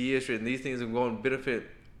because he is rich, and these things are going to benefit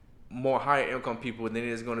more higher income people than it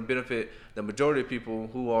is going to benefit the majority of people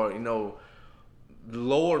who are, you know,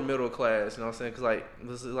 lower middle class. You know what I'm saying? Because like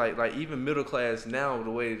this is like even middle class now, the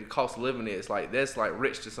way the cost of living is, like that's like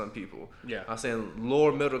rich to some people. Yeah, I'm saying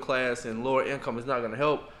lower middle class and lower income is not going to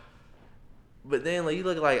help. But then like you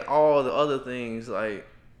look at like all the other things like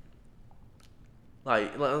so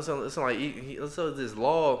this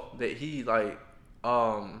law that he like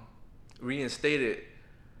reinstated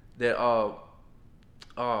that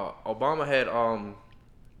Obama had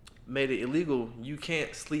made it illegal. You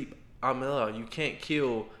can't sleep. You can't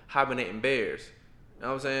kill hibernating bears. You know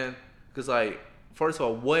what I'm saying? Because like, first of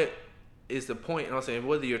all, what is the point? You know what I'm saying,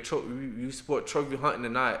 whether you support trophy hunting or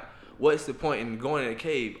not, what's the point in going in a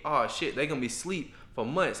cave? Oh shit, they gonna be asleep for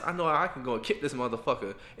months. I know I can go and kick this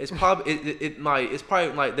motherfucker. It's probably it's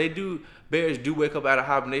probably like bears do wake up out of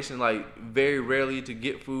hibernation like very rarely to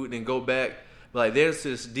get food and go back. But like there's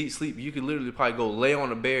this deep sleep. You could literally probably go lay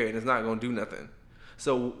on a bear and it's not gonna do nothing.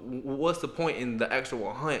 So what's the point in the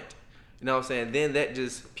actual hunt? You know what I'm saying? Then that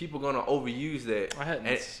just people gonna overuse that, and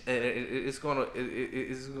it's gonna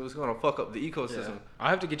fuck up the ecosystem. Yeah.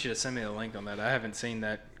 I have to get you to send me a link on that. I haven't seen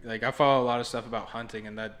that. Like I follow a lot of stuff about hunting,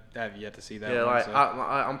 and I have yet to see that. Yeah, one, like so.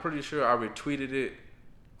 I'm pretty sure I retweeted it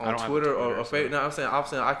on Twitter or Facebook. No, I'm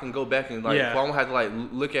saying I can go back and like well, I'm gonna have to like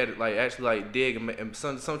look at it, like actually like dig, and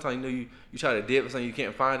sometimes you know you try to dig for something you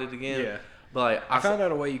can't find it again. Yeah, but like I found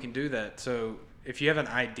out a way you can do that. So if you have an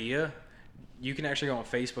idea, you can actually go on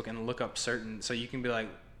Facebook and look up certain, so you can be like,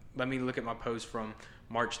 let me look at my post from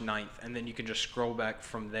March 9th, and then you can just scroll back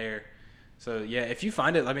from there. So yeah, if you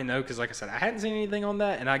find it, let me know, because like I said, I hadn't seen anything on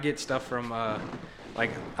that, and I get stuff from,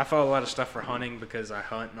 like, I follow a lot of stuff for hunting because I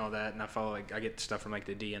hunt and all that, and I get stuff from like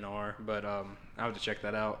the DNR, but I'll have to check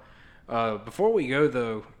that out. Before we go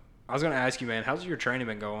though, I was going to ask you, man, how's your training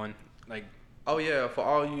been going? Like, oh yeah, for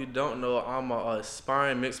all you don't know, I'm a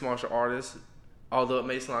aspiring mixed martial artist. Although it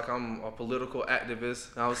may seem like I'm a political activist,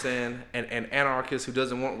 you know what I'm saying, an anarchist who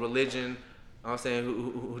doesn't want religion, you know what I'm saying,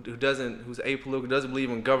 who's apolitical, doesn't believe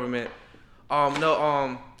in government.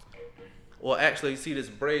 Well, actually, see this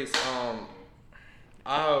brace,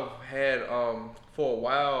 I've had, for a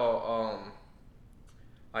while,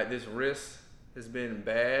 like this wrist has been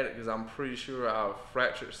bad because I'm pretty sure I've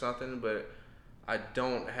fractured something, but I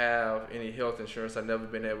don't have any health insurance. I've never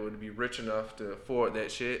been able to be rich enough to afford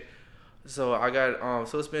that shit. So I got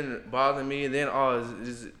so it's been bothering me, and then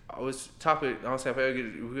was topic. I'm saying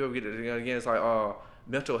if we ever get it again, it's like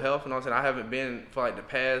mental health. And I'm saying I haven't been for like the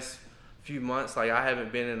past few months. Like I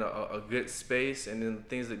haven't been in a good space, and then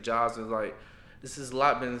things that jobs is like this is a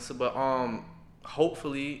lot been. But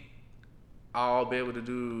hopefully I'll be able to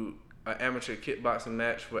do an amateur kickboxing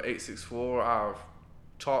match for 864. I've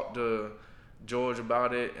talked to George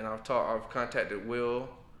about it, and I've contacted Will.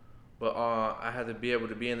 But I had to be able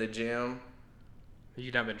to be in the gym.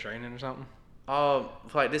 You not been training or something? For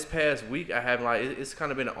like this past week, I haven't. Like it's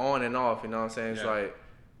kind of been on and off. You know what I'm saying? It's like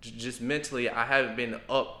just mentally, I haven't been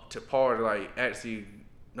up to par to like actually, you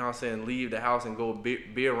know what I'm saying, leave the house and go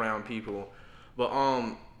be around people. But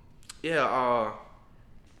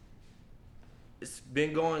it's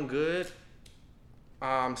been going good.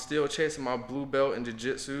 I'm still chasing my blue belt in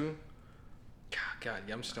jiu-jitsu. God,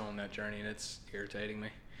 I'm still on that journey, and it's irritating me.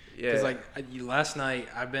 Yeah. Because like last night,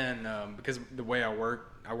 I've been because the way I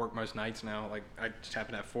work most nights now. Like I just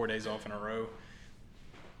happen to have 4 days off in a row.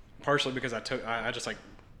 Partially because I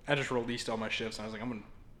just released all my shifts, and I was like, I'm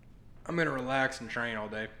gonna relax and train all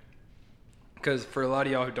day. Because for a lot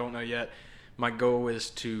of y'all who don't know yet, my goal is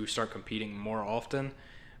to start competing more often.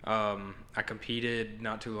 I competed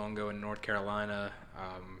not too long ago in North Carolina,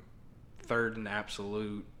 third in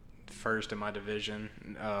absolute, first in my division.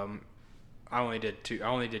 I only did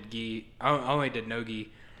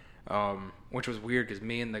no-gi, which was weird because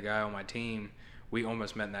me and the guy on my team, we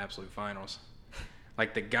almost met in the absolute finals.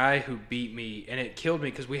 Like the guy who beat me, and it killed me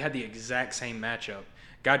because we had the exact same matchup.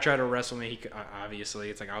 Guy tried to wrestle me. Obviously,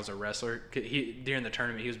 it's like I was a wrestler. During the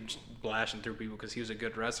tournament, he was just blasting through people because he was a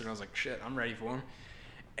good wrestler. And I was like, shit, I'm ready for him.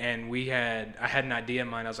 And I had an idea in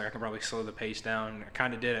mind. I was like, I can probably slow the pace down. I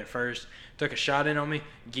kind of did at first. Took a shot in on me,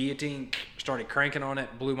 guillotine, started cranking on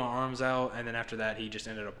it, blew my arms out, and then after that, he just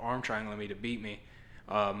ended up arm triangling me to beat me.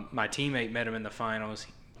 My teammate met him in the finals.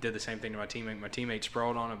 He did the same thing to my teammate. My teammate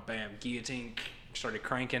sprawled on him, bam, guillotine, started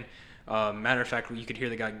cranking. Matter of fact, you could hear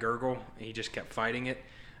the guy gurgle. He just kept fighting it.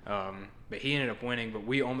 But he ended up winning. But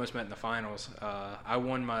we almost met in the finals. I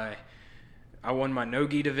won my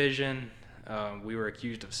no-gi division. We were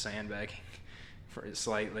accused of sandbagging for it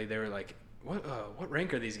slightly. They were like, "What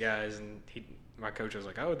rank are these guys?" And my coach was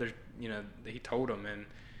like, "Oh, there's he told them." And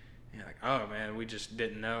like, "Oh man, we just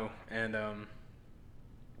didn't know." And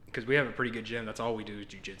because we have a pretty good gym, that's all we do is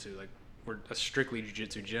jiu-jitsu. Like we're a strictly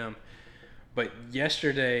jiu-jitsu gym. But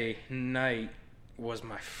yesterday night was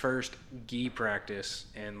my first gi practice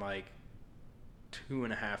in like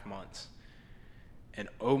 2.5 months, and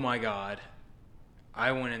oh my god.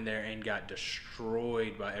 I went in there and got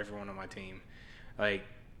destroyed by everyone on my team. Like,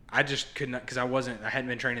 I just could not, because I hadn't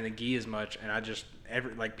been training the gi as much, and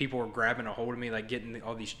people were grabbing a hold of me, like getting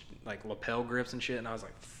all these like lapel grips and shit, and I was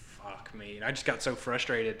like, fuck me. And I just got so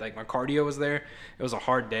frustrated. Like, my cardio was there. It was a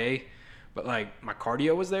hard day, but like, my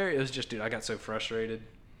cardio was there. It was just, dude, I got so frustrated.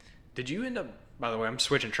 Did you end up, by the way, I'm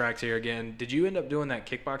switching tracks here again. Did you end up doing that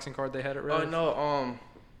kickboxing card they had at Red? Oh, no,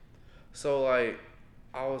 so like,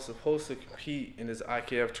 I was supposed to compete in this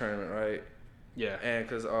IKF tournament, right? Yeah. And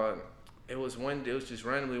because it was just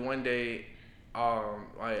randomly one day,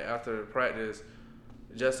 like after practice,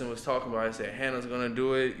 Justin was talking about it. I said, Hannah's going to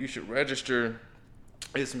do it. You should register.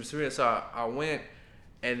 It's some serious. So I went,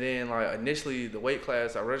 and then like initially the weight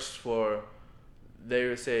class I registered for,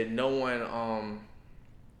 they said no one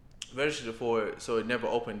registered for it, so it never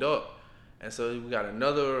opened up. And so we got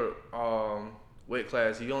another weight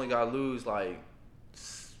class. You only got to lose like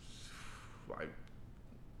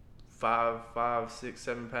 5, 6,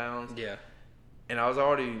 7 pounds. Yeah. And I was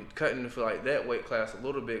already cutting for like that weight class a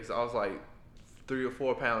little bit because I was like 3 or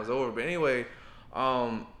 4 pounds over. But anyway,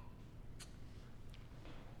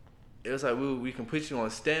 it was like we can put you on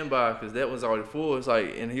standby because that was already full. It's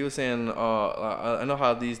like, and he was saying, I know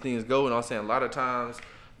how these things go, and I was saying a lot of times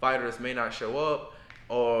fighters may not show up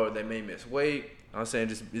or they may miss weight. I was saying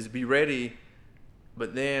just be ready.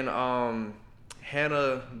 But then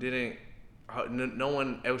Hannah didn't. No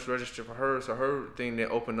one else registered for her, so her thing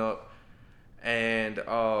didn't open up, and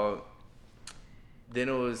then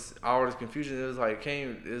it was all this confusion. It was like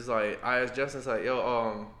I asked Justin, it's like,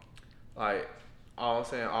 yo, like I was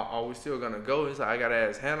saying, are we still gonna go? He's like, I gotta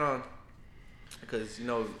ask Hannah, because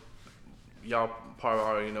y'all probably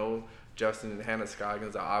already Justin and Hannah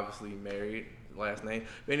Scoggins are obviously married, last name.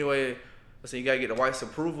 But anyway. So you gotta get the wife's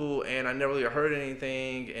approval, and I never really heard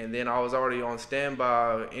anything, and then I was already on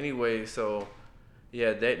standby anyway, so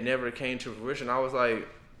yeah, that never came to fruition. I was like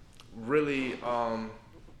really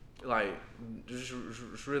just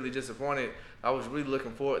really disappointed. I was really looking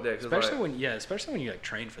forward to that, especially when you like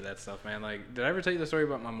train for that stuff, man. Like, did I ever tell you the story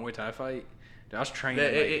about my Muay Thai fight? Dude, I was training,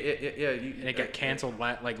 and it got canceled.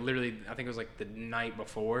 Like literally, I think it was like the night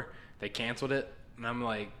before they canceled it, and I'm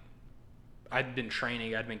like. I'd been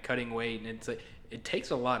training, I'd been cutting weight, and it's like it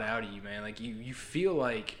takes a lot out of you, man. Like you feel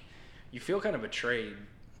kind of betrayed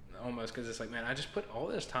almost, because it's like, man, I just put all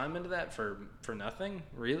this time into that for nothing,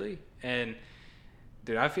 really. And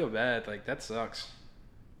dude, I feel bad. Like, that sucks.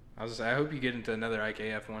 I hope you get into another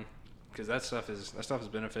IKF one, because that stuff is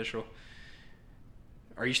beneficial.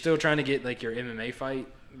 Are you still trying to get like your MMA fight,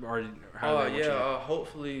 or how?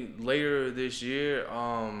 Hopefully later this year.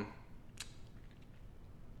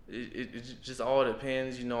 It just all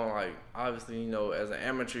depends, like, obviously, as an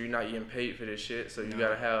amateur, you're not getting paid for this shit, so you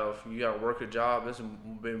gotta work a job. That's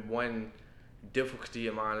been one difficulty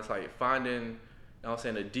of mine. It's like finding,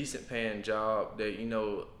 a decent paying job that,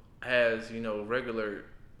 has, regular,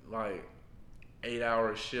 like,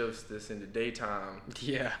 8-hour shifts that's in the daytime.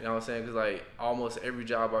 Yeah. You know what I'm saying? Because, like, almost every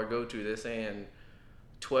job I go to, they're saying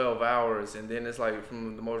 12 hours, and then it's like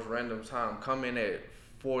from the most random time, come in at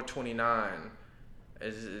 4:29.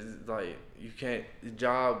 It's like you can't. The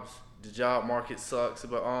job market sucks.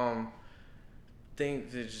 But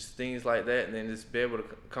things like that, and then just be able to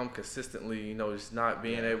come consistently. Just not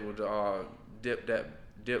being able to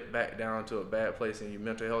dip back down to a bad place in your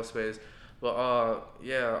mental health space. But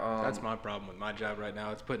that's my problem with my job right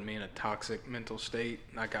now. It's putting me in a toxic mental state.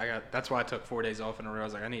 Like that's why I took 4 days off in a row. I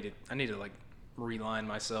was like, I need to like realign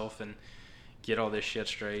myself and get all this shit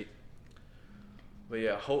straight. But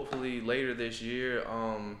yeah, hopefully later this year,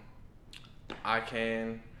 I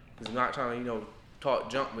can. Cause I'm not trying to talk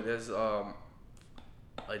junk, but there's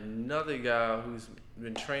another guy who's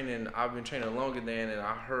been training. I've been training longer than, and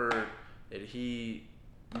I heard that he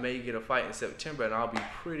may get a fight in September, and I'll be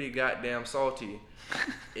pretty goddamn salty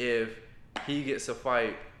if he gets a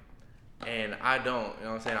fight and I don't. You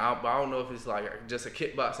know what I'm saying? I don't know if it's like just a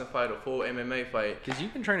kickboxing fight or full MMA fight. Because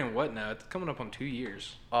you've been training what now? It's coming up on 2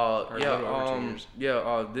 years.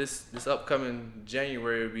 This upcoming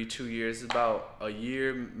January will be 2 years. It's about a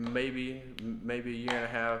year, maybe a year and a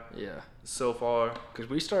half. Yeah. So far. Because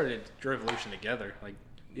we started Revolution together. Like,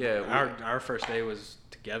 yeah, our first day was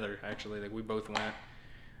together. Actually, like we both went.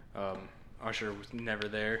 Usher was never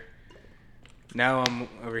there. Now I'm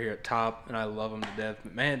over here at Top, and I love him to death.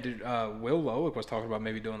 But man, dude, Will Lowick was talking about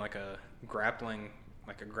maybe doing like a grappling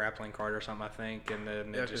card or something, I think. And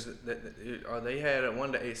then they had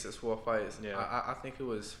one of the A64 fights. Yeah. I think it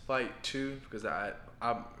was Fight 2 because I've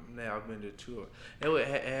been to 2. It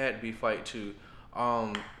had to be Fight 2.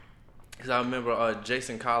 Because I remember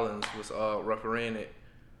Jason Collins was refereeing it.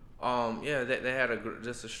 They had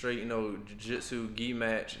just a straight jiu-jitsu gi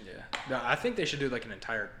match. Yeah. No, I think they should do like an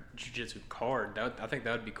entire jiu-jitsu card. I think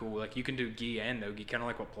that would be cool. Like you can do gi and no gi, kind of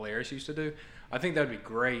like what Polaris used to do. I think that would be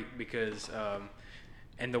great because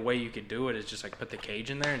and the way you could do it is just like put the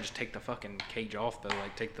cage in there and just take the fucking cage off though.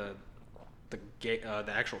 Like take the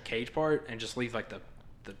actual cage part and just leave like the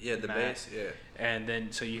mat. Base, yeah. And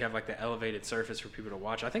then so you have like the elevated surface for people to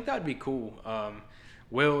watch. I think that would be cool.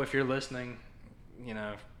 Will, if you're listening,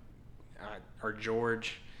 or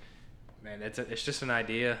George, man, it's just an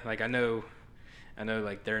idea. Like I know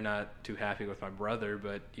like they're not too happy with my brother,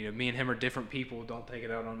 but me and him are different people. Don't take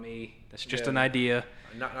it out on me. That's just an idea.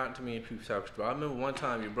 Not too many people have. But I remember one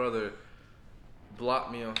time your brother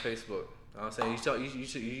blocked me on Facebook. I'm saying you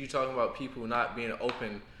talking about people not being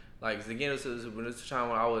open. Like again, this was the time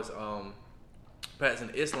when I was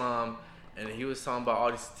practicing Islam, and he was talking about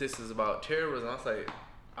all these statistics about terrorism. I was like,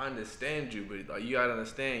 I understand you, but like you gotta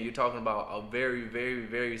understand, you're talking about a very, very,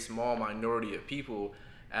 very small minority of people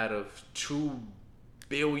out of 2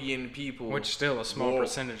 billion people. Which still a small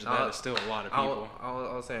percentage of that is still a lot of people.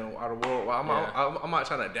 I was saying out of the world. I'm not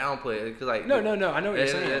trying to downplay it because like no, I know what you're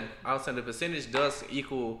saying. I was saying the percentage does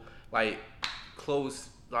equal like close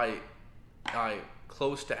to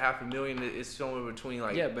 500,000. It's somewhere between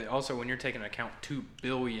like but also when you're taking into account 2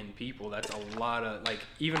 billion people, that's a lot of like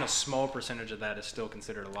even a small percentage of that is still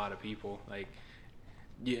considered a lot of people. Like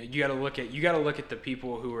you got to look at the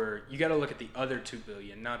people who are you got to look at the other 2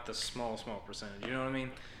 billion, not the small percentage. You know what I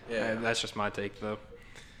mean? Yeah. That's just my take though.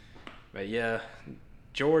 But yeah,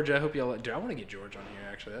 George, I hope y'all. Dude, I want to get George on here.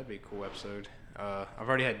 Actually, that'd be a cool episode. I've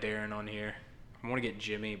already had Darren on here. I want to get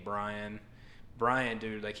Jimmy, Brian,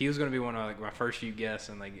 dude, like he was gonna be one of like my first few guests,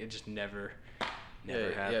 and like it just never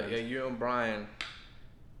happened. Yeah, you and Brian.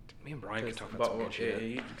 Me and Brian could talk about some good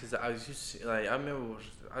shit. Because I was just like I remember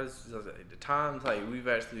the times like we've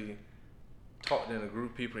actually talked in a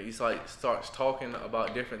group of people, and he like starts talking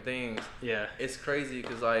about different things. Yeah, it's crazy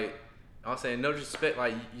because like I'm saying no disrespect,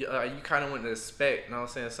 like you kind of want to expect. You know what I'm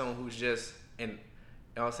saying, someone who's just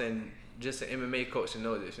just an MMA coach to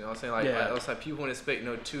know this, you know what I'm saying? Like, I was like, people want to expect,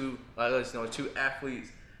 two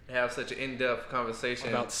athletes to have such an in-depth conversation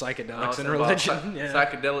about psychedelics and religion.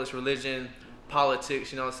 Psychedelics, religion,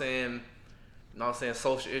 politics, you know what I'm saying?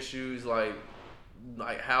 Social issues, like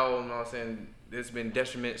how, you know what I'm saying, there's been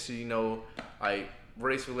detriment to, like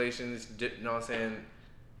race relations, you know what I'm saying?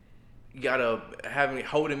 You gotta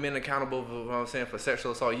holding men accountable for, you know what I'm saying, for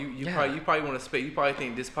sexual assault. You probably want to speak. You probably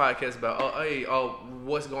think this podcast about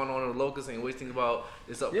what's going on in the local scene. What do you think about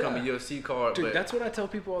this upcoming UFC card? Dude, that's what I tell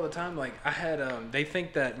people all the time. Like I had they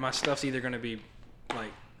think that my stuff's either gonna be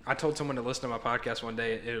like I told someone to listen to my podcast one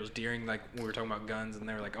day. It was during like we were talking about guns, and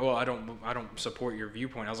they were like, "Oh, I don't support your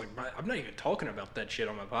viewpoint." I was like, "I'm not even talking about that shit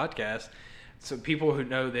on my podcast." So people who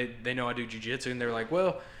know they know I do jiu-jitsu, and they're like,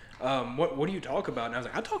 "Well." What do you talk about? And I was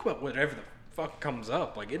like, I talk about whatever the fuck comes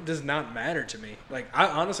up. Like, it does not matter to me. Like, I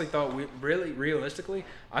honestly thought realistically,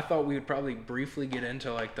 I thought we would probably briefly get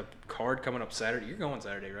into, like, the card coming up Saturday. You're going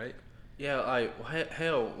Saturday, right? Yeah, like,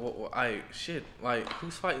 shit. Like,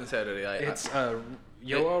 who's fighting Saturday? It's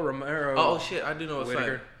Yoel Romero. Oh, shit, I do know what's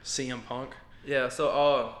fighting. CM Punk. Yeah,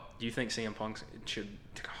 so, do you think CM Punk should...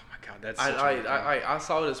 Oh, my God, that's I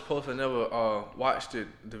saw this post. I never watched the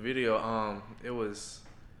video. It was...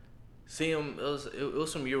 See him. It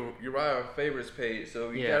was from Uriah Favors page, so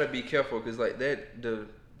you gotta be careful because like that the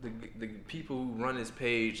people who run his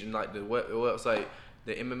page and like the website,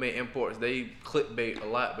 the MMA imports, they clickbait a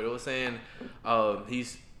lot. But it was saying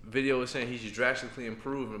he's video was saying he's drastically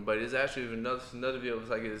improving, but it's actually another video was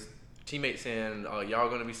like his teammate saying, y'all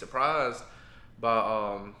gonna be surprised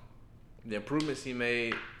by the improvements he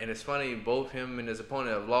made. And it's funny, both him and his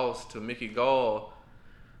opponent have lost to Mickey Gall.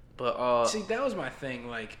 But see, that was my thing,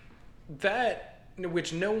 like that,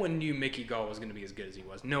 which no one knew Mickey Gall was gonna be as good as he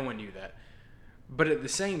was. No one knew that. But at the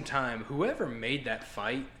same time, whoever made that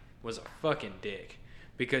fight was a fucking dick.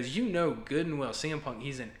 Because you know good and well, CM Punk,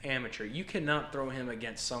 he's an amateur. You cannot throw him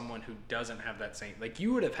against someone who doesn't have that same... Like,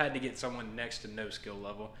 you would have had to get someone next to no skill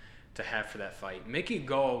level to have for that fight. Mickey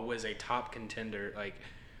Gall was a top contender, like,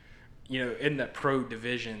 you know, in the pro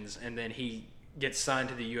divisions, and then he gets signed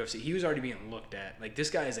to the UFC. He was already being looked at. Like,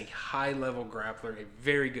 this guy is a high-level grappler, a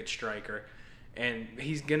very good striker, and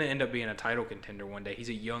he's going to end up being a title contender one day. He's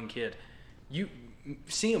a young kid.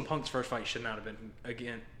 CM Punk's first fight should not have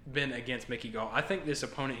been against Mickey Gall. I think this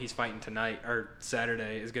opponent he's fighting tonight or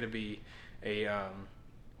Saturday is going to be a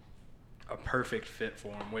perfect fit for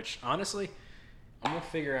him. Which honestly, I'm gonna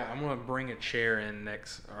figure out. I'm gonna bring a chair in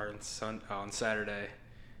on Saturday.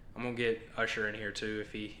 I'm gonna get Usher in here too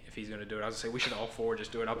if he's gonna do it. I was gonna say we should all four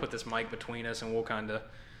just do it. I'll put this mic between us and we'll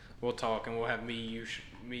talk and we'll have me,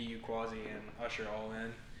 you, Quasi, and Usher all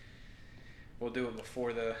in. We'll do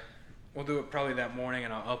it We'll do it probably that morning,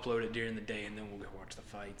 and I'll upload it during the day, and then we'll go watch the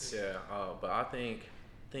fights. Yeah, but I think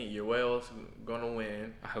Yoel's gonna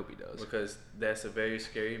win. I hope he does, because that's a very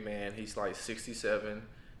scary man. He's like 67,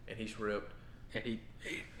 and he's ripped. And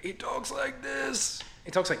he talks like this.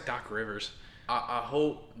 He talks like Doc Rivers. I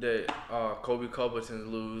hope that Kobe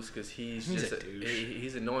Covington lose, because he's just a douche.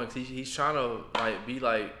 He's annoying. He's trying to like be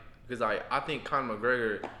like, because I think Conor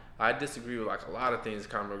McGregor. I disagree with like a lot of things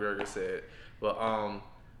Conor McGregor said, but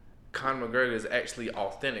Conor McGregor is actually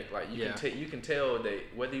authentic. Like you can tell that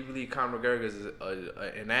whether you believe Conor McGregor is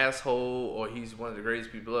an asshole or he's one of the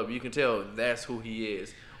greatest people ever, you can tell that's who he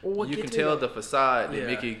is. Well, you can tell the facade that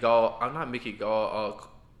Mickey Gall, not Mickey Gall,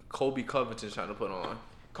 Kobe Covington's trying to put on.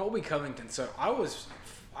 Colby Covington. So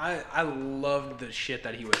I loved the shit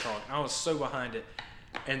that he was talking. I was so behind it.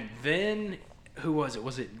 And then who was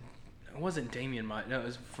it? It wasn't Damian Maya. No, it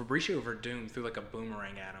was Fabricio Verdum threw like a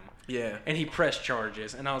boomerang at him. Yeah. And he pressed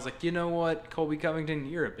charges. And I was like, you know what, Colby Covington,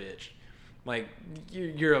 you're a bitch. Like,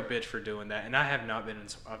 you're a bitch for doing that. And I've not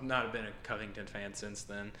been a Covington fan since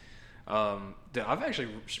then. I've actually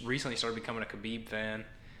recently started becoming a Khabib fan.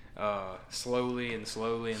 Slowly. It's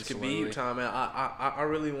Khabib time, man. I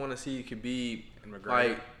really want to see Khabib and McGregor.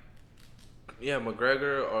 Like, yeah,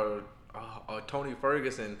 McGregor or Tony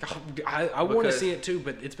Ferguson. I want to see it too,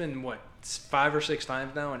 but it's been 5 or 6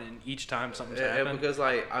 times now, and in each time something's happened. Because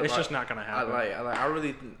it's just not gonna happen.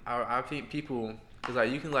 I think people, because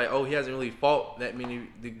like you can like, oh, he hasn't really fought that many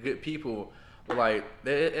the good people, but like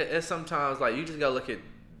it's sometimes like you just gotta look at,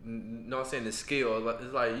 you know what I'm saying, the skill.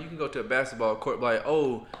 It's like you can go to a basketball court, like,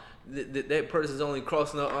 oh, that person's only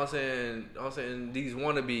crossing up. I'm saying these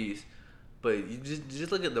wannabes. But you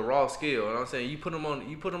just look at the raw skill. You know what I'm saying? You put him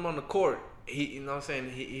on the court. You know what I'm saying?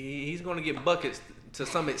 He's going to get buckets to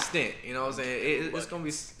some extent. You know what I'm saying? It's going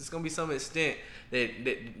to be some extent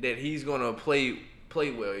that he's going to play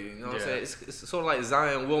well. You know what I'm saying? It's sort of like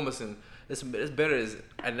Zion Williamson. It's better as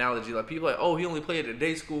analogy. Like people are like, oh, he only played at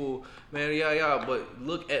day school, man. Yeah. But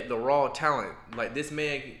look at the raw talent. Like this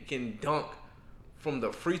man can dunk from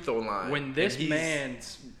the free throw line. When this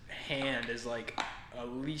man's hand is like at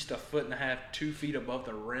least 1.5 feet, 2 feet above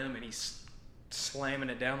the rim, and he's slamming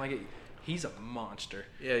it down like it. He's a monster.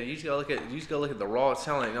 Yeah, you just gotta look at the raw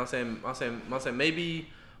talent. You know what I'm saying? Maybe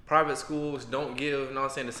private schools don't give, you know what I'm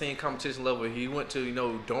saying, the same competition level. He went to, you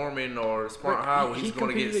know, Dorman or Smart High where he's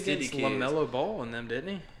going to get city kids. He competed against LaMelo Ball and them,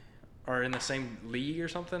 didn't he? Or in the same league or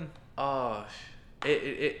something?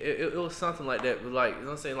 It was something like that. But like, you know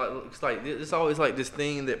what I'm saying? Like it's always like this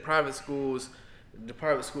thing that the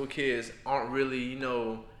private school kids aren't really, you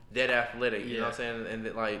know, that athletic. You know what I'm saying? And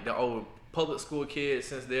that, like the old public school kids,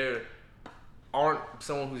 since they're aren't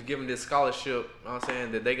someone who's given this scholarship, you know what I'm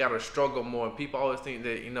saying, that they gotta struggle more. And people always think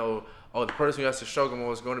that, you know, the person who has to struggle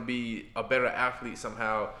more is going to be a better athlete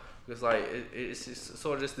somehow. It's like it's just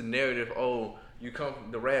sort of just the narrative. Oh, you come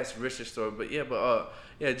from the Rats Riches story, but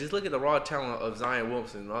just look at the raw talent of Zion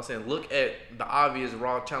Williamson. You know what I'm saying? Look at the obvious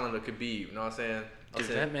raw talent of Khabib. You know what I'm saying? Dude,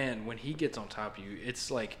 that man, when he gets on top of you, it's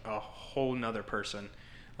like a whole nother person.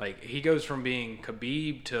 Like, he goes from being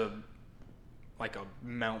Khabib to like a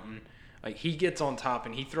mountain. Like, he gets on top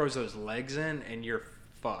and he throws those legs in, and you're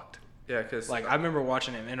fucked. Yeah, because like, I remember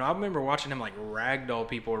watching him, and I remember watching him like ragdoll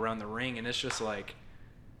people around the ring, and it's just like,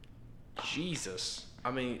 Jesus.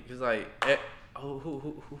 I mean, because like,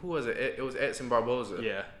 who was it? It was Edson Barboza.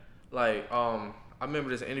 Yeah. Like, I remember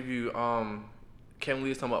this interview. Kevin Lee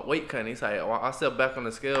was talking about weight cutting. He's like, well, I step back on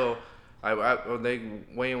the scale. When they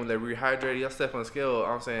weigh in, when they rehydrate, I step on the scale.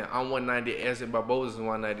 I'm saying I'm 190. Anthony Barboza's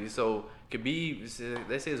 190. So Khabib,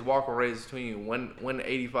 they say his walking range is between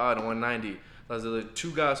 185 and 190. There's the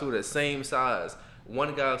two guys who are the same size.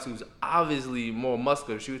 One guy who's obviously more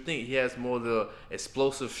muscular. You would think he has more of the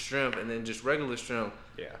explosive strength and then just regular strength.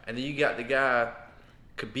 Yeah. And then you got the guy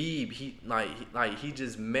Khabib. He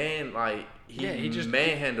just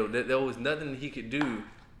manhandled. There was nothing he could do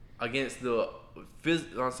against the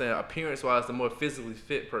appearance wise, the more physically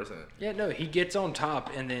fit person. Yeah, no, he gets on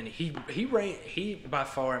top, and then he by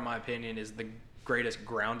far, in my opinion, is the greatest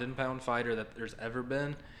ground and pound fighter that there's ever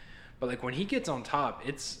been. But like when he gets on top,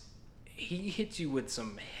 he hits you with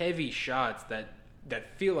some heavy shots that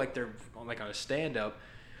feel like they're like on a stand up,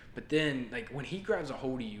 but then like when he grabs a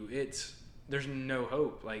hold of you, there's no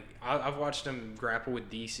hope. Like I've watched him grapple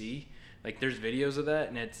with DC. Like there's videos of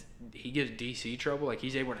that, and he gives DC trouble. Like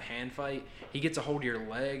he's able to hand fight. He gets a hold of your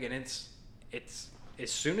leg, and it's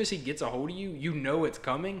as soon as he gets a hold of you, you know it's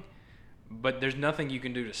coming, but there's nothing you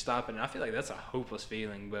can do to stop it. And I feel like that's a hopeless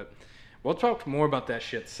feeling. But we'll talk more about that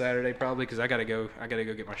shit Saturday probably, because I gotta go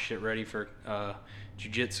get my shit ready for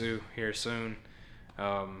jiu-jitsu here soon.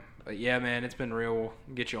 But yeah, man, it's been real. We'll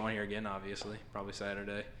get you on here again, obviously, probably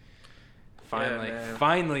Saturday.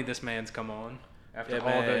 Finally, this man's come on. After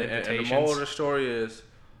all the invitations. And the moral of the story is,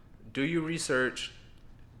 do your research.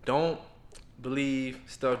 Don't believe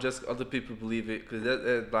stuff just other people believe it.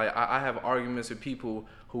 Because like I have arguments with people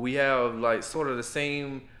who we have like sort of the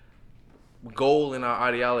same goal in our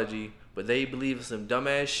ideology, but they believe in some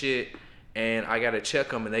dumbass shit, and I gotta check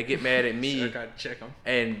them, and they get mad at me. I gotta check them.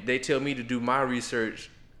 And they tell me to do my research.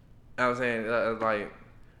 I'm saying and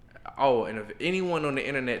if anyone on the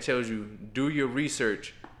internet tells you do your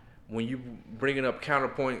research, when you bringing up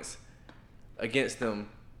counterpoints against them,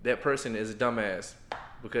 that person is a dumbass,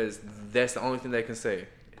 because that's the only thing they can say.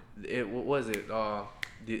 What was it?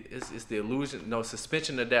 It's the illusion. No,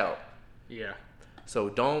 suspension of doubt. Yeah. So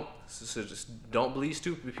just don't believe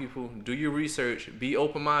stupid people. Do your research. Be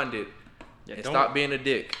open minded. Yeah, and stop being a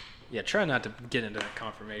dick. Yeah, try not to get into that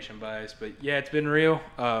confirmation bias. But yeah, it's been real.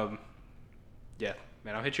 Yeah,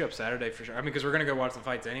 man, I'll hit you up Saturday for sure. I mean, because we're gonna go watch some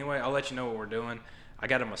fights anyway. I'll let you know what we're doing. I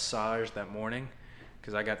got a massage that morning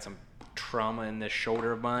because I got some trauma in this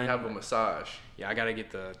shoulder of mine. You have a massage? Yeah, I got to get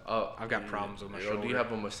I've got problems with my shoulder. Do you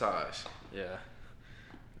have a massage? Yeah.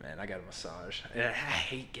 Man, I got a massage. I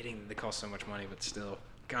hate getting them. They cost so much money, but still.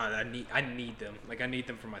 God, I need them. Like, I need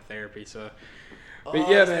them for my therapy, so. But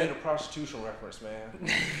yeah, man. A prostitution reference, man.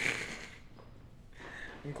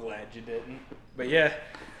 I'm glad you didn't. But yeah.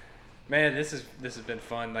 Man, this has been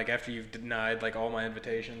fun. Like, after you've denied, like, all my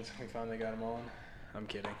invitations, we finally got them on. I'm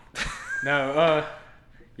kidding. No,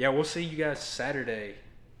 yeah, we'll see you guys Saturday.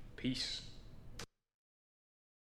 Peace.